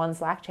for this one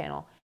Slack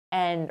channel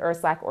or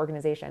Slack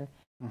organization.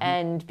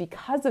 And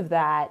because of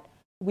that,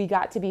 we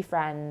got to be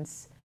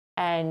friends.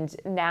 And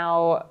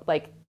now,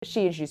 like,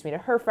 she introduced me to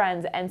her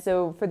friends. And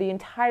so for the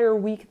entire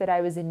week that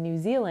I was in New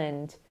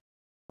Zealand,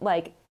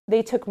 like,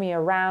 they took me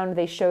around,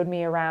 they showed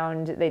me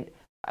around,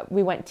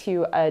 we went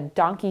to a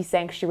donkey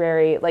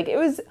sanctuary. Like, it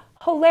was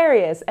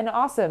hilarious and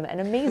awesome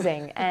and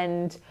amazing.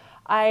 And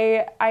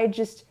I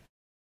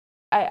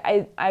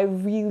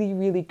really,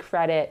 really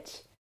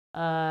credit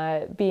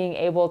being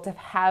able to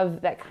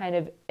have that kind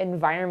of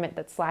environment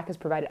that Slack has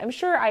provided. I'm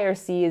sure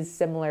IRC is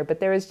similar, but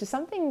there is just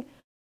something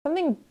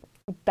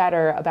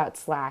better about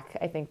Slack,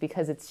 I think,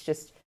 because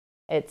it's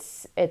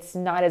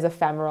not as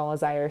ephemeral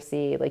as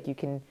IRC. Like, you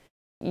can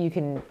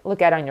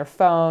look at it on your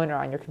phone or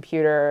on your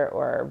computer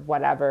or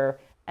whatever,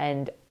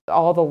 and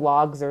all the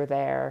logs are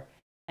there,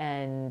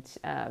 and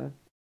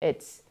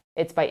it's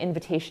by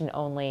invitation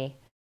only,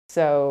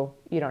 so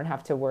you don't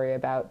have to worry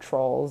about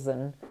trolls,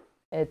 and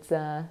it's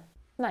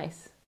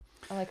nice.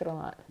 I like it a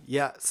lot.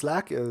 Yeah,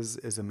 Slack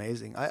is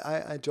amazing.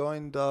 I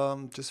joined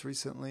just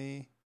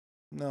recently.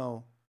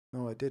 No,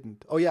 I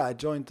didn't. Oh yeah, I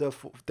joined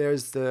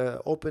there's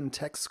the Open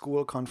Tech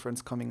School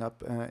conference coming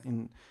up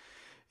in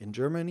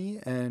Germany,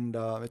 and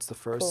it's the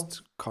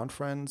first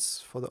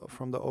conference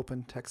from the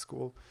Open Tech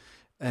School,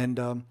 and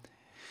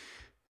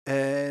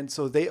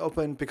so they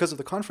opened, because of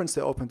the conference,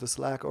 they opened the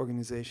Slack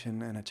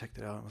organization, and I checked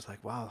it out and was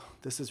like, wow,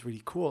 this is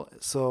really cool.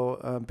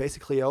 So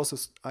basically, I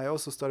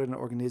also started an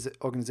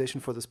organization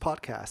for this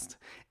podcast,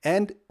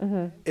 and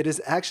it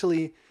is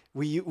actually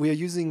we are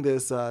using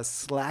this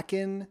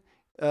Slackin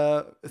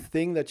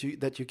thing that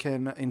you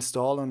can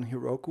install on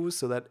Heroku,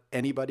 so that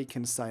anybody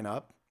can sign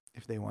up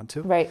if they want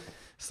to. Right.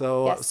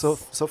 So yes.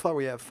 so far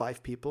we have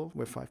 5 people.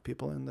 We're 5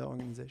 people in the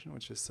organization,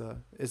 which is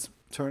it's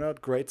turned out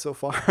great so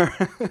far.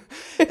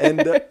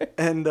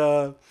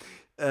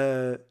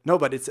 No,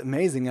 but it's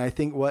amazing. I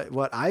think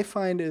what I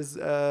find is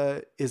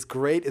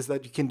great is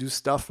that you can do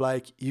stuff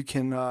like you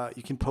can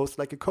post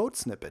like a code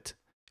snippet,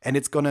 and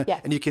it's gonna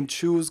and you can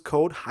choose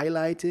code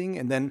highlighting,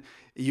 and then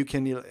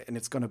and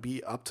it's gonna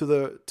be up to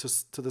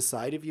the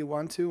site if you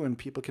want to, and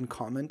people can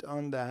comment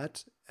on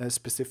that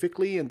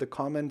specifically, and the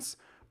comments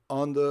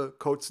on the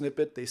code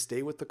snippet, they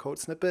stay with the code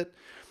snippet.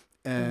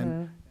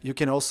 And you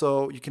can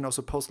also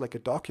post like a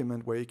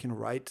document where you can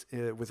write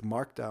with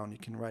Markdown. You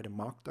can write a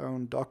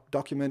Markdown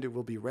document. It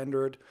will be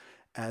rendered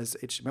as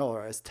HTML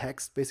or as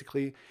text,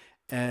 basically,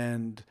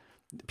 and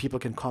people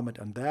can comment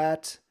on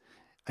that.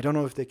 I don't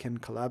know if they can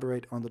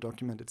collaborate on the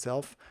document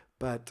itself,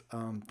 but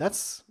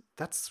that's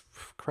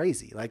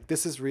crazy. Like,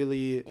 this is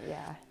really,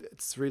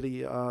 it's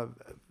really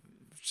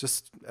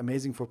just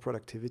amazing for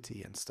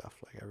productivity and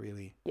stuff. Like, I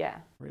really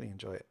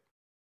enjoy it.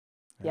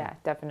 Yeah,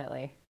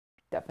 definitely.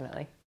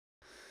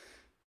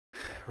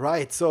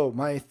 Right. So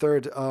my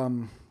third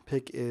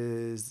pick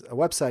is a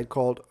website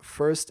called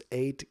First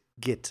Aid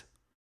Git.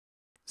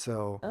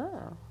 So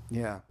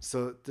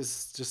so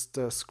this just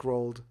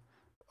scrolled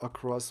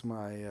across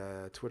my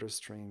Twitter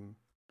stream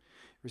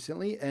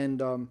recently,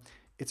 and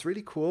it's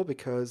really cool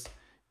because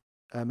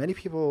many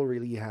people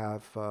really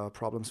have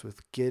problems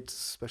with Git,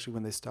 especially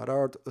when they start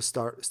out,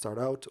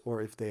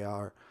 or if they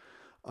are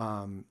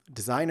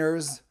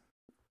designers.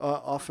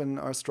 Often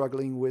are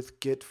struggling with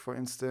Git, for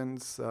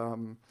instance.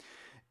 And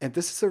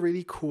this is a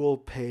really cool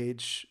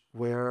page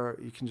where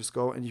you can just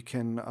go and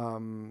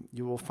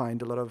you will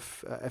find a lot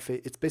of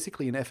it's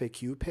basically an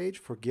FAQ page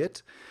for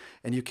Git,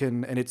 and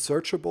it's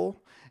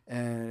searchable,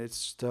 and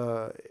it's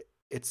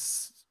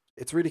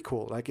really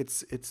cool. Like,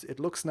 it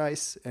looks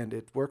nice and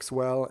it works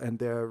well, and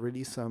there are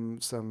really some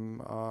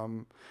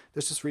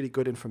there's just really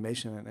good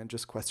information and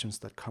just questions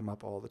that come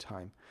up all the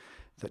time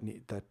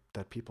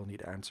that people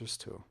need answers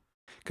to.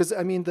 Because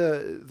I mean,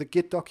 the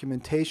Git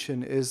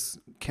documentation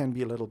can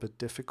be a little bit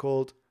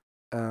difficult,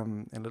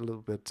 and a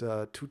little bit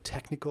too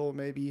technical,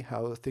 maybe,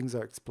 how things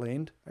are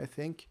explained, I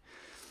think,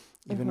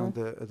 even on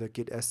the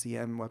Git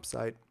SCM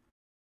website.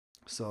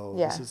 So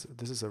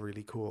this is a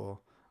really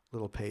cool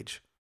little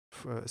page,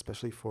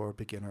 especially for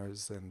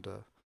beginners and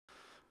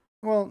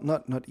Well,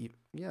 not even.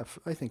 Yeah,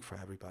 I think for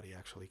everybody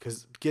actually,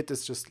 because Git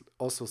is just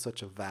also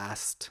such a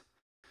vast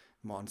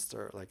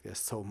monster. Like there's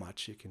so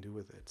much you can do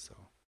with it. So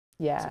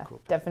it's a Yeah, cool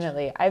package.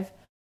 definitely.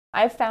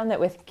 I've found that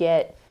with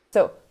Git.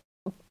 So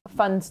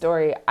fun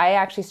story. I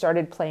actually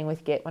started playing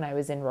with Git when I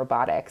was in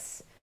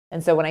robotics.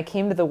 And so when I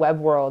came to the web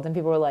world and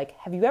people were like,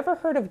 have you ever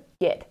heard of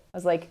Git? I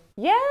was like,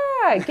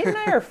 yeah, Git and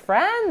I are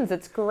friends.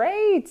 It's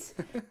great.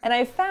 And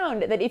I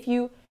found that if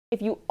you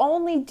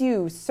only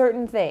do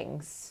certain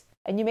things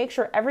and you make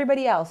sure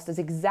everybody else does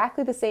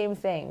exactly the same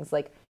things,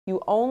 like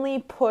you only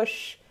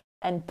push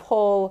and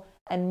pull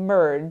and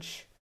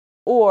merge,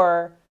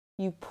 or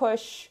you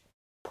push,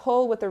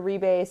 pull with a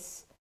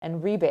rebase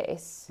and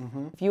rebase.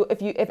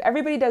 If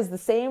everybody does the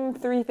same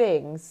three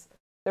things,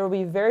 there will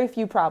be very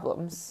few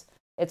problems.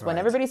 It's when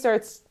everybody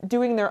starts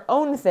doing their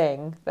own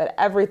thing that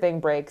everything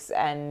breaks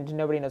and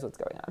nobody knows what's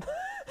going on.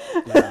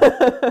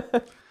 Yeah.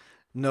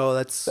 No,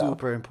 that's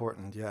super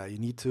important. Yeah, you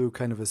need to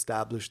kind of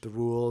establish the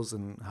rules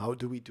and how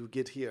do we do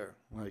Git here?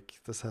 Like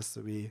this has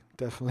to be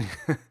definitely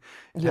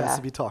it has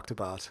to be talked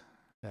about.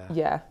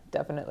 Yeah,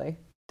 definitely.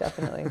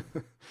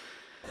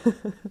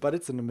 But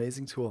it's an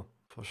amazing tool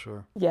for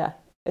sure. Yeah,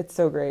 it's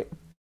so great.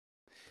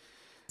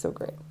 So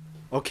great.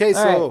 Okay,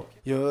 so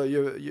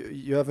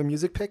you have a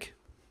music pick?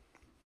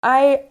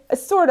 I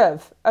sort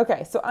of.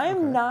 Okay, so I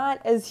am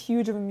not as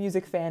huge of a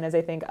music fan as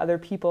I think other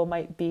people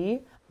might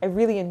be. I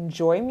really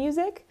enjoy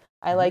music.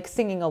 I like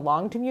singing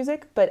along to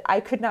music, but I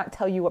could not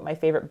tell you what my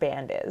favorite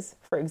band is,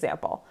 for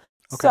example.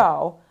 Okay.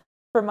 So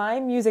for my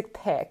music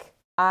pick,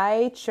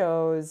 I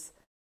chose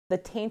the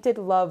Tainted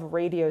Love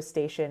radio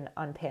station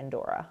on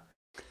Pandora.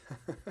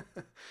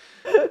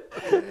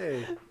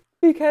 Okay.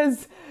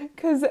 Because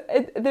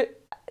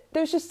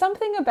there's just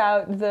something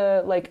about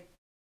the like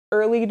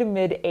early to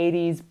mid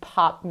 80s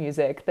pop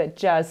music that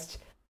just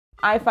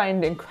I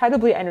find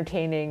incredibly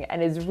entertaining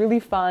and is really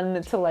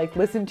fun to like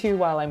listen to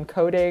while I'm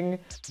coding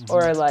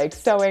or like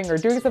sewing or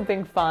doing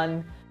something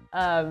fun.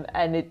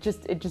 And it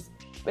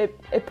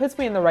puts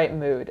me in the right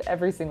mood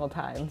every single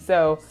time.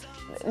 So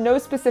no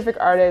specific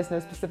artist, no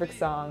specific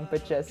song,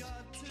 but just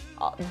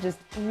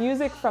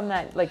music from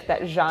that like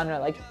that genre,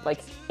 like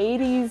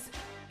 80s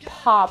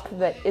pop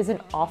that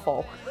isn't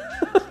awful.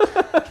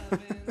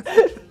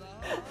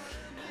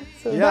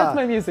 So that's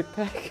my music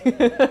pick.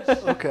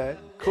 Okay,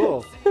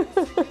 cool.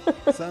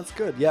 Sounds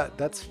good. Yeah,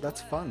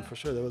 that's fun for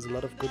sure. There was a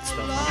lot of good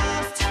stuff.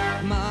 Lost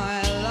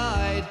my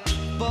light,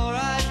 for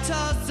I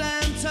toss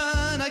and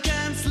turn. I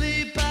can't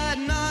sleep at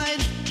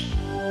night.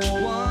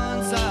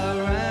 Once I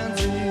ran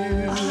to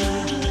you,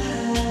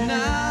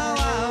 now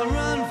I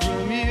run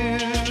from you.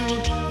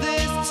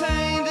 This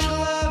tainted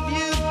love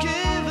you've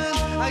given,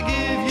 I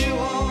give you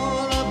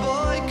all a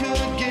boy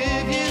could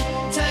give you.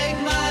 Take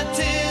my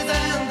tears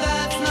and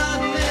that's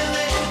not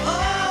nearly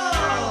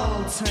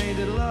all.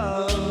 Tainted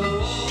love.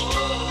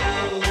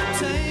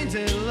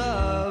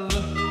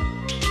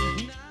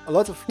 A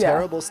lot of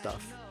terrible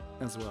stuff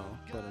as well,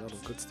 but a lot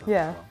of good stuff.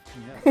 Yeah.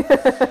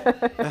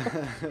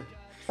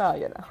 Well.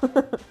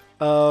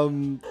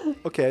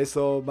 Okay,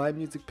 so my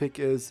music pick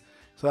is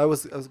I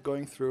was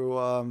going through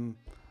I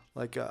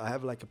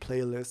have like a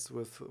playlist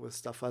with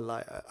stuff I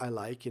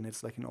like, and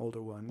it's like an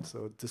older one.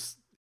 So this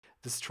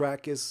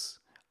track is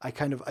I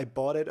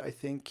bought it I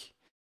think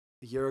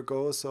a year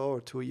ago or so,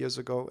 or 2 years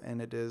ago,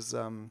 and it is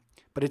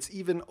but it's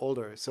even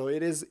older. So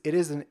it's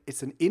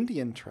an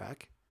Indian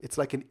track. It's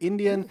like an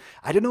Indian.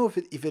 I don't know what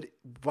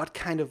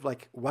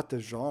the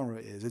genre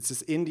is. It's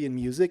just Indian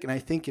music, and I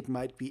think it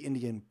might be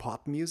Indian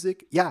pop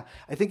music. Yeah,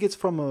 I think it's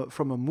from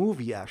a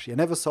movie actually. I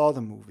never saw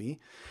the movie.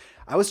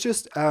 I was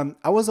just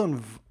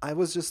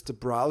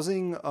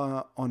browsing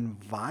on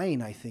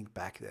Vine. I think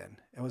back then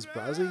I was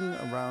browsing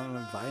around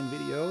on Vine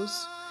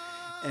videos,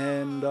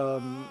 and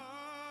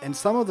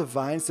some of the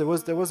Vines there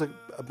was a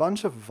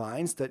bunch of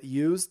Vines that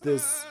used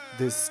this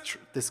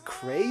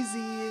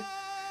crazy.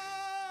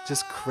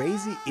 Just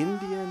crazy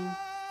Indian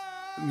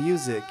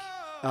music,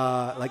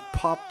 like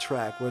pop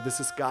track, where there's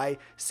this guy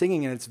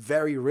singing and it's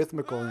very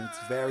rhythmical and it's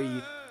very,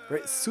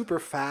 very super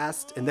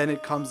fast, and then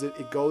it goes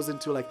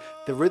into like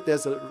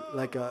there's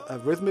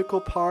a rhythmical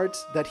part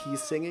that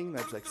he's singing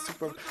that's like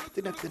super,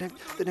 like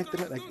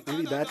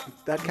really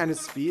that kind of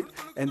speed,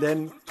 and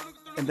then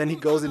he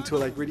goes into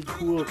like really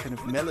cool kind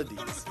of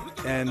melodies,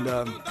 and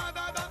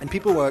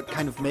people were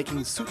kind of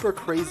making super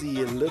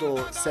crazy little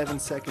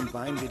 7-second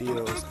Vine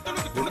videos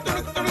with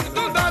that melody.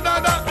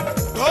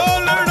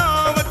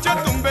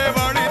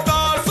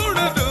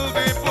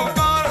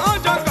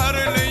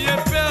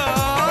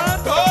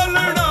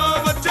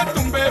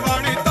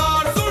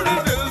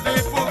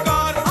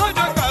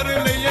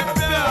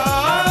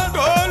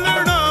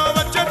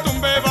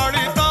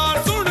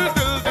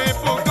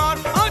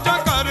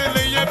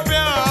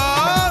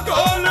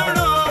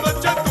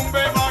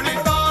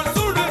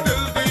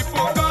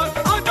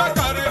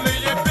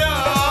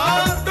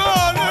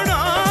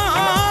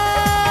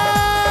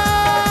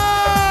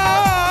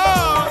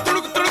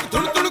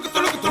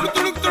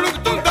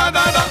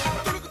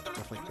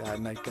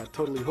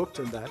 Totally hooked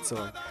on that,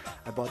 so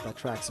I bought that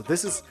track. So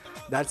this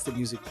That's the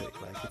music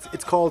pick. Like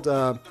it's called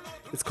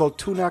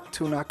Tunak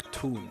Tunak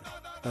Tune.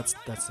 That's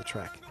the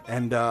track.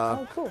 And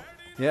Oh, cool.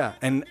 yeah,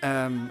 and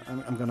I'm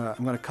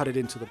gonna cut it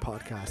into the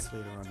podcast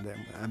later on.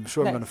 Then I'm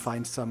sure I'm Nice. gonna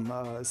find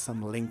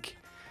some link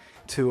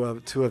to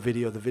a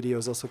video. The video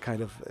is also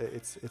kind of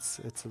it's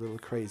a little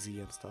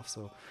crazy and stuff.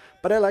 So,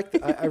 but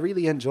I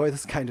really enjoy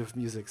this kind of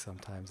music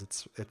sometimes.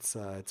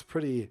 It's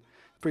pretty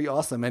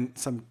awesome, and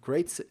some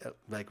great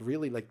like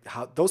really like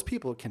how those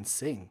people can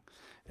sing.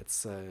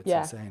 It's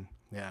Yeah. insane.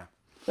 Yeah.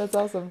 That's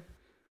awesome.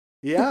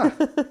 Yeah.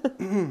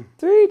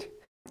 Sweet.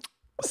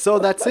 So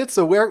that's it.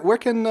 So where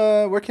can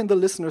the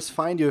listeners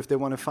find you if they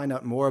want to find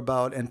out more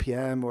about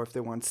NPM, or if they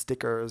want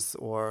stickers,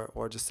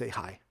 or just say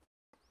hi?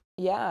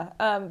 Yeah.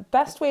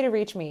 Best way to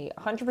reach me,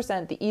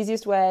 100%, the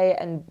easiest way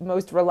and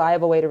most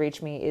reliable way to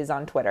reach me is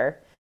on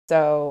Twitter.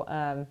 So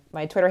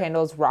my Twitter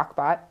handle is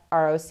Rockbot,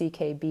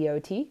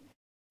 ROCKBOT.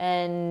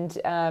 And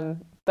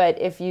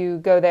but if you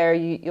go there,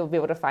 you'll be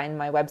able to find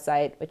my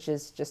website, which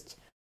is just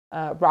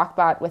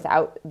Rockbot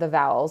without the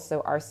vowels,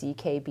 so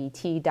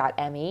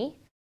rckbt.me.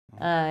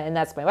 And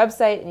that's my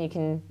website,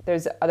 and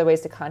there's other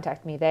ways to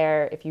contact me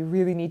there. If you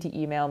really need to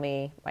email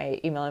me, my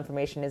email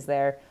information is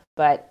there.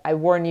 But I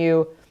warn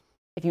you,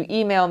 if you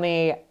email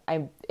me,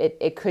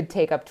 it could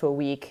take up to a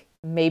week,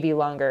 maybe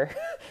longer.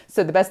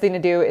 So the best thing to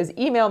do is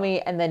email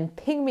me and then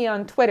ping me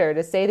on Twitter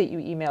to say that you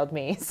emailed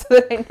me so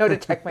that I know to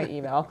check my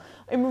email.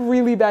 I'm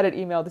really bad at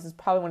email. This is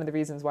probably one of the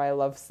reasons why I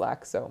love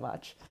Slack so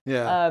much.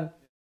 Yeah.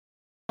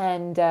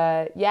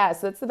 Yeah,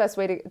 so that's the best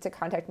way to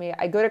contact me.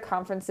 I go to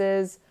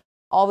conferences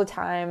all the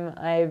time.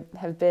 I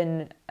have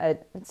been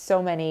at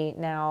so many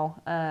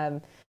now.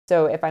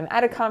 So if I'm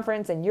at a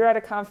conference and you're at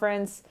a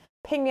conference,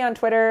 ping me on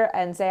Twitter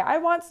and say, I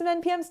want some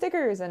NPM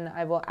stickers, and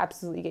I will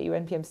absolutely get you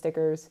NPM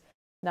stickers.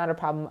 Not a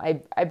problem.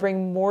 I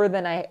bring more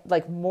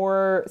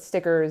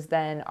stickers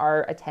than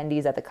our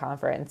attendees at the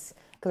conference,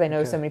 because I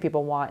know so many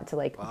people want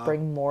to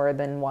bring more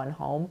than one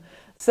home.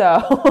 So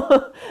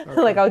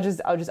I'll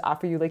just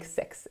offer you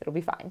 6. It'll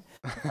be fine.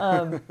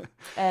 Yeah.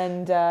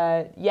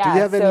 Do you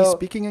have any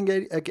speaking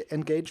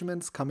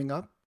engagements coming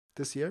up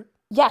this year?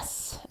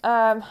 Yes.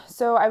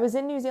 So I was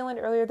in New Zealand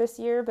earlier this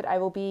year, but I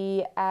will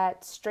be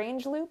at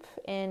Strange Loop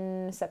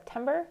in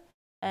September,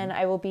 and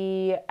I will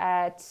be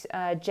at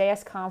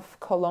JSConf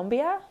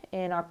Colombia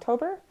in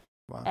October.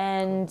 Wow.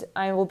 And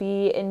I will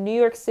be in New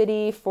York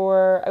City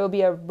I will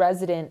be a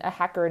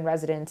hacker in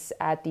residence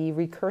at the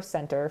Recurse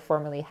Center,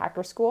 formerly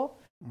Hacker School,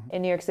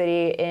 in New York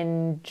City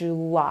in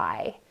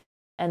July.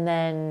 And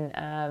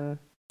then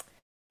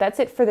that's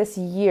it for this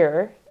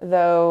year,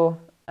 though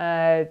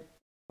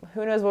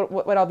who knows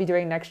what I'll be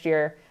doing next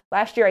year.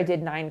 Last year I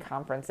did 9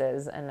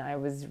 conferences and I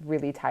was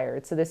really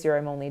tired. So this year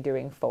I'm only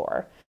doing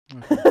 4.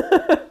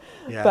 Okay.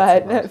 Yeah,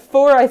 but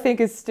 4 I think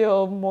is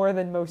still more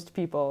than most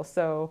people.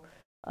 So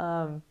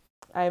I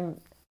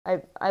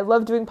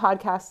love doing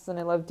podcasts, and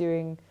I love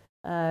doing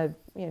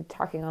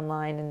talking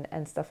online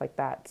and stuff like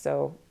that.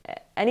 So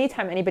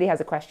anytime anybody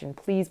has a question,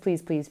 please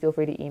feel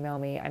free to email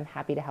me. I'm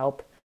happy to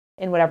help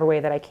in whatever way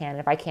that I can.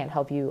 If I can't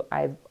help you,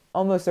 I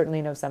almost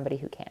certainly know somebody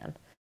who can.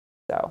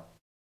 So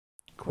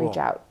cool. Reach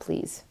out,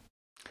 please.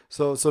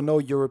 So no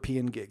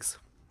European gigs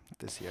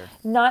this year?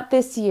 Not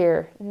this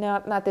year.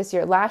 Not this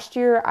year. Last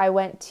year I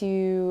went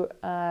to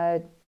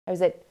I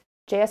was at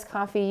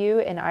JSConf EU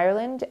in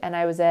Ireland, and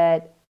I was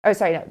at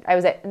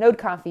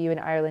NodeConf EU in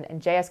Ireland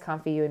and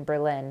JSConf EU in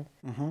Berlin.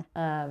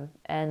 And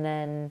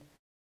then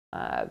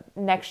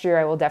next year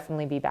I will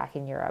definitely be back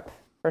in Europe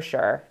for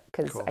sure,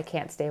 because I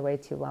can't stay away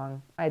too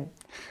long. I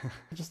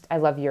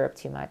love Europe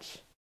too much,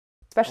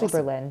 especially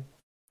awesome. Berlin.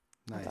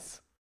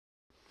 Nice.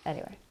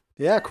 Anyway.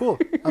 Yeah, cool.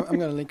 I'm going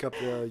to link up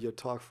your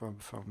talk from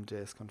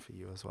JSConf for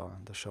you as well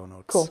in the show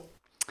notes. Cool.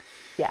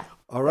 Yeah.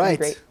 All right.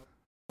 Great.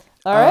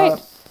 All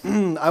right.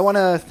 I want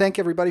to thank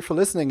everybody for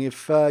listening.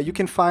 If you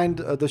can find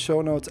the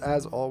show notes,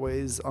 as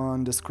always,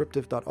 on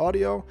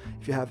descriptive.audio.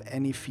 If you have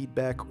any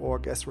feedback or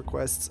guest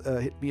requests,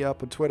 hit me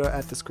up on Twitter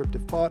at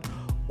descriptivepod,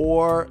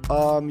 or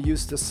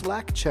use the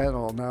Slack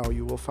channel. Now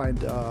you will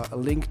find a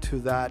link to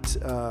that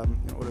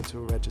in order to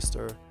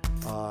register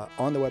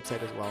on the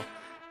website as well.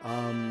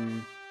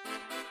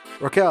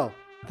 Raquel,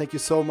 thank you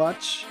so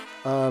much.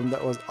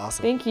 That was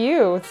awesome. Thank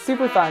you. It's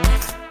super fun.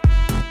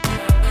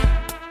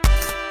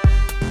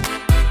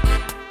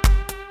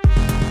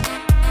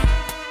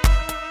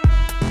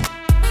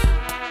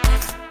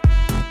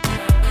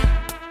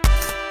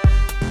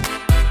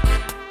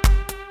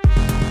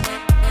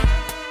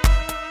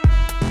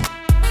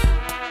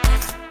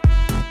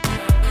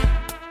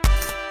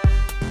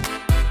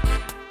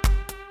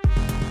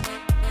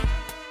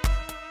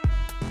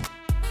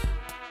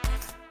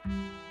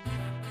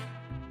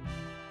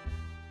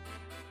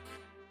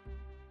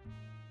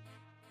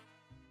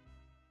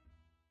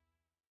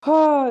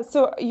 Oh,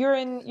 so you're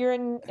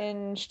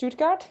in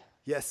Stuttgart?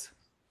 Yes.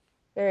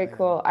 Very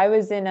cool. I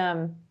was in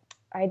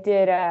I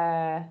did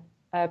a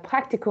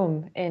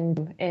practicum in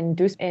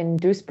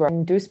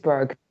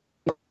Duisburg.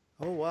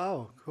 Oh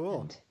wow,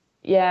 cool. And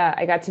yeah,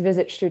 I got to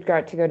visit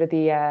Stuttgart to go to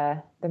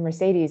the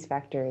Mercedes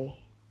factory.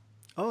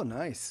 Oh,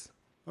 nice.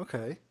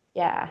 Okay.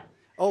 Yeah.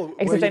 Oh, were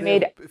Except you I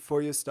made there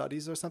for your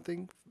studies or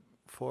something?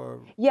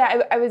 For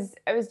Yeah, I was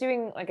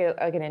doing like an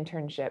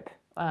internship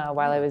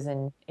while I was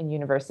in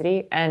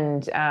university,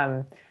 and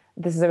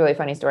this is a really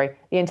funny story.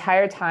 The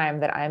entire time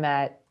that I'm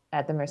at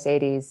the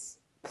Mercedes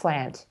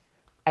plant,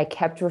 I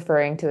kept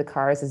referring to the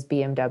cars as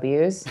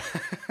BMWs.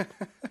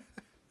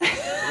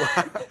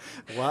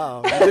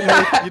 wow, you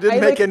didn't I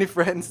make like any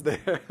friends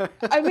there.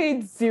 I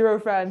made zero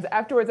friends.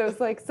 Afterwards, I was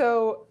like,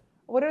 so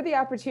what are the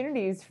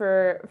opportunities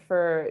for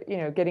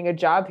getting a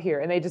job here?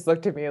 And they just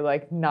looked at me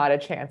like, not a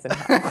chance in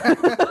hell.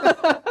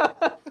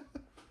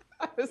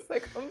 I was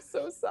like, I'm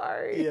so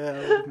sorry. Yeah,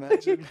 I would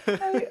imagine.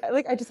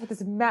 I just had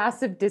this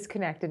massive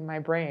disconnect in my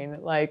brain.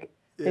 Like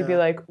they'd be Yeah.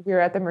 like, we're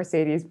at the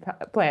Mercedes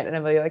plant, and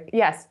I'm like,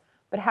 yes,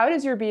 but how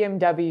does your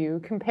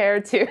BMW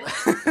compare to?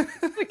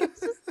 Like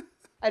it's just,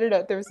 I don't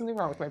know. There was something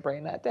wrong with my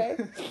brain that day.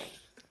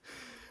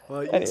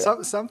 Well, Anyway.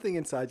 something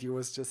inside you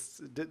was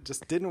just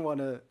didn't want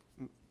to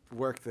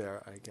work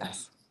there, I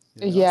guess.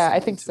 Yeah, some I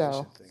think so.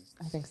 intuition thing.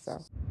 I think so.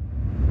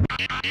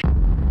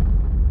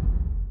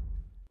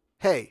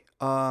 Hey,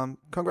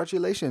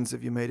 congratulations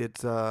if you made it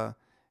to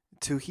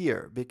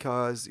here,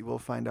 because you will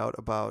find out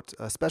about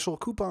a special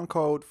coupon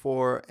code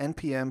for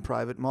NPM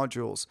private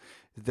modules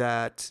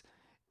that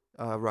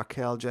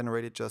Raquel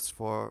generated just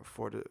for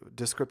the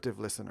descriptive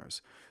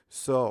listeners.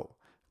 So,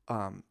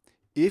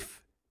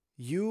 if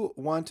you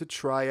want to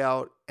try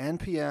out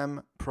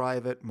NPM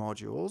private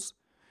modules,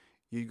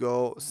 you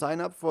go sign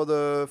up for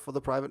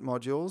the private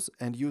modules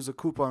and use a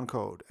coupon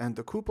code. And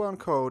the coupon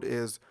code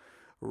is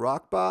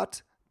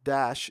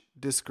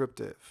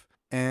rockbot-descriptive.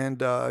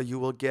 And you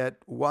will get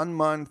 1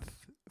 month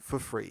for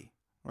free,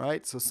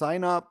 right? So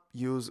sign up,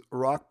 use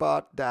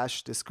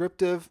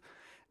rockbot-descriptive,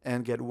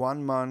 and get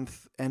 1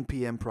 month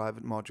NPM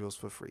private modules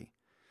for free.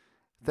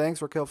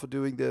 Thanks, Raquel, for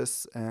doing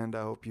this, and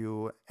I hope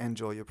you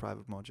enjoy your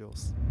private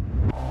modules.